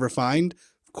they would never find?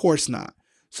 Of course not.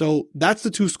 So that's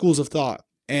the two schools of thought.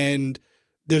 And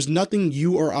there's nothing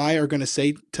you or I are going to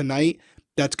say tonight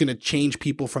that's going to change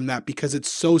people from that, because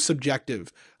it's so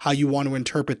subjective how you want to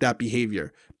interpret that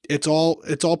behavior. It's all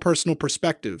personal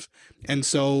perspective. And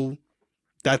so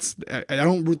I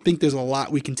don't think there's a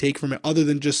lot we can take from it other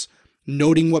than just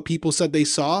noting what people said they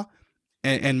saw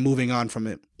and moving on from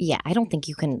it. Yeah, I don't think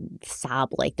you can sob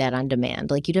like that on demand.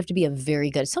 Like, you'd have to be a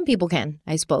very good, some people can,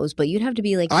 I suppose, but you'd have to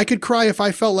be like. I could cry if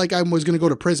I felt like I was going to go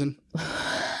to prison.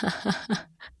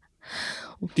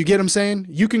 Do you get what I'm saying?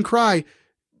 You can cry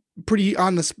pretty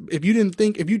on this. If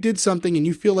you did something and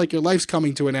you feel like your life's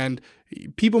coming to an end,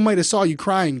 people might have saw you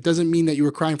crying. Doesn't mean that you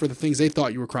were crying for the things they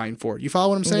thought you were crying for. You follow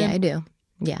what I'm saying? Yeah, I do.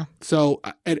 Yeah. So,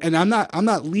 and I'm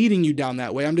not leading you down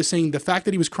that way. I'm just saying the fact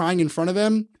that he was crying in front of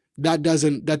them, that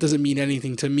doesn't mean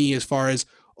anything to me as far as,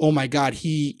 oh my God,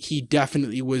 he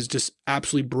definitely was just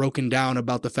absolutely broken down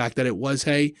about the fact that it was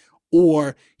hay,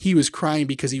 or he was crying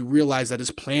because he realized that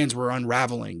his plans were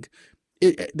unraveling.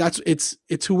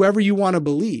 It's whoever you want to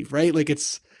believe, right? Like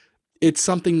it's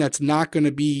something that's not going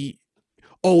to be,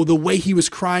 oh, the way he was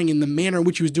crying and the manner in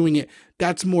which he was doing it,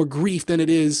 that's more grief than it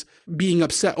is being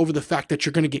upset over the fact that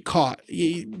you're going to get caught.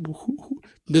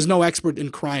 There's no expert in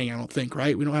crying, I don't think,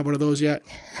 right? We don't have one of those yet.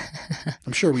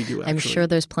 I'm sure we do, actually. I'm sure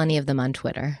there's plenty of them on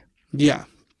Twitter. Yeah.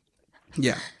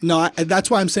 Yeah. No, that's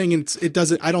why I'm saying it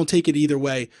doesn't, I don't take it either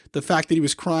way. The fact that he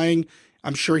was crying,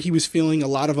 I'm sure he was feeling a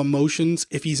lot of emotions.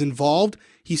 If he's involved,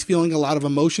 he's feeling a lot of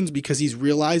emotions because he's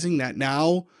realizing that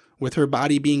now with her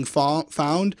body being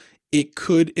found, it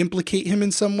could implicate him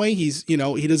in some way. He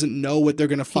doesn't know what they're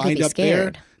going to find up there.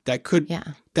 He's scared.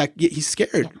 Yeah.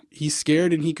 He's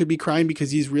scared, and he could be crying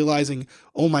because he's realizing,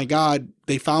 oh my God,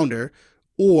 they found her.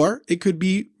 Or it could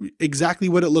be exactly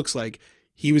what it looks like.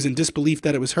 He was in disbelief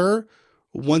that it was her.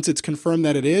 Once it's confirmed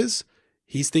that it is,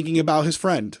 he's thinking about his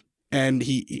friend, and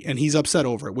he's upset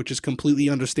over it, which is completely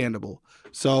understandable.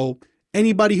 So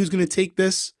anybody who's going to take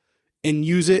this and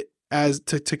use it as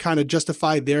to kind of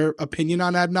justify their opinion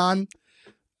on Adnan,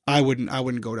 I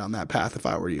wouldn't go down that path if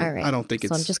I were you. All right. I don't think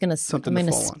it's. So I'm just gonna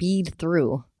speed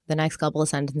through the next couple of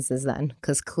sentences then,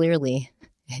 because clearly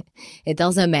it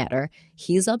doesn't matter.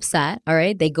 He's upset. All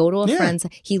right. They go to a friend's.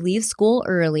 He leaves school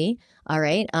early. All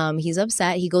right. He's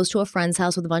upset. He goes to a friend's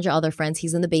house with a bunch of other friends.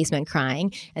 He's in the basement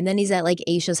crying. And then he's at like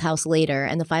Aisha's house later,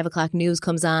 and the 5 o'clock news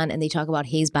comes on and they talk about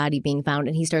Hayes' body being found,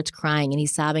 and he starts crying and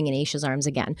he's sobbing in Aisha's arms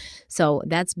again. So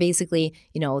that's basically,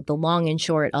 the long and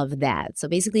short of that. So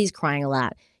basically he's crying a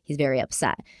lot. He's very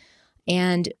upset.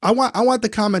 And I want the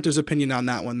commenter's opinion on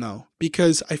that one though,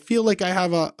 because I feel like I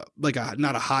have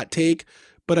not a hot take,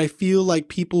 but I feel like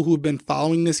people who have been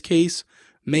following this case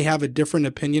may have a different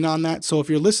opinion on that. So if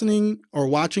you're listening or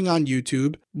watching on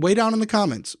YouTube, way down in the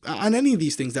comments on any of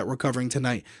these things that we're covering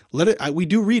tonight, we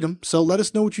do read them. So let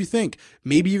us know what you think.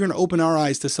 Maybe you're going to open our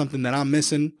eyes to something that I'm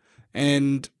missing,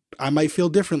 and I might feel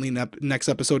differently in that next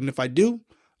episode. And if I do,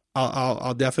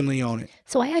 I'll definitely own it.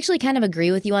 So I actually kind of agree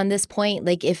with you on this point.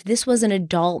 Like, if this was an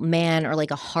adult man or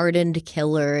like a hardened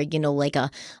killer, like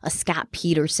a Scott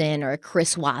Peterson or a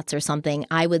Chris Watts or something,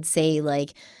 I would say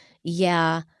like,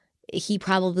 yeah, he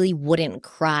probably wouldn't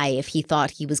cry if he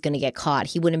thought he was going to get caught.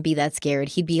 He wouldn't be that scared.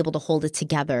 He'd be able to hold it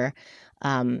together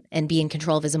and be in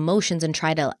control of his emotions and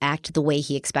try to act the way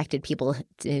he expected people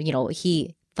to,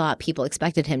 he thought people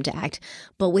expected him to act.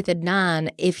 But with Adnan,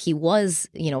 if he was,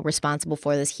 responsible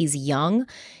for this, he's young,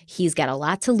 he's got a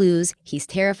lot to lose, he's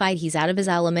terrified, he's out of his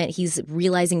element, he's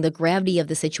realizing the gravity of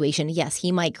the situation. Yes,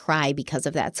 he might cry because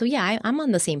of that. So yeah, I'm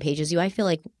on the same page as you. I feel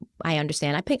like I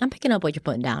understand. I'm picking up what you're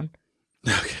putting down.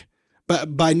 Okay.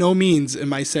 But by no means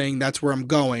am I saying that's where I'm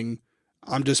going.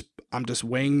 I'm just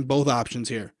weighing both options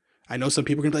here. I know some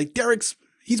people are going to be like,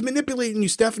 he's manipulating you,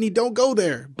 Stephanie, don't go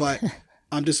there. But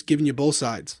I'm just giving you both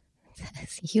sides.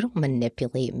 You don't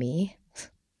manipulate me.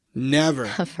 Never.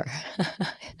 Ever.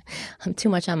 I'm too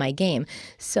much on my game.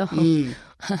 So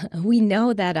we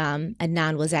know that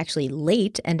Adnan was actually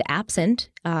late and absent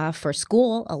for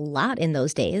school a lot in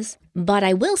those days. But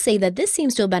I will say that this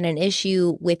seems to have been an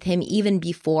issue with him even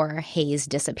before Hayes'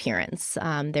 disappearance.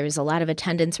 There's a lot of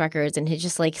attendance records, and he's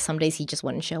just like, some days he just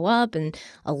wouldn't show up, and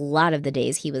a lot of the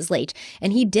days he was late.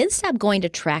 And he did stop going to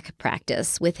track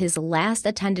practice, with his last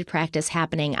attended practice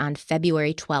happening on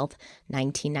February 12th,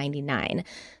 1999.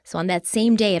 So on that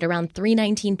same day at around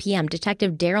 3:19 p.m.,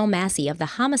 Detective Daryl Massey of the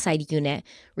Homicide Unit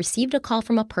received a call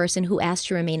from a person who asked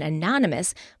to remain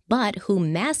anonymous, but who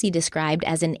Massey described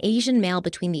as an Asian male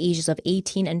between the ages of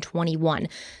 18 and 21.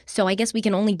 So I guess we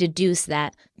can only deduce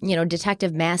that,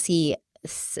 Detective Massey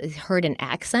heard an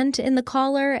accent in the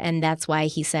caller, and that's why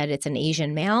he said it's an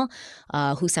Asian male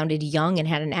who sounded young and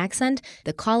had an accent.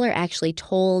 The caller actually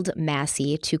told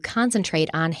Massey to concentrate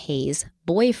on Hayes'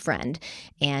 boyfriend.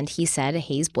 And he said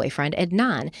Hayes' boyfriend,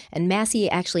 Adnan. And Massey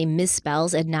actually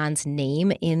misspells Adnan's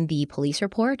name in the police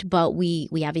report, but we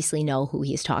obviously know who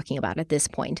he's talking about at this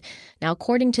point. Now,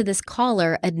 according to this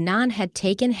caller, Adnan had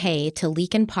taken Hay to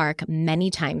Leakin Park many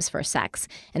times for sex.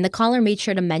 And the caller made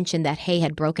sure to mention that Hay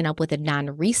had broken up with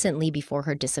Adnan recently before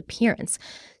her disappearance.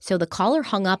 So the caller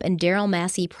hung up and Daryl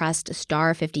Massey pressed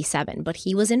star 57, but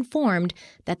he was informed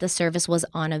that the service was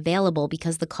unavailable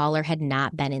because the caller had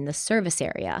not been in the service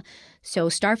area. So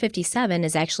star 57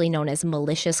 is actually known as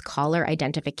malicious caller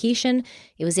identification.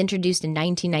 It was introduced in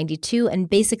 1992, and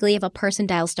basically if a person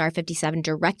dials star 57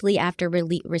 directly after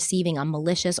receiving a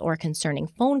malicious or concerning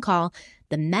phone call,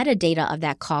 the metadata of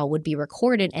that call would be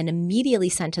recorded and immediately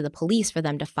sent to the police for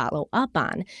them to follow up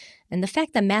on. And the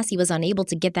fact that Massey was unable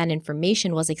to get that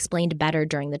information was explained better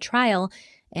during the trial.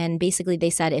 And basically they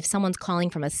said if someone's calling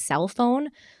from a cell phone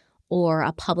or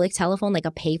a public telephone, like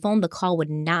a payphone, the call would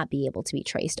not be able to be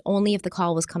traced, only if the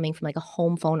call was coming from like a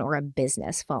home phone or a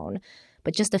business phone.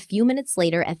 But just a few minutes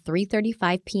later at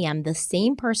 3:35 p.m., the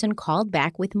same person called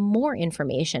back with more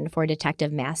information for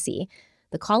Detective Massey.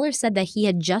 The caller said that he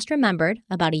had just remembered,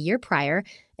 about a year prior,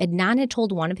 Adnan had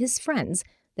told one of his friends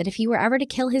that if he were ever to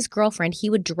kill his girlfriend, he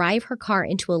would drive her car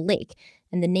into a lake,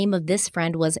 and the name of this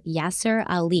friend was Yasser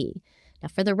Ali. Now,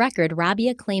 for the record,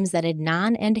 Rabia claims that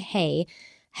Adnan and Hay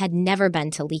had never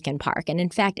been to Leakin Park, and in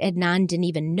fact, Adnan didn't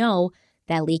even know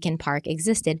that Leakin Park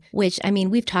existed, which, I mean,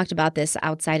 we've talked about this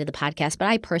outside of the podcast, but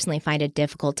I personally find it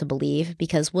difficult to believe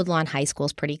because Woodlawn High School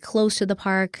is pretty close to the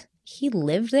park. He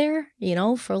lived there, he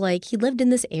lived in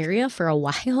this area for a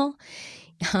while.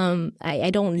 I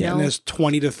don't know. Yeah, and there's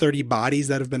 20 to 30 bodies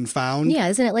that have been found. Yeah,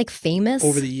 isn't it like famous?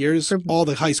 Over the years, all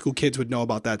the high school kids would know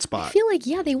about that spot. I feel like,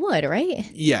 yeah, they would, right?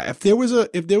 Yeah, if there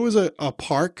was a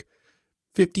park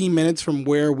 15 minutes from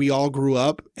where we all grew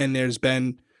up and there's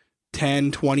been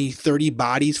 10, 20, 30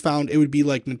 bodies found, it would be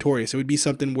like notorious. It would be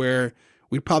something where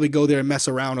we'd probably go there and mess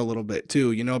around a little bit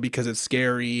too, because it's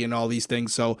scary and all these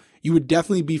things. So you would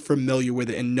definitely be familiar with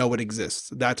it and know it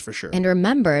exists. That's for sure. And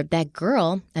remember, that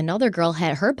girl, another girl,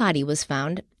 had her body was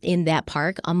found in that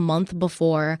park a month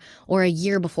before or a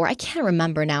year before. I can't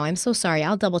remember now. I'm so sorry.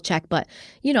 I'll double check. But,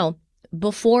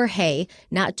 before Hay,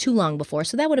 not too long before.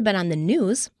 So that would have been on the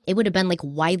news. It would have been like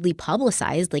widely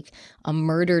publicized, like a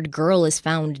murdered girl is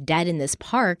found dead in this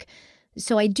park.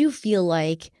 So I do feel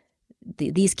like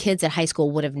these kids at high school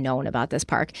would have known about this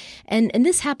park. And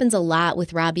this happens a lot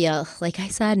with Rabia. Like I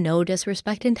said, no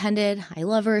disrespect intended. I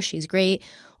love her. She's great,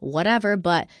 whatever.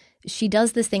 But she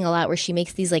does this thing a lot where she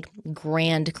makes these like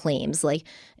grand claims. Like,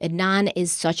 Adnan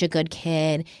is such a good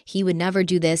kid. He would never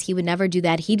do this. He would never do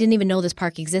that. He didn't even know this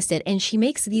park existed. And she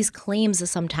makes these claims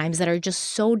sometimes that are just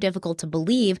so difficult to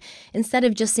believe, instead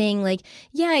of just saying like,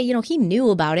 yeah, he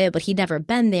knew about it, but he'd never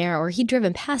been there, or he'd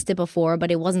driven past it before, but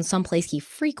it wasn't someplace he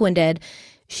frequented.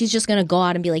 She's just going to go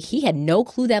out and be like, he had no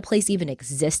clue that place even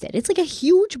existed. It's like a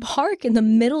huge park in the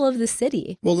middle of the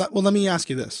city. Well, let me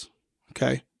ask you this,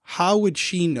 okay? How would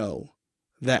she know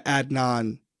that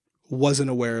Adnan wasn't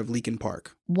aware of Leakin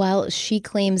Park? Well, she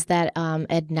claims that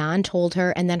Adnan told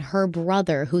her, and then her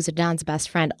brother, who's Adnan's best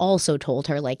friend, also told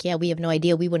her, like, yeah, we have no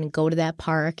idea. We wouldn't go to that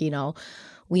park.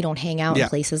 We don't hang out in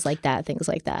places like that, things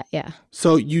like that. Yeah.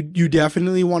 So you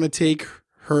definitely want to take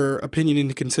her opinion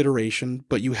into consideration,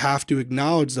 but you have to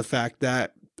acknowledge the fact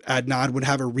that Adnan would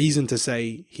have a reason to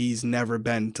say he's never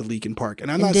been to Leakin Park.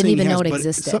 And I'm not saying he has, didn't even know it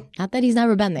existed. Not that he's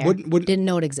never been there. Didn't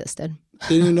know it existed.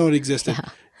 Didn't know it existed.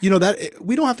 Yeah. That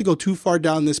we don't have to go too far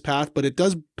down this path, but it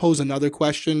does pose another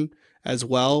question as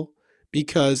well.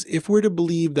 Because if we're to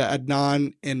believe that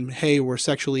Adnan and Hay were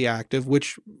sexually active,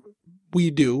 which we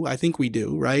do, I think we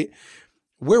do, right?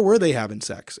 Where were they having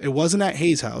sex? It wasn't at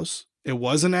Hay's house. It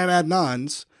wasn't at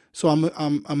Adnan's. So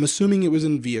I'm assuming it was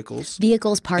in vehicles.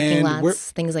 Vehicles, parking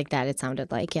lots, things like that, it sounded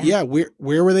like, yeah. Yeah, where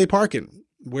were they parking?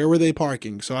 Where were they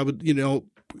parking? So I would,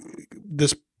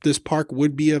 this park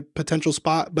would be a potential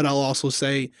spot, but I'll also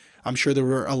say I'm sure there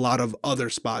were a lot of other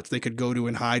spots they could go to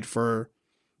and hide for,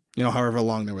 however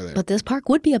long they were there. But this park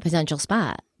would be a potential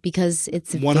spot because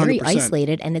it's 100%. Very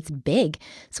isolated and it's big.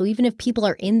 So even if people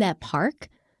are in that park,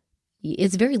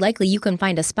 it's very likely you can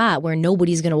find a spot where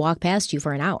nobody's going to walk past you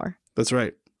for an hour. That's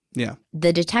right. Yeah.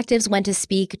 The detectives went to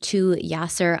speak to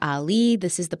Yasser Ali.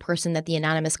 This is the person that the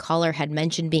anonymous caller had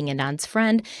mentioned being Adnan's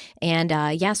friend. And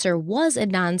Yasser was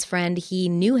Adnan's friend. He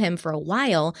knew him for a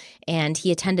while, and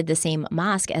he attended the same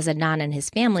mosque as Adnan and his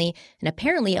family. And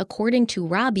apparently, according to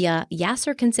Rabia,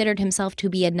 Yasser considered himself to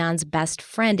be Adnan's best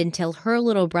friend until her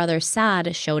little brother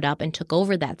Syed showed up and took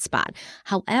over that spot.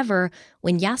 However,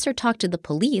 when Yasser talked to the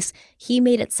police, he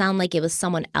made it sound like it was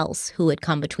someone else who had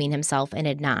come between himself and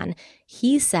Adnan.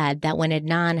 He said that when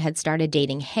Adnan had started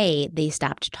dating Hay, they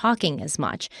stopped talking as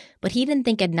much, but he didn't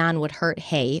think Adnan would hurt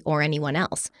Hay or anyone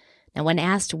else. Now, when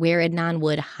asked where Adnan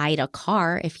would hide a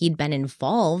car if he'd been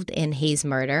involved in Hay's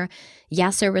murder,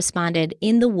 Yasser responded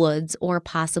in the woods or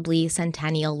possibly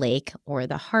Centennial Lake or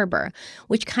the harbor,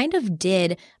 which kind of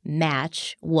did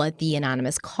match what the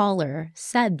anonymous caller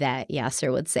said that Yasser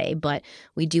would say. But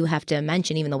we do have to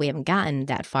mention, even though we haven't gotten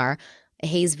that far,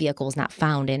 Hay's vehicle was not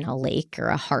found in a lake or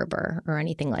a harbor or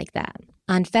anything like that.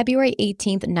 On February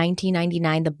 18,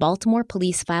 1999, the Baltimore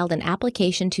police filed an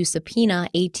application to subpoena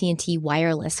AT&T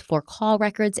Wireless for call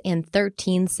records and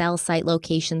 13 cell site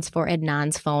locations for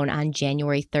Adnan's phone on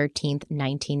January 13,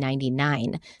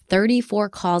 1999. 34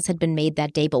 calls had been made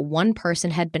that day, but one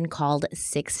person had been called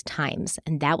 6 times,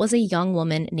 and that was a young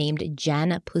woman named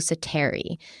Jen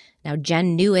Pusateri. Now,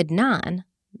 Jen knew Adnan,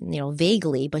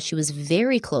 vaguely, but she was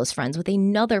very close friends with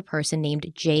another person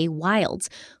named Jay Wilds,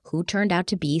 who turned out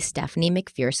to be Stephanie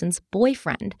McPherson's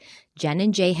boyfriend. Jen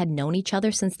and Jay had known each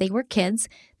other since they were kids.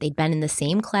 They'd been in the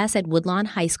same class at Woodlawn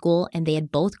High School, and they had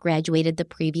both graduated the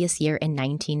previous year in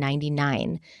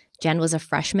 1999. Jen was a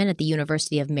freshman at the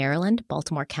University of Maryland,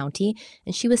 Baltimore County,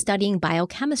 and she was studying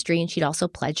biochemistry, and she'd also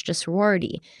pledged a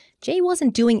sorority. Jay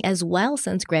wasn't doing as well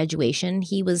since graduation.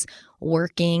 He was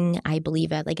working, I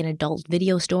believe, at an adult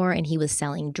video store, and he was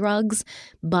selling drugs,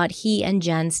 but he and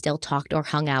Jen still talked or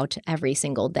hung out every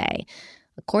single day.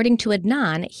 According to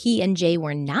Adnan, he and Jay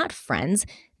were not friends.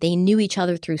 They knew each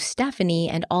other through Stephanie,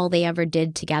 and all they ever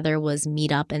did together was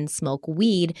meet up and smoke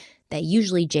weed that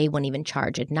usually Jay wouldn't even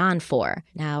charge Adnan for.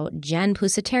 Now, Jen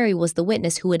Pusateri was the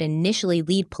witness who would initially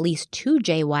lead police to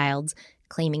Jay Wilds,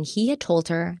 claiming he had told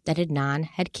her that Adnan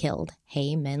had killed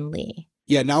Hae Min Lee.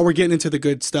 Yeah, now we're getting into the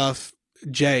good stuff.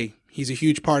 Jay, he's a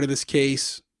huge part of this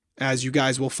case. As you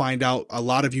guys will find out, a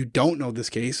lot of you don't know this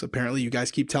case. Apparently, you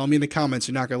guys keep telling me in the comments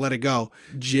you're not going to let it go.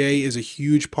 Jay is a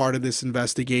huge part of this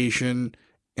investigation.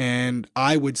 And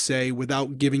I would say,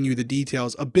 without giving you the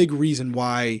details, a big reason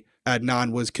why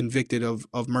Adnan was convicted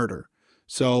of murder.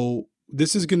 So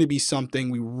this is going to be something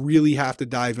we really have to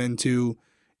dive into.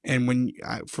 And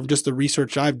from just the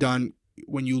research I've done,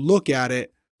 when you look at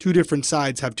it, two different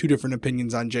sides have two different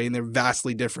opinions on Jay, and they're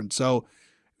vastly different. So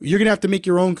you're going to have to make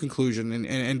your own conclusion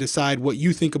and decide what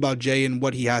you think about Jay and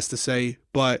what he has to say.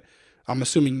 But I'm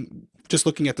assuming, just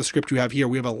looking at the script you have here,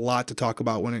 we have a lot to talk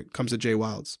about when it comes to Jay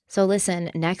Wilds. So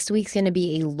listen, next week's going to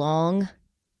be a long,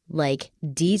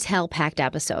 detail-packed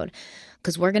episode,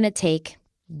 because we're going to take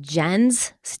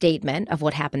Jen's statement of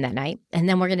what happened that night, and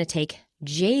then we're going to take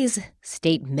Jay's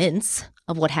statements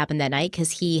of what happened that night,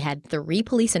 because he had 3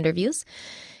 police interviews,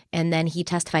 and then he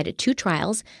testified at 2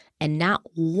 trials, and not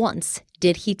once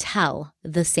did he tell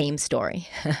the same story.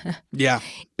 Yeah,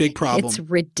 big problem. It's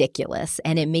ridiculous,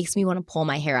 and it makes me want to pull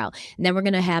my hair out. And then we're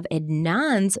going to have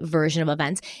Adnan's version of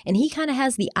events, and he kind of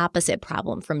has the opposite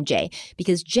problem from Jay,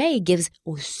 because Jay gives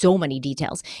so many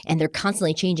details, and they're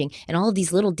constantly changing, and all of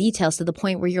these little details to the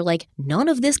point where you're like, none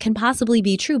of this can possibly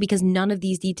be true because none of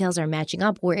these details are matching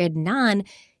up, where Adnan,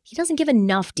 he doesn't give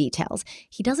enough details.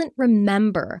 He doesn't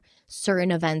remember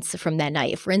certain events from that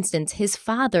night. For instance, his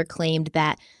father claimed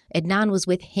that Adnan was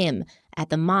with him at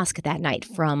the mosque that night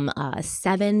from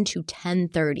 7 to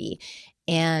 10:30.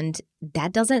 And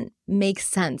that doesn't make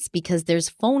sense because there's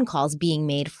phone calls being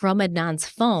made from Adnan's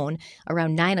phone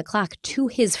around 9 o'clock to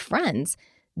his friends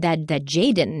that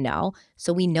Jay didn't know.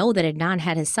 So we know that Adnan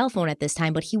had his cell phone at this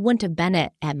time, but he wouldn't have been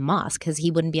at mosque because he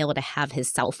wouldn't be able to have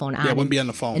his cell phone on. Yeah, wouldn't be on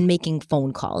the phone. And making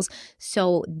phone calls.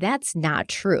 So that's not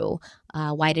true.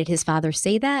 Why did his father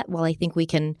say that? Well, I think we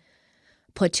can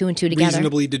put 2 and 2 together.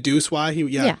 Reasonably deduce why he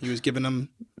was giving them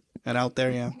that out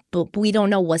there, yeah. But we don't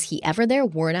know, was he ever there?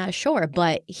 We're not sure.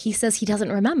 But he says he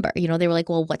doesn't remember. They were like,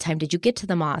 well, what time did you get to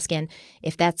the mosque? And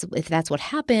if that's what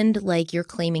happened, you're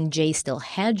claiming Jay still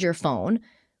had your phone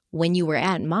when you were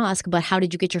at mosque, but how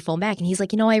did you get your phone back? And he's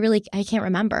like, I can't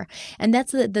remember. And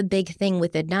that's the big thing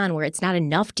with Adnan, where it's not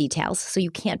enough details, so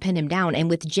you can't pin him down. And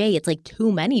with Jay, it's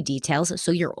too many details,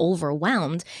 so you're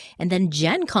overwhelmed. And then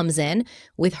Jen comes in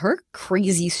with her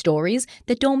crazy stories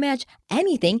that don't match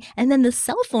anything. And then the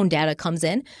cell phone data comes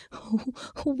in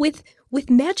with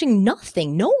matching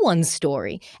nothing, no one's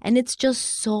story. And it's just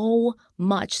so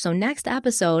much. So next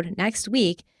episode, next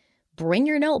week, bring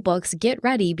your notebooks, get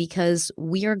ready, because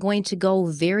we are going to go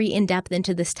very in-depth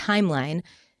into this timeline,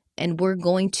 and we're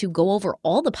going to go over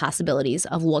all the possibilities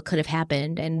of what could have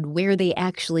happened and where they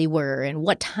actually were and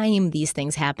what time these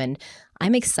things happened.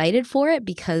 I'm excited for it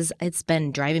because it's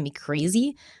been driving me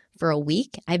crazy for a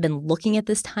week. I've been looking at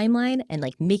this timeline and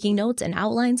making notes and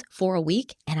outlines for a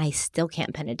week, and I still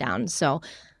can't pin it down. So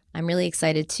I'm really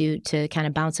excited to kind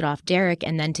of bounce it off Derek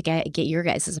and then to get your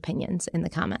guys' opinions in the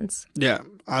comments. Yeah,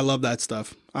 I love that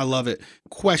stuff. I love it.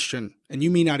 Question, and you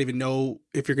may not even know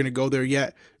if you're going to go there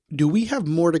yet. Do we have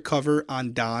more to cover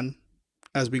on Don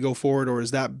as we go forward, or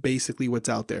is that basically what's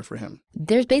out there for him?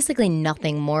 There's basically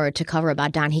nothing more to cover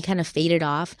about Don. He kind of faded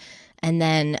off. And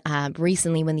then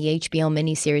recently when the HBO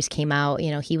miniseries came out,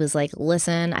 he was like,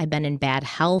 listen, I've been in bad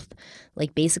health,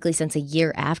 like basically since a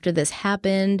year after this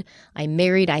happened. I'm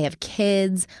married. I have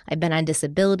kids. I've been on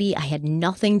disability. I had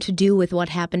nothing to do with what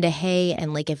happened to Hay.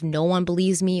 And like, if no one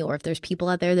believes me or if there's people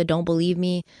out there that don't believe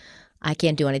me, I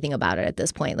can't do anything about it at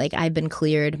this point. Like, I've been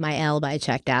cleared. My alibi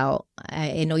checked out.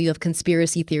 I know you have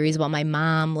conspiracy theories about my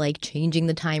mom, like changing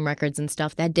the time records and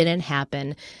stuff. That didn't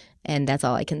happen. And that's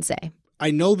all I can say. I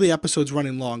know the episode's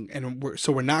running long, and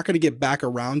we're not going to get back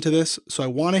around to this. So I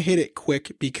want to hit it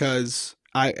quick because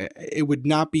it would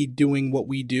not be doing what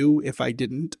we do if I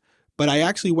didn't. But I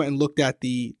actually went and looked at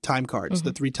the time cards,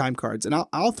 the 3 time cards, and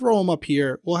I'll throw them up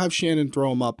here. We'll have Shannon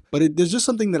throw them up. But there's just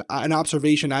something an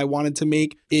observation I wanted to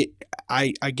make.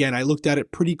 I looked at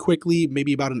it pretty quickly,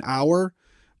 maybe about an hour.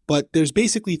 But there's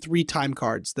basically 3 time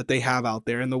cards that they have out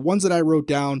there, and the ones that I wrote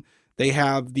down. They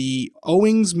have the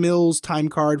Owings-Mills time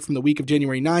card from the week of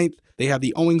January 9th. They have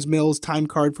the Owings-Mills time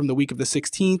card from the week of the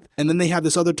 16th. And then they have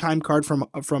this other time card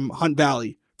from Hunt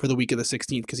Valley for the week of the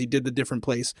 16th because he did the different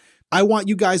place. I want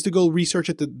you guys to go research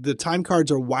it. The time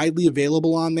cards are widely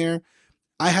available on there.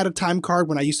 I had a time card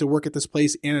when I used to work at this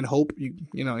place, Ann and Hope,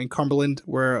 in Cumberland,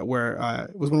 where it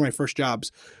was one of my first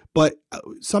jobs. But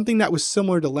something that was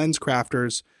similar to Lens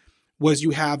Crafters was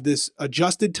you have this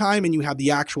adjusted time and you have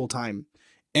the actual time.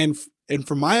 And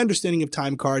from my understanding of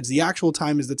time cards, the actual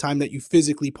time is the time that you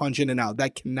physically punch in and out.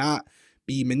 That cannot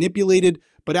be manipulated.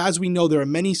 But as we know, there are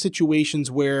many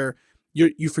situations where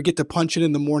you forget to punch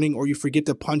in the morning or you forget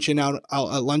to punch in out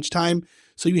at lunchtime.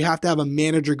 So you have to have a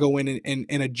manager go in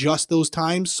and adjust those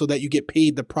times so that you get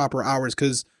paid the proper hours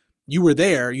because you were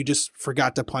there. You just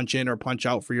forgot to punch in or punch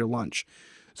out for your lunch.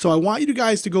 So I want you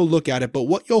guys to go look at it. But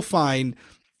what you'll find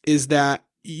is that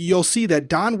you'll see that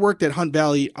Don worked at Hunt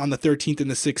Valley on the 13th and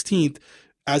the 16th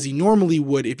as he normally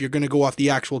would if you're going to go off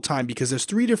the actual time because there's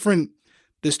three different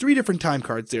time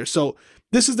cards there. So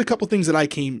this is the couple things that I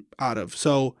came out of.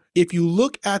 So if you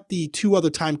look at the 2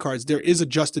 other time cards, there is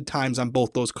adjusted times on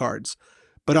both those cards.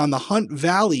 But on the Hunt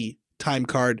Valley time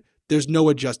card, there's no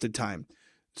adjusted time.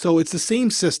 So it's the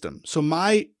same system. So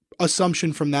my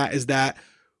assumption from that is that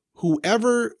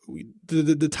whoever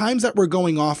the times that we're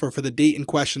going off are for the date in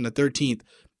question, the 13th,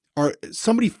 are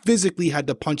somebody physically had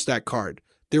to punch that card.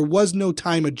 There was no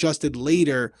time adjusted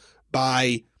later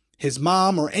by his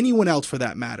mom or anyone else for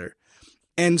that matter.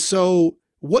 And so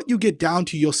what you get down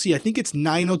to, you'll see, I think it's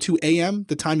 9:02 a.m.,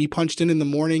 the time he punched in the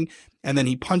morning, and then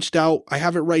he punched out, I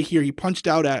have it right here, he punched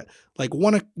out at like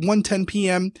 1:10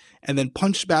 p.m. and then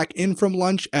punched back in from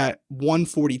lunch at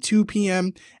 1:42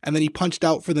 p.m. and then he punched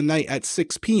out for the night at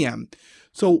 6 p.m.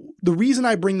 So the reason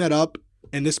I bring that up,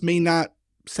 and this may not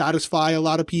satisfy a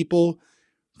lot of people,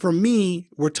 for me,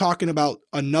 we're talking about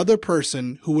another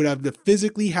person who would have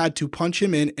physically had to punch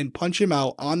him in and punch him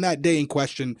out on that day in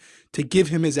question to give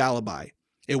him his alibi.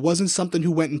 It wasn't something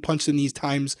who went and punched in these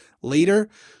times later.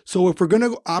 So if we're going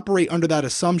to operate under that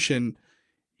assumption,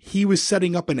 he was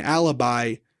setting up an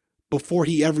alibi before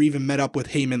he ever even met up with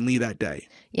Heyman Lee that day.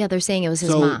 Yeah, they're saying it was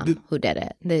his mom who did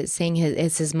it. They're saying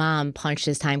it's his mom punched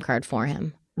his time card for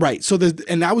him. Right. So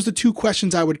and that was the 2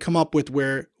 questions I would come up with.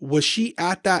 Where was she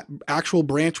at that actual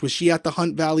branch? Was she at the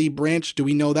Hunt Valley branch? Do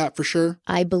we know that for sure?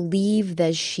 I believe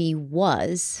that she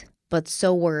was, but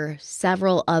so were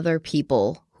several other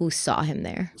people who saw him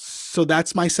there. So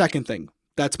that's my second thing.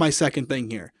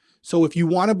 Here. So if you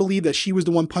want to believe that she was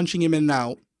the one punching him in and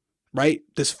out, right?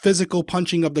 This physical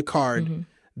punching of the card,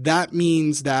 that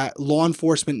means that law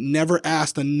enforcement never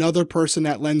asked another person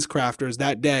at Lens Crafters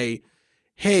that day,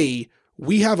 hey,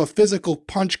 we have a physical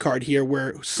punch card here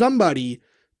where somebody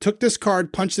took this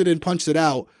card, punched it in, punched it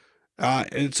out, and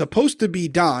it's supposed to be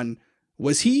Don.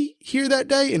 Was he here that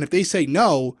day? And if they say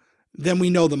no, then we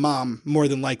know the mom more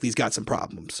than likely has got some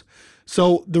problems.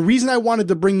 So the reason I wanted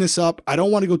to bring this up, I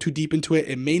don't want to go too deep into it.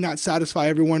 It may not satisfy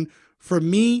everyone. For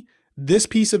me, this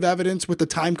piece of evidence with the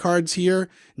time cards here,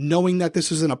 knowing that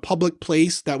this is in a public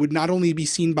place that would not only be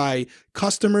seen by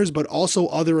customers, but also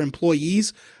other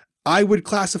employees, I would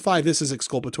classify this as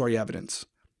exculpatory evidence.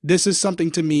 This is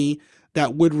something to me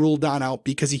that would rule Don out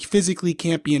because he physically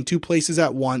can't be in 2 places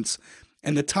at once.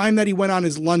 And the time that he went on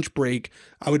his lunch break,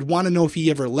 I would want to know if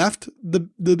he ever left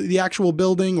the actual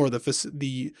building or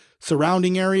the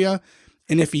surrounding area.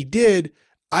 And if he did,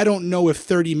 I don't know if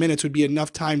 30 minutes would be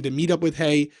enough time to meet up with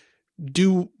Hay,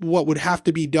 do what would have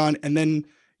to be done, and then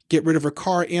get rid of her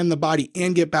car and the body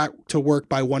and get back to work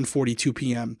by 1:42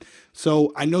 p.m.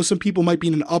 So I know some people might be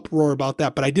in an uproar about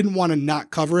that, but I didn't want to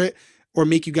not cover it or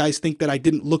make you guys think that I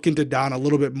didn't look into Don a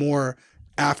little bit more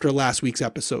after last week's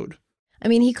episode. I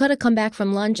mean, he could have come back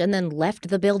from lunch and then left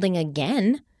the building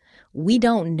again. We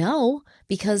don't know,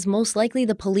 because most likely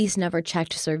the police never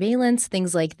checked surveillance,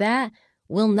 things like that.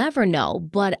 We'll never know,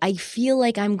 but I feel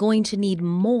like I'm going to need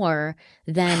more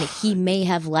than he may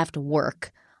have left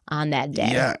work on that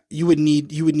day. Yeah, you would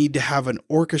need to have an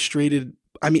orchestrated.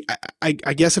 I mean, I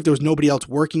guess if there was nobody else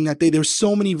working that day, there's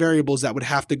so many variables that would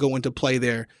have to go into play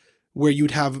there, where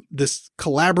you'd have this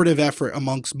collaborative effort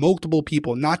amongst multiple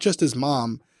people, not just his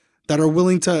mom, that are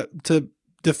willing to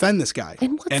defend this guy.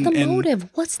 And what's the motive?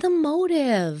 What's the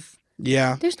motive?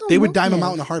 Yeah, there's no. They motive. Would dime him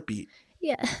out in a heartbeat.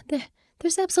 Yeah.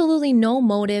 There's absolutely no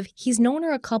motive. He's known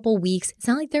her a couple weeks. It's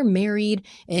not like they're married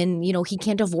and, he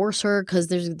can't divorce her because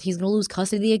he's going to lose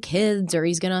custody of kids, or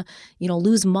he's going to,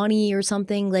 lose money or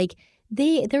something. Like,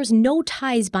 there's no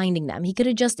ties binding them. He could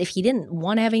have just, if he didn't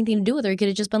want to have anything to do with her, he could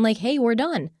have just been like, hey, we're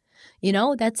done.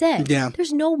 That's it. Yeah.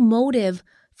 There's no motive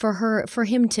for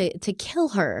him to kill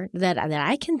her that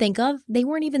I can think of. They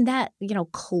weren't even that,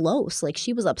 close. Like,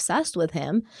 she was obsessed with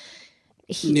him.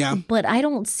 But I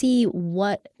don't see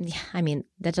what. I mean,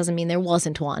 that doesn't mean there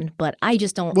wasn't one, but I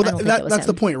just don't. Well, I don't think it was that's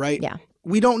him. the point, right? Yeah.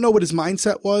 We don't know what his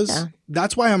mindset was. Yeah.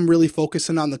 That's why I'm really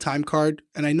focusing on the time card.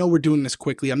 And I know we're doing this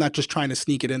quickly. I'm not just trying to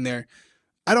sneak it in there.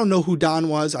 I don't know who Don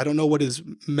was. I don't know what his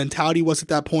mentality was at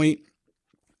that point.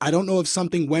 I don't know if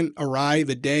something went awry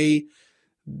the day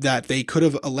that they could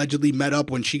have allegedly met up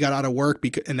when she got out of work,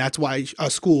 and that's why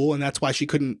school, and that's why she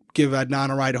couldn't give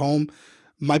Adnan a ride home.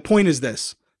 My point is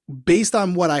this. Based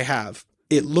on what I have,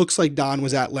 it looks like Don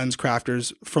was at Lens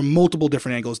Crafters from multiple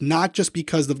different angles, not just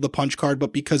because of the punch card,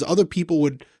 but because other people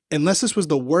would, unless this was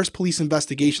the worst police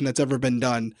investigation that's ever been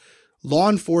done, law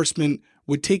enforcement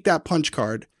would take that punch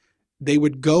card, they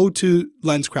would go to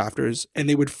Lens Crafters, and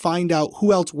they would find out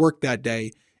who else worked that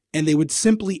day, and they would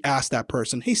simply ask that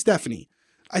person, hey, Stephanie,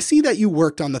 I see that you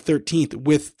worked on the 13th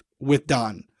with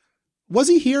Don. Was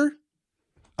he here?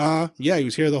 Yeah, he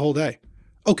was here the whole day.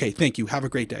 Okay, thank you. Have a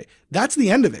great day. That's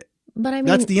the end of it. But I mean,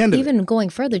 that's the end of even it. Going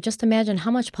further, just imagine how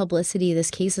much publicity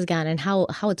this case has gotten and how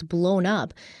it's blown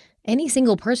up. Any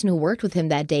single person who worked with him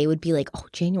that day would be like, oh,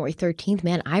 January 13th,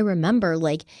 man, I remember,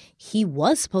 like, he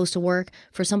was supposed to work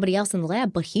for somebody else in the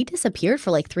lab, but he disappeared for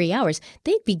like 3 hours.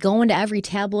 They'd be going to every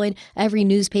tabloid, every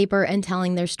newspaper, and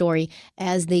telling their story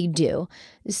as they do.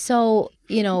 So,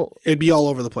 it'd be all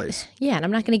over the place. Yeah, and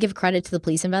I'm not going to give credit to the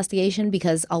police investigation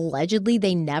because allegedly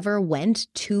they never went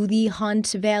to the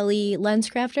Hunt Valley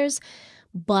Lens Crafters,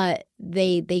 but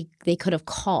they could have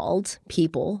called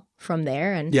people from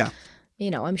there and yeah.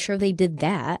 I'm sure they did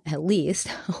that at least.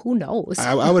 Who knows?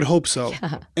 I would hope so.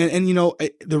 Yeah. And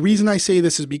the reason I say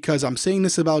this is because I'm saying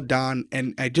this about Don,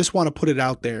 and I just want to put it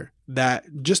out there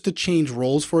that just to change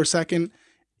roles for a second,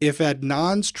 if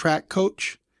Adnan's track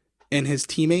coach and his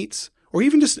teammates, or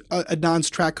even just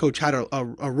Adnan's track coach had a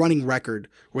running record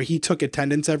where he took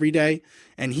attendance every day,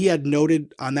 and he had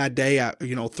noted on that day at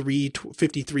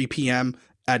 3:53 p.m.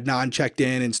 Adnan checked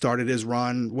in and started his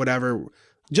run, whatever,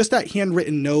 just that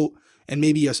handwritten note, and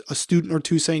maybe a student or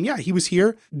two saying, yeah, he was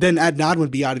here, then Adnan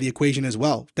would be out of the equation as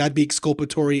well. That'd be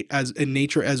exculpatory as in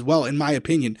nature as well, in my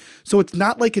opinion. So it's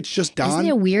not like it's just Don. Isn't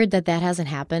it weird that hasn't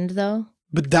happened, though?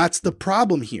 But that's the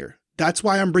problem here. That's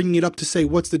why I'm bringing it up to say,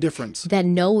 what's the difference? That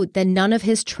none of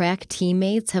his track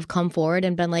teammates have come forward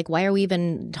and been like, why are we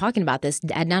even talking about this?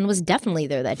 Adnan was definitely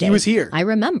there that day. He was here. I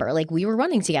remember, like, we were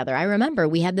running together. I remember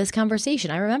we had this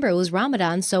conversation. I remember it was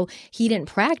Ramadan, so he didn't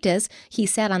practice. He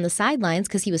sat on the sidelines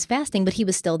because he was fasting, but he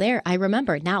was still there. I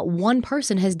remember. Not one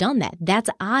person has done that.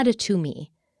 That's odd to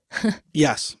me.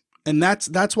 Yes. And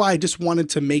that's why I just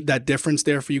wanted to make that difference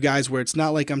there for you guys, where it's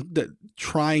not like I'm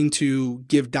trying to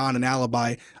give Don an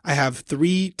alibi. I have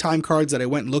 3 time cards that I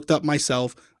went and looked up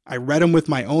myself. I read them with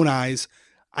my own eyes.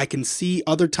 I can see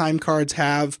other time cards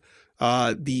have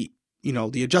the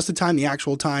adjusted time, the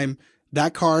actual time.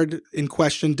 That card in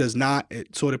question does not.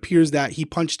 So it appears that he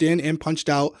punched in and punched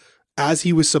out as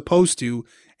he was supposed to.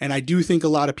 And I do think a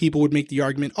lot of people would make the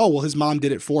argument, oh, well, his mom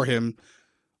did it for him.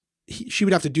 She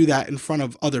would have to do that in front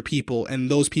of other people,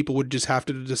 and those people would just have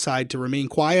to decide to remain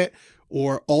quiet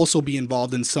or also be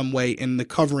involved in some way in the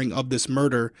covering of this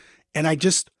murder. And I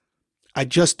just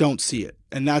don't see it.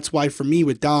 And that's why for me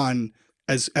with Don,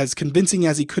 as convincing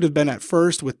as he could have been at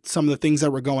first with some of the things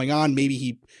that were going on,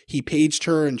 maybe he paged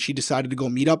her and she decided to go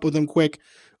meet up with him quick.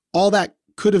 All that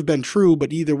could have been true,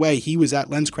 but either way, he was at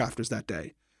Lens Crafters that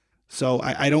day. So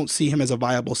I don't see him as a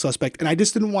viable suspect. And I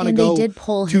just didn't want to And go they did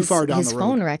pull too far down his the road.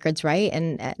 phone records, right?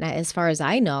 And as far as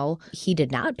I know, he did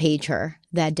not page her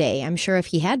that day. I'm sure if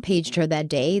he had paged her that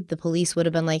day, the police would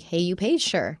have been like, hey, you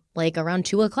paged her like around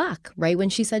 2:00, right when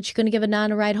she said she couldn't give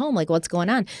Adnan a ride home. Like, what's going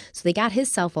on? So they got his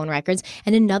cell phone records.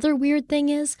 And another weird thing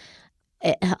is,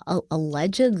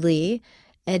 allegedly,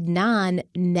 Adnan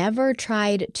never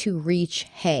tried to reach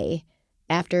Hay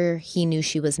after he knew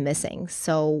she was missing.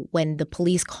 So when the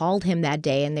police called him that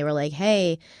day and they were like,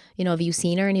 hey, have you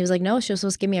seen her? And he was like, no, she was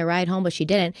supposed to give me a ride home, but she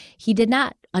didn't. He did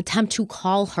not attempt to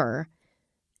call her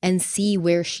and see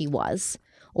where she was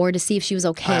or to see if she was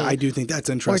okay. I do think that's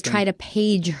interesting. Or try to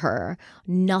page her.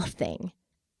 Nothing.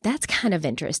 That's kind of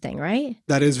interesting, right?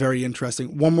 That is very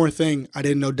interesting. One more thing. I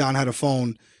didn't know Don had a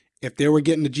phone. If they were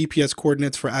getting the GPS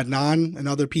coordinates for Adnan and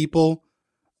other people,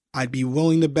 I'd be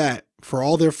willing to bet, for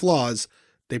all their flaws,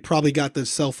 they probably got the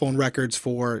cell phone records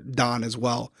for Don as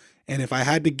well. And if I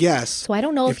had to guess... So I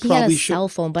don't know if he had a cell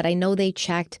phone, but I know they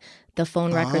checked the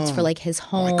phone records for like his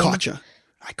home.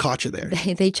 I caught you there.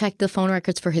 They checked the phone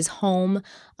records for his home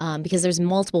because there's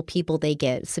multiple people they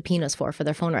get subpoenas for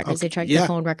their phone records. Okay. They checked the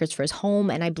phone records for his home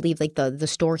and I believe like the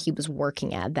store he was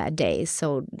working at that day.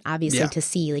 So obviously to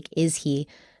see like, is he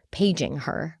paging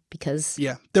her? Because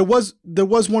there was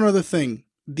one other thing.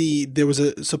 There was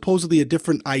supposedly a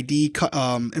different ID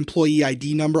employee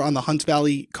ID number on the Hunts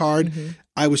Valley card. Mm-hmm.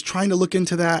 I was trying to look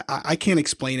into that. I can't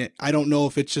explain it. I don't know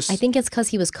if it's just... I think it's because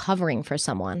he was covering for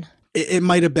someone. It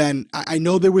might have been. I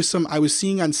know there was some... I was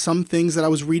seeing on some things that I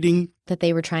was reading... That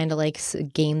they were trying to like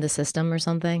game the system or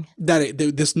something? That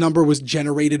this number was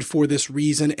generated for this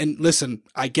reason. And listen,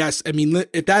 I guess... I mean,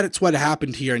 if that's what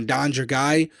happened here and Don's your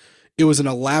guy, it was an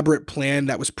elaborate plan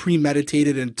that was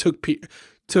premeditated and took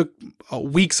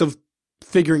weeks of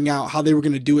figuring out how they were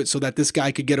going to do it so that this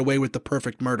guy could get away with the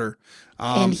perfect murder.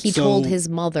 And he told his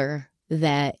mother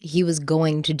that he was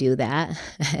going to do that,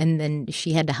 and then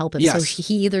she had to help him. Yes. So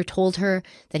he either told her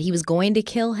that he was going to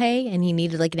kill Hay and he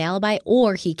needed like an alibi,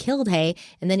 or he killed Hay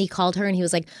and then he called her and he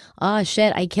was like, oh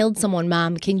shit, I killed someone,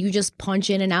 Mom. Can you just punch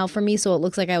in and out for me so it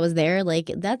looks like I was there?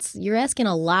 Like you're asking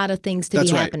a lot of things to be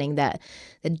happening that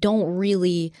don't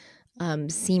really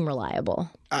seem reliable.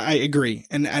 I agree.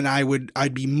 And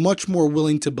I'd be much more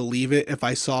willing to believe it if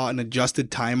I saw an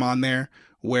adjusted time on there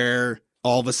where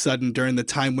all of a sudden during the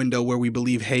time window where we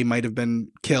believe Hay might have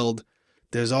been killed,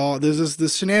 there's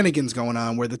this shenanigans going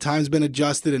on where the time's been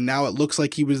adjusted and now it looks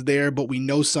like he was there, but we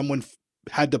know someone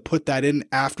had to put that in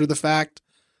after the fact.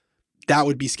 That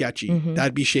would be sketchy. Mm-hmm.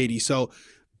 That'd be shady. So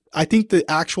I think the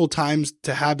actual times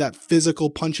to have that physical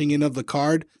punching in of the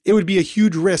card, it would be a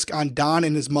huge risk on Don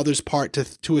and his mother's part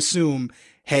to assume,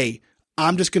 hey,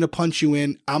 I'm just going to punch you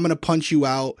in, I'm going to punch you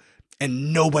out,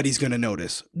 and nobody's going to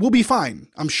notice. We'll be fine,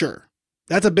 I'm sure.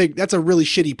 That's a really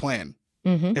shitty plan,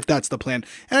 if that's the plan.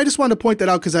 And I just wanted to point that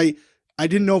out because I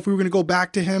didn't know if we were going to go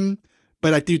back to him,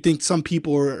 but I do think some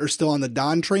people are still on the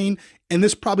Don train. And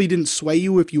this probably didn't sway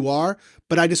you if you are,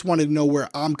 but I just wanted to know where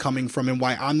I'm coming from and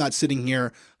why I'm not sitting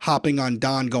here hopping on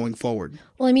Don going forward.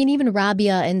 Well, I mean, even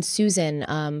Rabia and Susan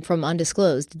from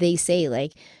Undisclosed, they say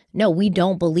like, no, we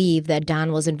don't believe that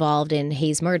Don was involved in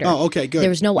Hay's murder. Oh, okay, good. There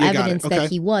was no evidence okay. that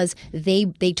he was.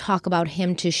 They talk about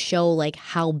him to show like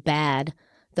how bad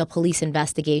the police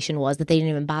investigation was, that they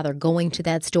didn't even bother going to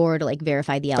that store to like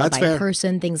verify the alibi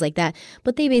person, things like that.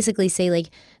 But they basically say like,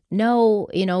 no,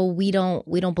 we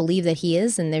don't believe that he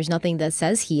is, and there's nothing that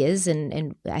says he is.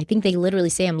 And I think they literally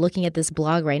say, I'm looking at this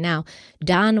blog right now,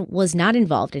 Don was not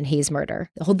involved in Hay's murder,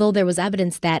 although there was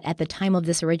evidence that at the time of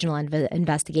this original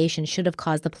investigation should have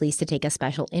caused the police to take a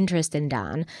special interest in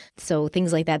Don. So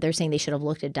things like that, they're saying they should have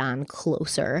looked at Don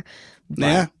closer.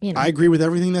 But, I agree with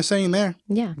everything they're saying there.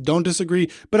 Yeah. Don't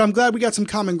disagree. But I'm glad we got some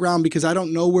common ground because I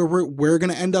don't know where we're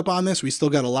going to end up on this. We still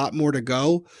got a lot more to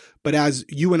go. But as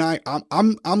you and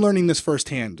I'm learning this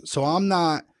firsthand. So I'm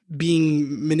not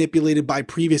being manipulated by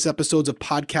previous episodes of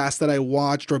podcasts that I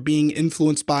watched or being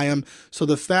influenced by them. So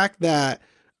the fact that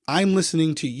I'm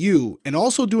listening to you and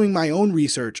also doing my own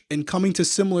research and coming to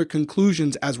similar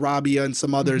conclusions as Rabia and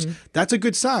some others, that's a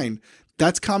good sign.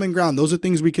 That's common ground. Those are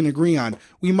things we can agree on.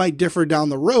 We might differ down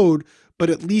the road, but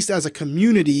at least as a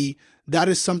community, that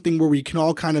is something where we can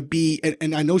all kind of be.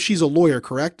 And I know she's a lawyer,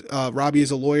 correct? Rabia is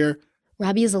a lawyer.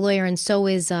 Rabia is a lawyer, and so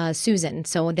is Susan.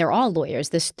 So they're all lawyers.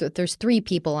 There's three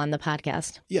people on the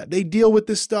podcast. Yeah, they deal with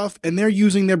this stuff, and they're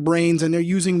using their brains, and they're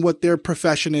using what their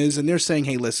profession is, and they're saying,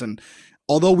 hey, listen,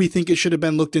 although we think it should have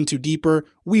been looked into deeper,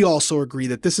 we also agree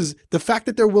that this is the fact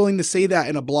that they're willing to say that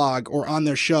in a blog or on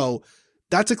their show.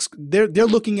 They're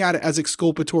looking at it as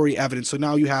exculpatory evidence. So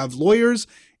now you have lawyers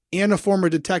and a former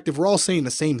detective, we're all saying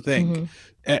the same thing.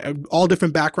 All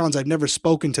different backgrounds. I've never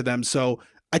spoken to them. So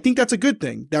I think that's a good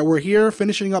thing that we're here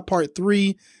finishing up part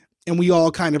 3. And we all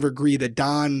kind of agree that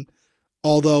Don,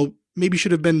 although maybe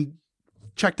should have been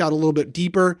checked out a little bit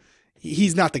deeper,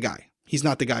 he's not the guy. He's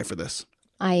not the guy for this.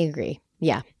 I agree.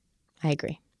 Yeah, I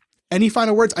agree. Any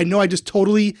final words? I know I just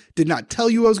totally did not tell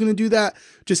you I was going to do that.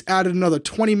 Just added another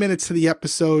 20 minutes to the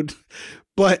episode.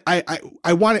 But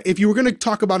I want to, if you were going to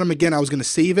talk about him again, I was going to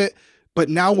save it. But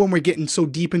now when we're getting so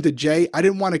deep into Jay, I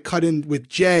didn't want to cut in with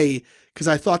Jay because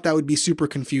I thought that would be super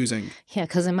confusing. Yeah,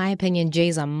 because in my opinion,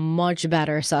 Jay's a much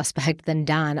better suspect than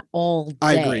Don all day.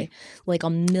 I agree. Like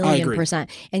 1,000,000%.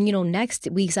 And, next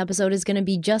week's episode is going to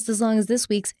be just as long as this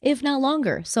week's, if not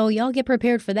longer. So y'all get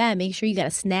prepared for that. Make sure you got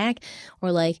a snack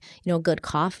or good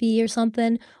coffee or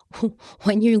something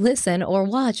when you listen or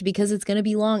watch, because it's going to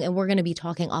be long and we're going to be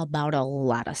talking about a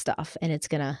lot of stuff, and it's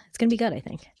going to be good, I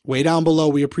think. Way down below,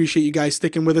 we appreciate you guys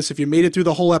sticking with us. If you made it through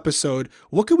the whole episode,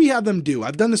 what could we have them do?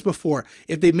 I've done this before.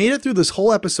 If they made it through this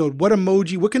whole episode, what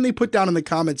emoji, what can they put down in the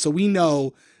comments so we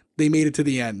know they made it to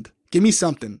the end? Give me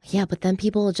something. Yeah, but then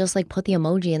people will just put the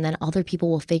emoji and then other people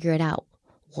will figure it out.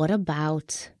 What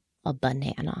about a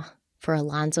banana for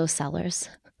Alonzo Sellers?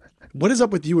 What is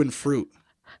up with you and fruit?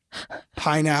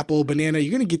 Pineapple, banana.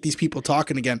 You're going to get these people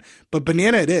talking again. But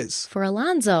banana it is. For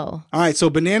Alonzo. All right, so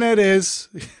banana it is.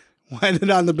 We'll end it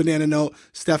on the banana note.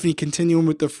 Stephanie, continuing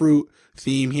with the fruit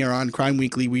theme here on Crime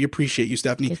Weekly. We appreciate you,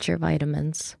 Stephanie. Get your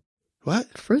vitamins.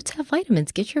 What? Fruits have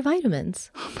vitamins. Get your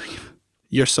vitamins. Oh my God.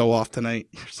 You're so off tonight.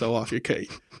 You're so off your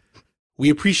cake. We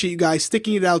appreciate you guys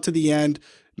sticking it out to the end.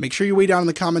 Make sure you weigh down in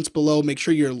the comments below. Make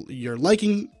sure you're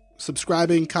liking,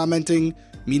 subscribing, commenting.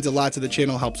 It means a lot to the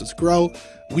channel, helps us grow.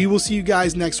 We will see you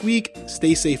guys next week.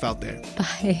 Stay safe out there.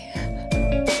 Bye.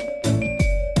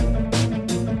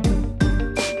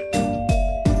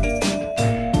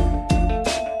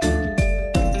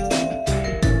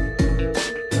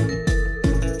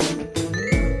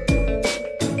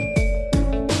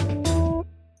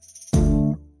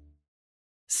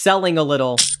 Selling a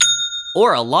little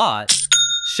or a lot,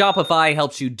 Shopify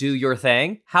helps you do your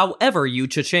thing, however you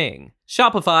cha-ching.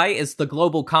 Shopify is the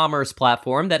global commerce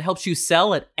platform that helps you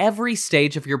sell at every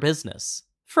stage of your business.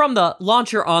 From the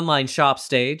launch your online shop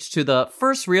stage to the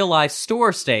first real life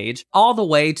store stage, all the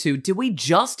way to did we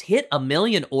just hit 1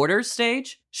 million orders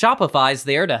stage? Shopify's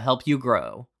there to help you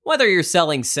grow. Whether you're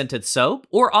selling scented soap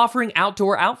or offering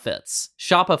outdoor outfits,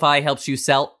 Shopify helps you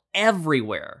sell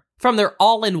everywhere. From their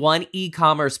all-in-one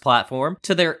e-commerce platform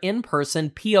to their in-person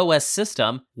POS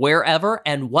system, wherever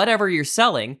and whatever you're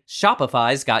selling,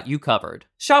 Shopify's got you covered.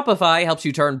 Shopify helps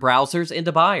you turn browsers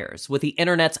into buyers with the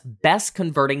internet's best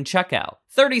converting checkout,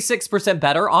 36%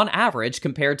 better on average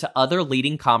compared to other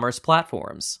leading commerce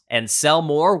platforms. And sell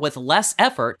more with less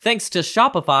effort thanks to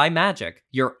Shopify Magic,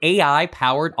 your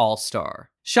AI-powered all-star.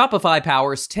 Shopify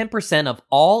powers 10% of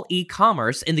all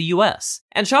e-commerce in the US,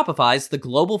 and Shopify's the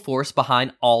global force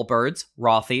behind Allbirds,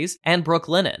 Rothy's, and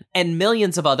Brooklinen, and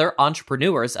millions of other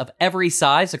entrepreneurs of every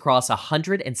size across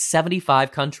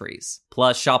 175 countries.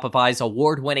 Plus, Shopify's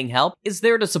award-winning help is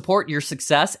there to support your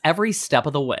success every step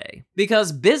of the way.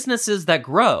 Because businesses that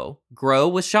grow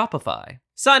with Shopify.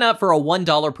 Sign up for a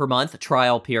 $1 per month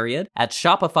trial period at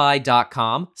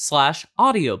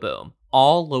shopify.com/audioboom,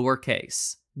 all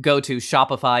lowercase. Go to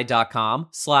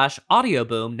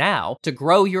shopify.com/audioboom now to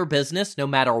grow your business no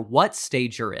matter what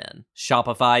stage you're in.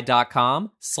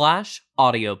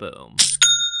 Shopify.com/audioboom.